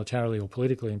 militarily or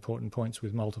politically important points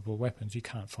with multiple weapons. You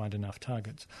can't find enough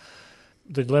targets.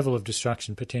 The level of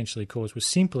destruction potentially caused was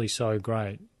simply so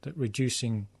great that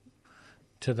reducing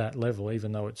to that level,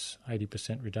 even though it's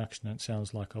 80% reduction, and it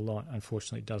sounds like a lot,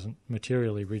 unfortunately it doesn't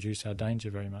materially reduce our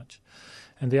danger very much.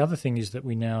 And the other thing is that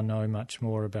we now know much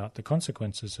more about the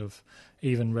consequences of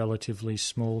even relatively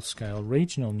small-scale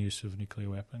regional use of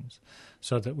nuclear weapons,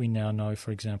 so that we now know,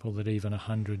 for example, that even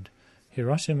 100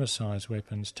 Hiroshima-sized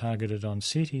weapons targeted on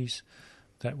cities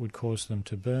that would cause them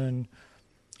to burn,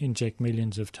 inject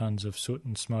millions of tonnes of soot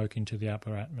and smoke into the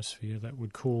upper atmosphere that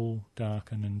would cool,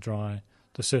 darken and dry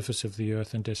the surface of the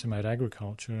earth and decimate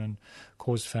agriculture and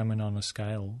cause famine on a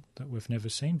scale that we've never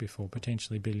seen before,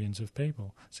 potentially billions of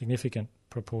people, significant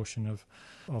proportion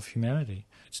of humanity.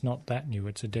 It's not that new,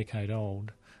 it's a decade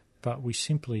old, but we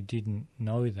simply didn't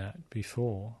know that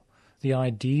before. The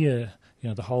idea,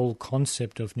 the whole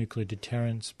concept of nuclear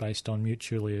deterrence based on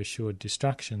mutually assured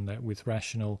destruction, that with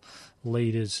rational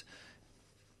leaders,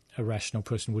 a rational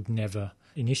person would never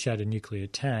initiate a nuclear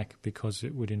attack because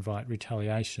it would invite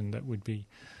retaliation that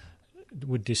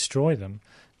would destroy them,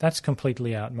 that's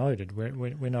completely outmoded.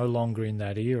 We're no longer in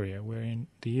that era. We're in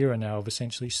the era now of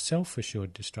essentially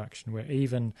self-assured destruction, where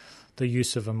even the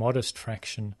use of a modest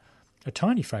fraction, a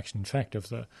tiny fraction, in fact, of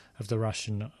the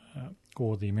Russian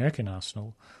or the American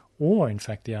arsenal, or in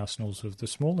fact the arsenals of the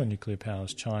smaller nuclear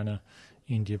powers, China,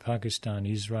 India, Pakistan,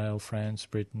 Israel, France,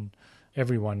 Britain,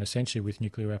 everyone essentially with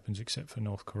nuclear weapons except for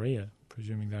North Korea,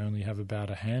 presuming they only have about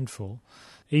a handful.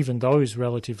 Even those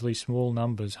relatively small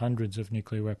numbers, hundreds of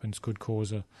nuclear weapons, could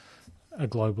cause a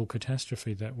global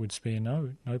catastrophe that would spare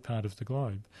no part of the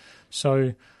globe.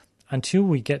 So until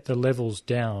we get the levels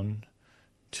down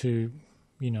to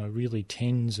really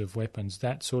tens of weapons,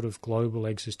 that sort of global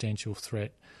existential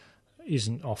threat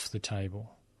isn't off the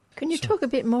table. Can you talk a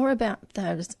bit more about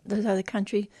those other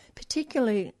countries,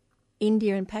 particularly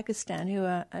India and Pakistan, who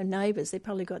are neighbours? They've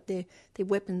probably got their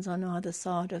weapons on either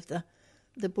side of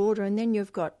the border. And then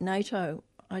you've got NATO.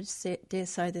 I dare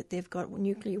say that they've got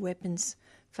nuclear weapons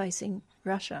facing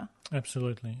Russia.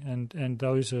 Absolutely. And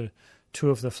those are two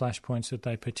of the flashpoints that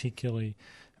they particularly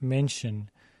mention.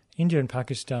 India and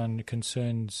Pakistan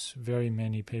concerns very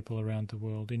many people around the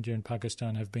world. India and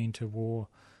Pakistan have been to war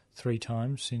 3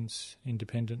 times since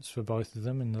independence for both of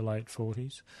them in the late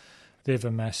 40s. They've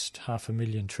amassed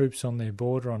 500,000 troops on their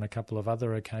border on a couple of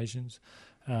other occasions.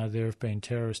 There have been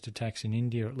terrorist attacks in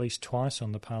India at least twice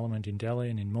on the parliament in Delhi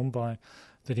and in Mumbai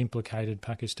that implicated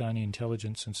Pakistani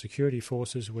intelligence and security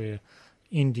forces, where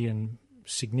Indian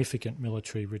significant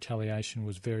military retaliation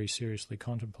was very seriously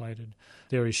contemplated.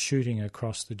 There is shooting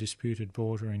across the disputed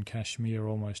border in Kashmir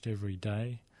almost every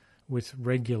day, with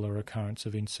regular occurrence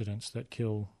of incidents that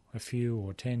kill a few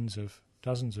or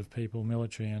dozens of people,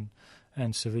 military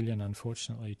and civilian,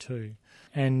 unfortunately, too.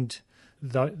 And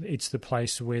it's the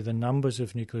place where the numbers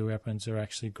of nuclear weapons are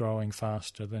actually growing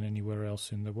faster than anywhere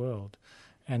else in the world.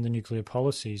 And the nuclear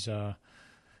policies are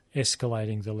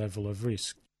escalating the level of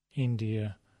risk.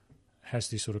 India has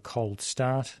this sort of cold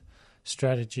start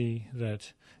strategy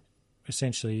that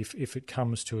essentially if it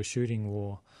comes to a shooting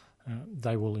war,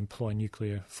 they will employ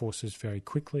nuclear forces very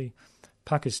quickly.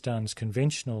 Pakistan's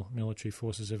conventional military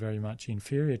forces are very much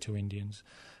inferior to India's,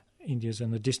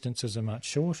 and the distances are much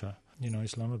shorter.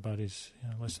 Islamabad is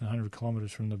less than 100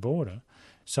 kilometres from the border.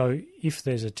 So if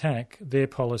there's attack, their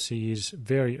policy is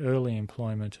very early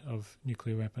employment of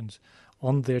nuclear weapons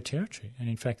on their territory. And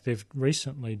in fact, they've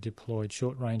recently deployed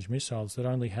short-range missiles that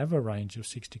only have a range of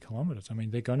 60 kilometres. I mean,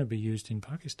 they're going to be used in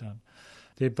Pakistan.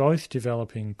 They're both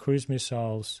developing cruise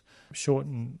missiles, short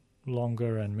and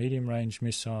longer and medium-range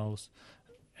missiles,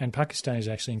 and Pakistan is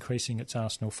actually increasing its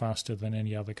arsenal faster than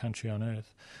any other country on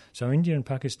earth. So India and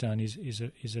Pakistan is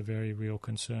a very real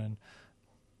concern.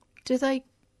 Do they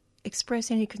express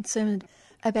any concern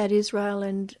about Israel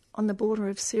and on the border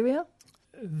of Syria?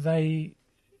 They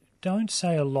don't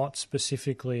say a lot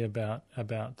specifically about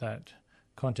that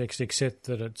context, except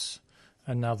that it's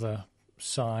another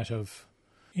site of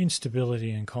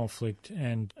instability and conflict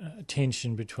and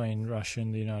tension between Russia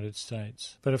and the United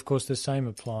States. But of course the same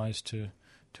applies to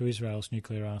Israel's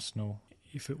nuclear arsenal.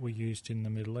 If it were used in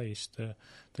the Middle East,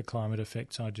 the climate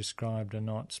effects I described are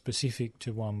not specific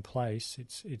to one place.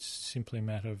 It's simply a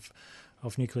matter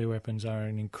of nuclear weapons are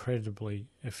an incredibly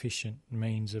efficient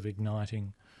means of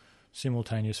igniting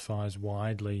simultaneous fires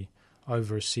widely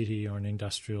over a city or an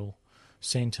industrial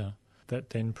centre that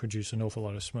then produce an awful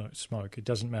lot of smoke. It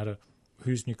doesn't matter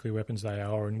whose nuclear weapons they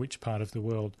are or in which part of the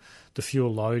world. The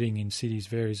fuel loading in cities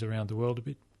varies around the world a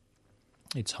bit.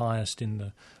 It's highest in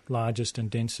the largest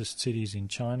and densest cities in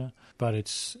China, but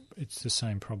it's the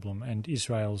same problem. And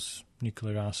Israel's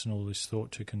nuclear arsenal is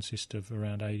thought to consist of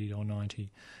around 80 or 90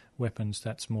 weapons.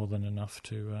 That's more than enough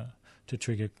to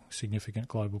trigger significant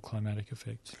global climatic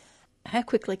effects. How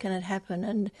quickly can it happen?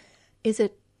 And is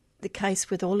it the case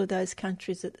with all of those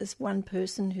countries that there's one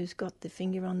person who's got the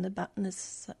finger on the button,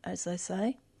 as they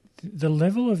say? The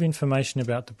level of information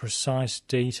about the precise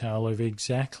detail of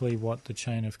exactly what the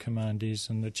chain of command is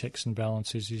and the checks and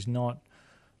balances is not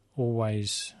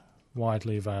always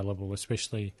widely available,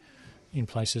 especially in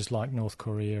places like North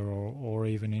Korea or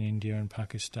even in India and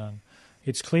Pakistan.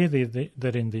 It's clear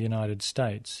that in the United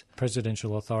States,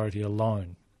 presidential authority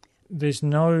alone, there's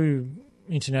no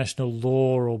international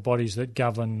law or bodies that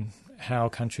govern how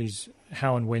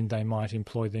and when they might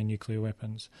employ their nuclear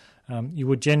weapons. You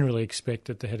would generally expect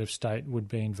that the head of state would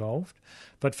be involved,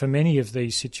 but for many of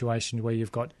these situations where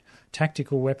you've got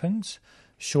tactical weapons,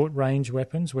 short-range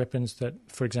weapons, weapons that,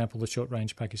 for example, the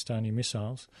short-range Pakistani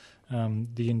missiles,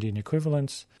 the Indian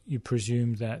equivalents. You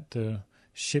presume that the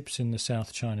ships in the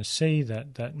South China Sea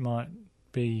that might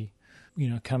be,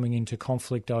 coming into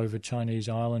conflict over Chinese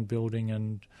island building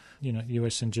and,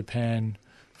 US and Japan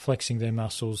flexing their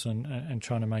muscles and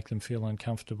trying to make them feel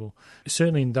uncomfortable.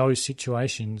 Certainly in those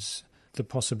situations, the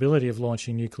possibility of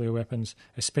launching nuclear weapons,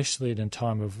 especially at a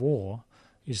time of war,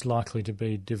 is likely to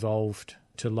be devolved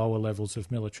to lower levels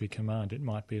of military command. It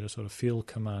might be at a sort of field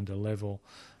commander level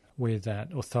where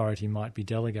that authority might be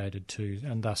delegated to,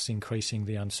 and thus increasing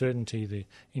the uncertainty, the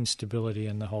instability,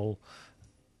 and the whole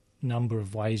number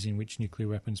of ways in which nuclear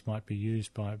weapons might be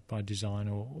used by design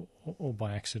or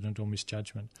by accident or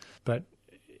misjudgment. But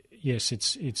yes,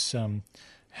 it's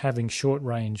having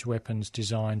short-range weapons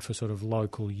designed for sort of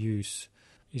local use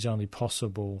is only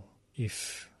possible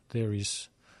if there is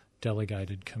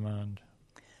delegated command.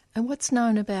 And what's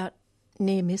known about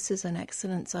near misses and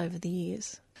accidents over the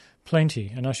years?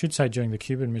 Plenty, and I should say during the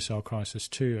Cuban Missile Crisis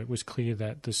too, it was clear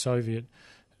that the Soviet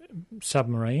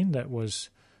submarine that was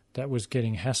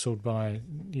getting hassled by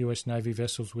US Navy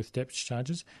vessels with depth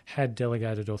charges had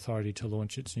delegated authority to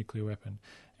launch its nuclear weapon,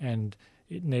 and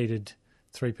it needed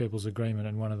three people's agreement,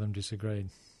 and one of them disagreed.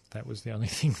 That was the only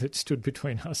thing that stood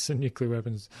between us and nuclear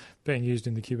weapons being used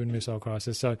in the Cuban Missile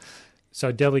Crisis.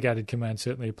 So delegated command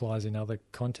certainly applies in other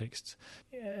contexts.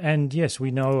 And yes,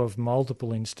 we know of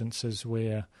multiple instances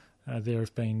where there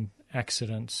have been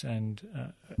accidents and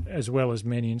as well as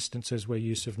many instances where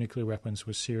use of nuclear weapons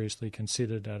was seriously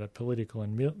considered at a political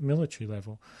and military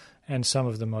level. And some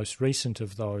of the most recent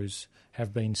of those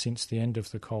have been since the end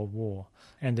of the Cold War.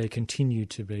 And there continue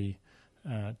to be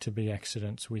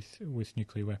accidents with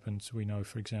nuclear weapons. We know,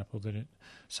 for example, that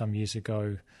some years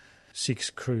ago,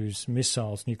 6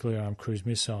 nuclear-armed cruise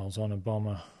missiles on a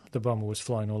bomber. The bomber was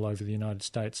flown all over the United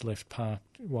States, left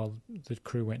parked while the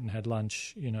crew went and had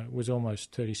lunch. It was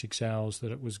almost 36 hours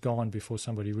that it was gone before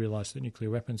somebody realised that nuclear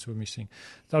weapons were missing.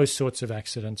 Those sorts of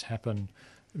accidents happen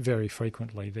very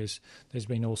frequently. There's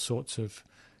been all sorts of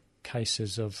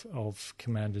cases of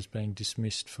commanders being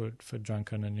dismissed for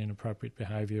drunken and inappropriate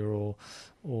behaviour or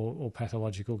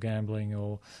pathological gambling,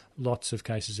 or lots of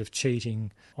cases of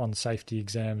cheating on safety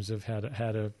exams of how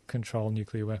to control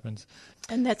nuclear weapons.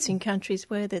 And that's in countries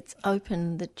where that's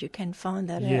open that you can find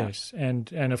that out. Yes,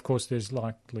 and of course there's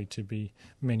likely to be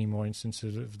many more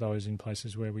instances of those in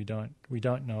places where we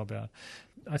don't know about.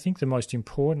 I think the most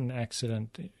important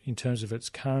accident in terms of its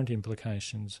current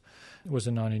implications was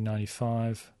a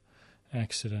 1995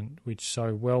 accident, which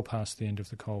so well past the end of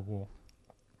the Cold War,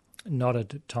 not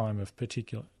at a time of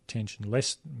particular tension,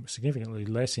 significantly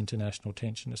less international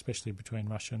tension, especially between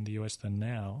Russia and the US than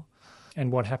now.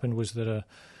 And what happened was that a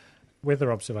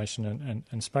weather observation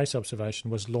and space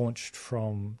observation was launched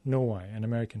from Norway, an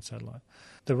American satellite.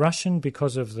 The Russian,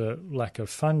 because of the lack of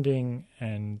funding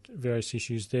and various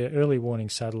issues, their early warning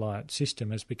satellite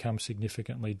system has become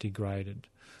significantly degraded.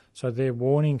 So their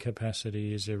warning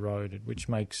capacity is eroded, which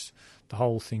makes the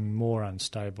whole thing more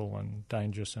unstable and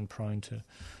dangerous and prone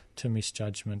to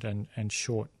misjudgment and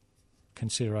short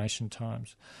consideration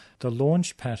times. The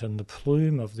launch pattern, the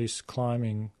plume of this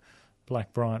climbing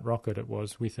Black Bryant rocket it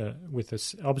was with a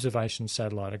observation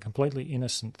satellite, a completely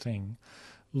innocent thing,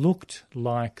 looked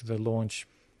like the launch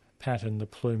pattern, the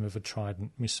plume of a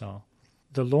Trident missile.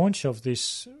 The launch of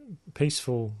this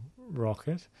peaceful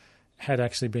rocket had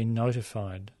actually been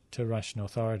notified to Russian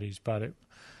authorities, but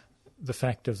the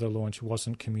fact of the launch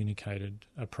wasn't communicated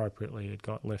appropriately. It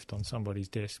got left on somebody's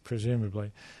desk,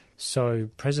 presumably. So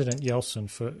President Yeltsin,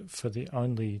 for the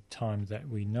only time that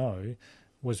we know,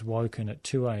 was woken at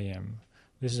 2 a.m.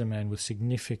 This is a man with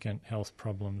significant health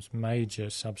problems, major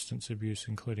substance abuse,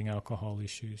 including alcohol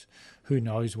issues. Who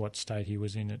knows what state he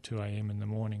was in at 2 a.m. in the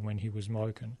morning when he was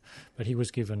woken. But he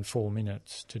was given 4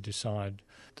 minutes to decide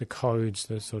the codes,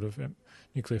 the sort of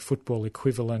nuclear football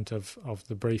equivalent of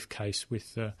the briefcase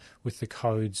with the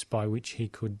codes by which he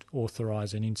could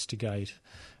authorise and instigate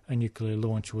a nuclear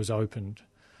launch was opened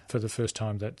for the first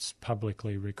time that's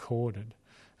publicly recorded,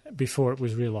 before it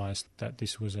was realised that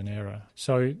this was an error.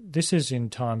 So this is in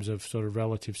times of sort of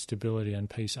relative stability and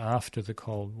peace after the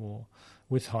Cold War,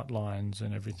 with hotlines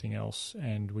and everything else,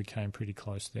 and we came pretty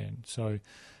close then. So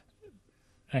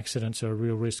accidents are a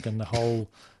real risk, and the whole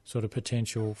sort of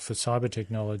potential for cyber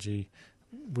technology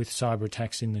with cyber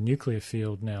attacks in the nuclear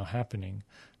field now happening,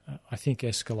 I think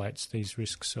escalates these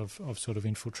risks of sort of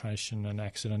infiltration and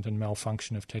accident and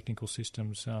malfunction of technical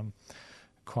systems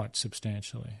quite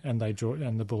substantially, and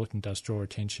the bulletin does draw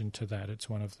attention to that. It's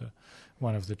one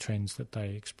of the trends that they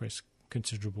express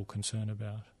considerable concern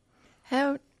about.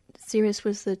 How serious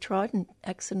was the Trident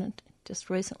accident just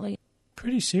recently?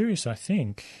 Pretty serious, I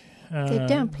think. They're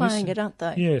downplaying it, aren't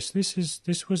they? Yes,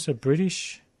 this was a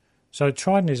British. So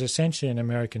Trident is essentially an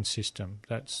American system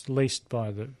that's leased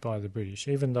by the British,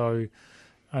 even though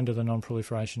under the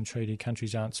Non-Proliferation Treaty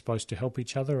countries aren't supposed to help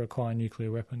each other acquire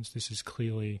nuclear weapons. This is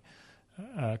clearly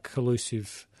a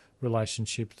collusive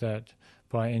relationship that,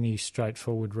 by any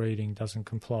straightforward reading, doesn't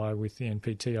comply with the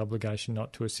NPT obligation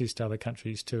not to assist other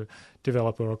countries to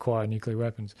develop or acquire nuclear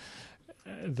weapons.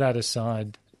 That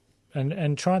aside, and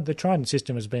the Trident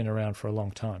system has been around for a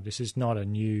long time. This is not a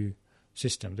new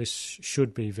system. This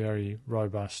should be very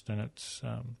robust and its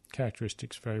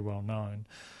characteristics very well known.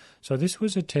 So this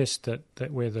was a test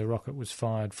that where the rocket was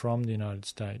fired from the United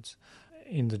States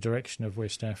in the direction of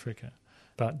West Africa,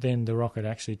 but then the rocket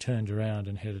actually turned around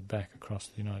and headed back across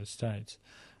the United States.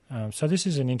 So this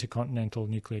is an intercontinental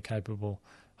nuclear-capable,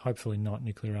 hopefully not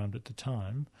nuclear-armed at the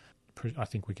time. I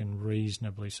think we can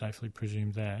reasonably safely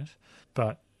presume that.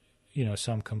 But,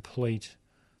 some complete,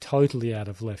 totally out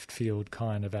of left field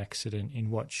kind of accident in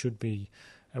what should be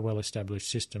a well-established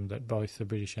system that both the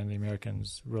British and the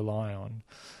Americans rely on.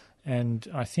 And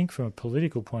I think from a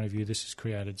political point of view, this has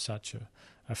created such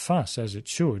a fuss, as it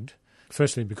should,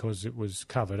 firstly because it was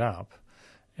covered up,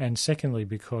 and secondly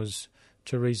because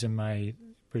Theresa May,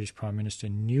 British Prime Minister,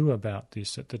 knew about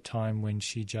this at the time when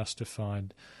she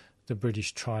justified the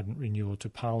British Trident renewal to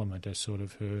Parliament as sort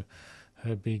of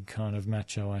her big kind of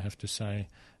macho, I have to say.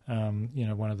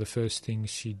 One of the first things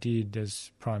she did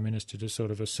as Prime Minister to sort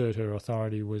of assert her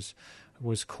authority was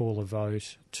call a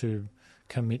vote to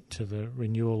commit to the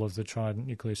renewal of the Trident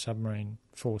nuclear submarine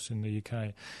force in the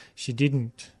UK. She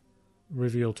didn't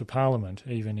reveal to Parliament,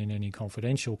 even in any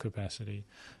confidential capacity,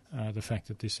 the fact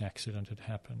that this accident had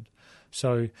happened.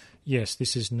 So, yes,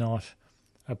 this is not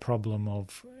a problem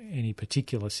of any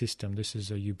particular system. This is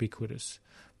a ubiquitous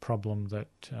problem that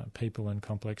people in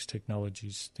complex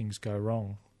technologies, things go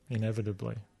wrong,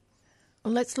 inevitably.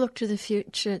 Well, let's look to the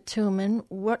future, Tillman.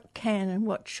 What can and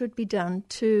what should be done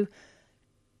to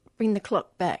bring the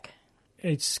clock back?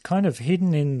 It's kind of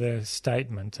hidden in the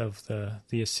statement of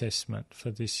the assessment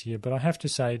for this year, but I have to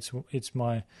say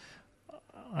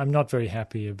I'm not very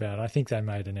happy about it. I think they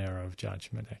made an error of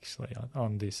judgment, actually,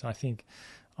 on this. I think,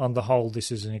 on the whole,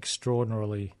 this is an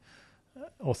extraordinarily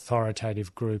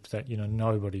authoritative group that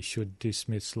nobody should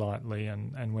dismiss lightly,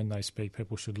 and when they speak,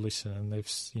 people should listen.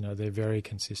 And they're very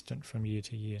consistent from year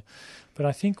to year. But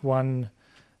I think one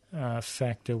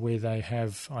factor where they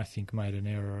have, I think, made an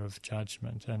error of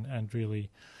judgment and really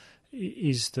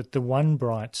is that the one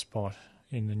bright spot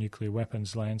in the nuclear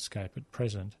weapons landscape at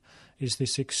present is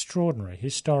this extraordinary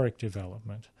historic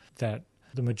development that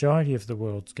the majority of the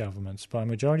world's governments, by a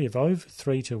majority of over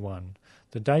 3-1,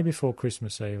 the day before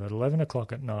Christmas Eve at 11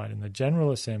 o'clock at night in the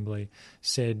General Assembly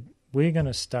said, we're going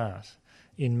to start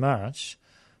in March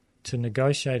to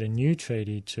negotiate a new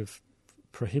treaty to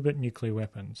prohibit nuclear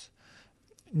weapons.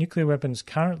 Nuclear weapons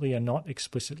currently are not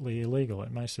explicitly illegal.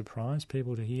 It may surprise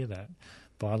people to hear that.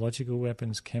 Biological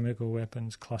weapons, chemical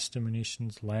weapons, cluster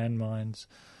munitions, landmines,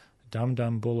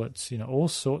 dum-dum bullets, all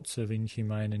sorts of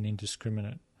inhumane and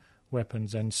indiscriminate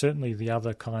weapons, and certainly the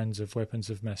other kinds of weapons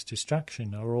of mass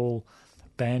destruction are all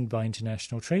banned by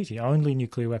international treaty. Only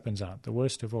nuclear weapons aren't, the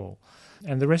worst of all.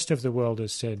 And the rest of the world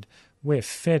has said, we're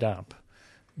fed up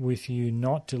with you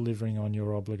not delivering on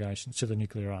your obligations to the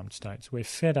nuclear-armed states. We're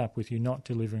fed up with you not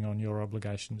delivering on your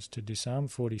obligations to disarm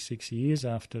 46 years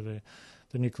after the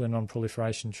Nuclear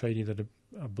Non-Proliferation Treaty that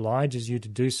obliges you to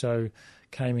do so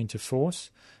came into force.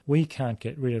 We can't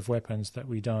get rid of weapons that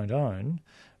we don't own,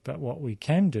 but what we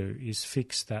can do is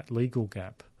fix that legal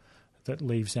gap that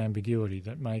leaves ambiguity,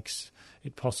 that makes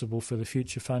it possible for the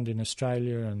Future Fund in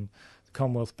Australia and the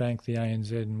Commonwealth Bank, the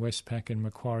ANZ and Westpac and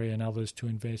Macquarie and others to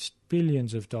invest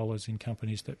billions of dollars in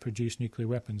companies that produce nuclear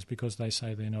weapons because they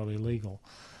say they're not illegal.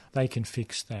 They can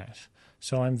fix that.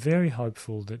 So I'm very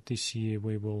hopeful that this year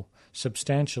we will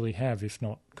substantially have, if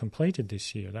not completed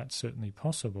this year, that's certainly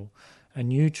possible, a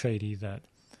new treaty that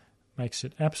makes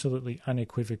it absolutely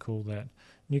unequivocal that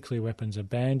nuclear weapons are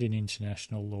banned in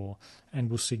international law and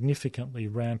will significantly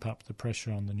ramp up the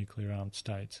pressure on the nuclear-armed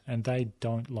states. And they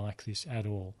don't like this at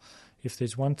all. If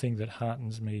there's one thing that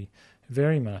heartens me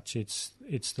very much, it's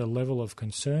the level of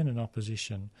concern and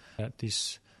opposition that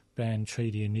this ban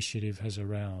treaty initiative has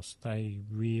aroused. They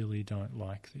really don't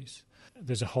like this.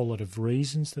 There's a whole lot of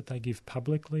reasons that they give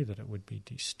publicly, that it would be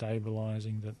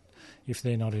destabilising, that if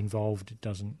they're not involved it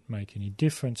doesn't make any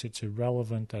difference, it's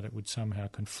irrelevant, that it would somehow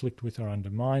conflict with or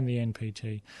undermine the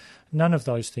NPT. None of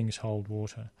those things hold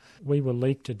water. We were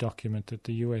leaked a document that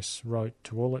the US wrote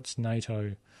to all its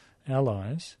NATO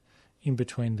allies in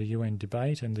between the UN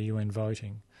debate and the UN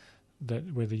voting,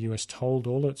 that where the US told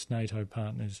all its NATO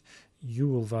partners, you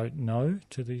will vote no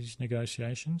to these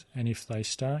negotiations, and if they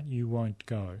start, you won't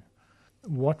go.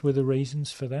 What were the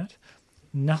reasons for that?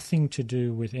 Nothing to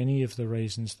do with any of the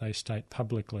reasons they state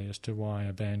publicly as to why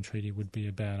a ban treaty would be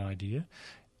a bad idea.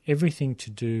 Everything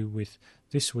to do with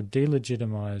this would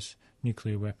delegitimise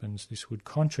nuclear weapons, this would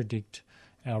contradict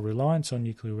our reliance on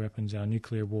nuclear weapons, our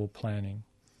nuclear war planning,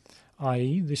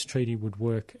 i.e. this treaty would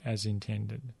work as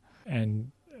intended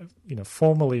and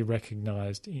formally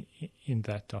recognised in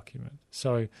that document.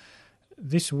 So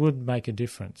this would make a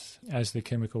difference as the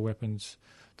chemical weapons,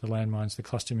 the landmines, the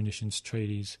cluster munitions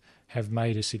treaties have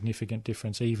made a significant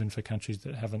difference even for countries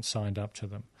that haven't signed up to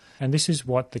them. And this is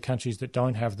what the countries that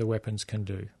don't have the weapons can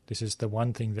do. This is the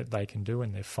one thing that they can do,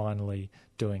 and they're finally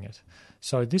doing it.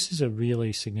 So this is a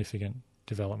really significant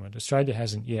development. Australia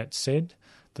hasn't yet said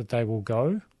that they will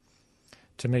go.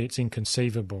 To me, it's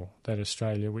inconceivable that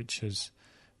Australia, which has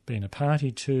been a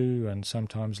party to and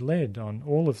sometimes led on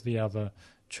all of the other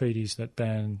treaties that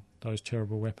ban those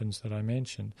terrible weapons that I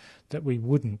mentioned, that we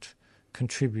wouldn't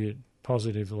contribute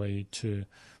positively to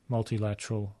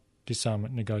multilateral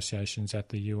disarmament negotiations at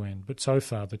the UN. But so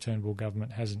far, the Turnbull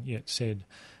government hasn't yet said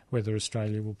whether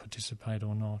Australia will participate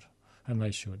or not, and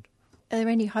they should. Are there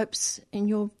any hopes, in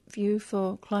your view,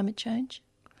 for climate change?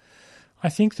 I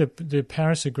think that the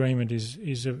Paris Agreement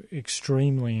is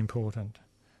extremely important.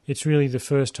 It's really the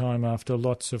first time after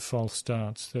lots of false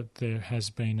starts that there has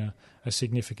been a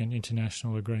significant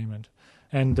international agreement.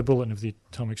 And the Bulletin of the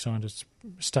Atomic Scientists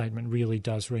statement really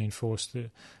does reinforce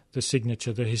the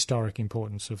signature, the historic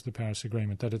importance of the Paris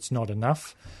Agreement, that it's not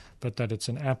enough, but that it's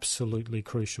an absolutely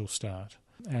crucial start.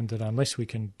 And that unless we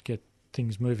can get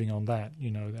things moving on that,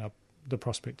 the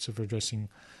prospects of addressing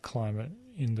climate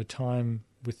in the time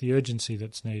with the urgency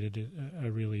that's needed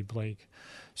are really bleak.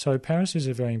 So Paris is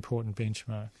a very important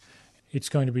benchmark. It's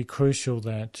going to be crucial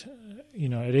that,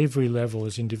 at every level,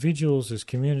 as individuals, as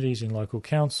communities, in local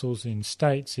councils, in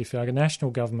states, if our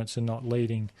national governments are not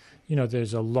leading,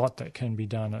 there's a lot that can be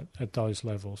done at those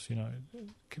levels.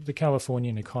 The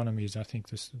Californian economy is, I think,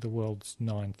 the world's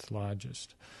 9th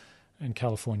largest, and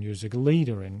California is a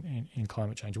leader in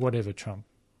climate change, whatever Trump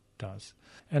does.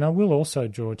 And I will also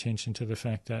draw attention to the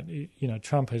fact that,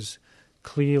 Trump has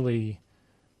clearly,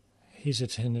 his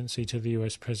tendency to the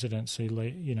US presidency,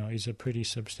 is a pretty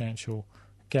substantial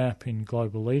gap in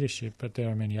global leadership, but there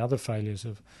are many other failures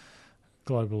of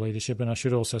global leadership. And I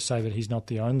should also say that he's not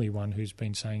the only one who's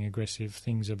been saying aggressive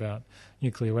things about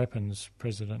nuclear weapons.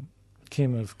 President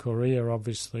Kim of Korea,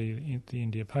 obviously, the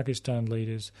India-Pakistan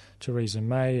leaders, Theresa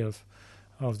May of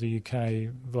the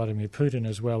UK, Vladimir Putin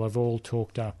as well, have all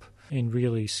talked up in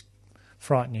really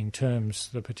frightening terms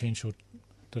the potential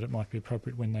that it might be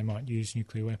appropriate when they might use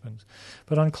nuclear weapons.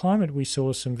 But on climate, we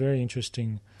saw some very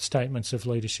interesting statements of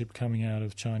leadership coming out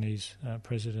of Chinese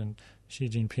President Xi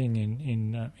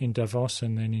Jinping in Davos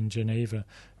and then in Geneva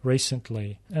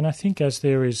recently. And I think as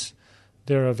there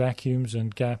are vacuums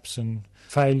and gaps and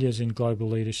failures in global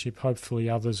leadership, hopefully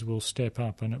others will step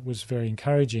up. And it was very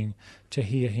encouraging to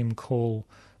hear him call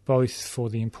both for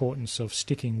the importance of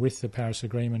sticking with the Paris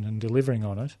Agreement and delivering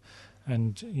on it,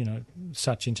 and,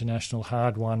 such international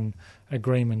hard-won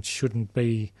agreements shouldn't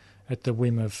be at the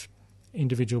whim of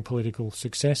individual political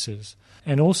successes,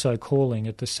 and also calling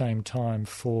at the same time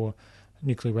for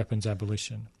nuclear weapons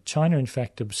abolition. China, in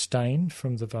fact, abstained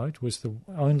from the vote, was the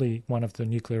only one of the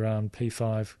nuclear-armed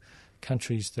P5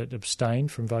 countries that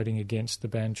abstained from voting against the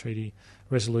ban treaty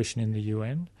resolution in the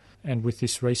UN. And with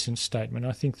this recent statement,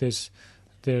 I think there's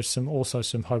also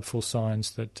some hopeful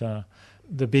signs that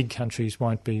the big countries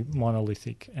won't be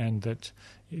monolithic, and that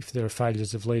if there are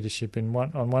failures of leadership on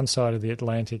one side of the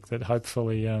Atlantic, that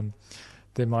hopefully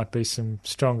there might be some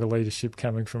stronger leadership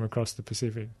coming from across the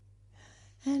Pacific.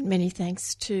 And many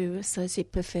thanks to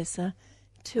Associate Professor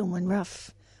Tilman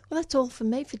Ruff. Well, that's all from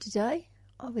me for today.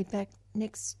 I'll be back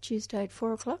next Tuesday at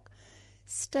 4 o'clock.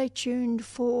 Stay tuned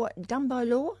for Dumbo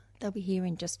Law. They'll be here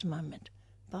in just a moment.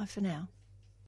 Bye for now.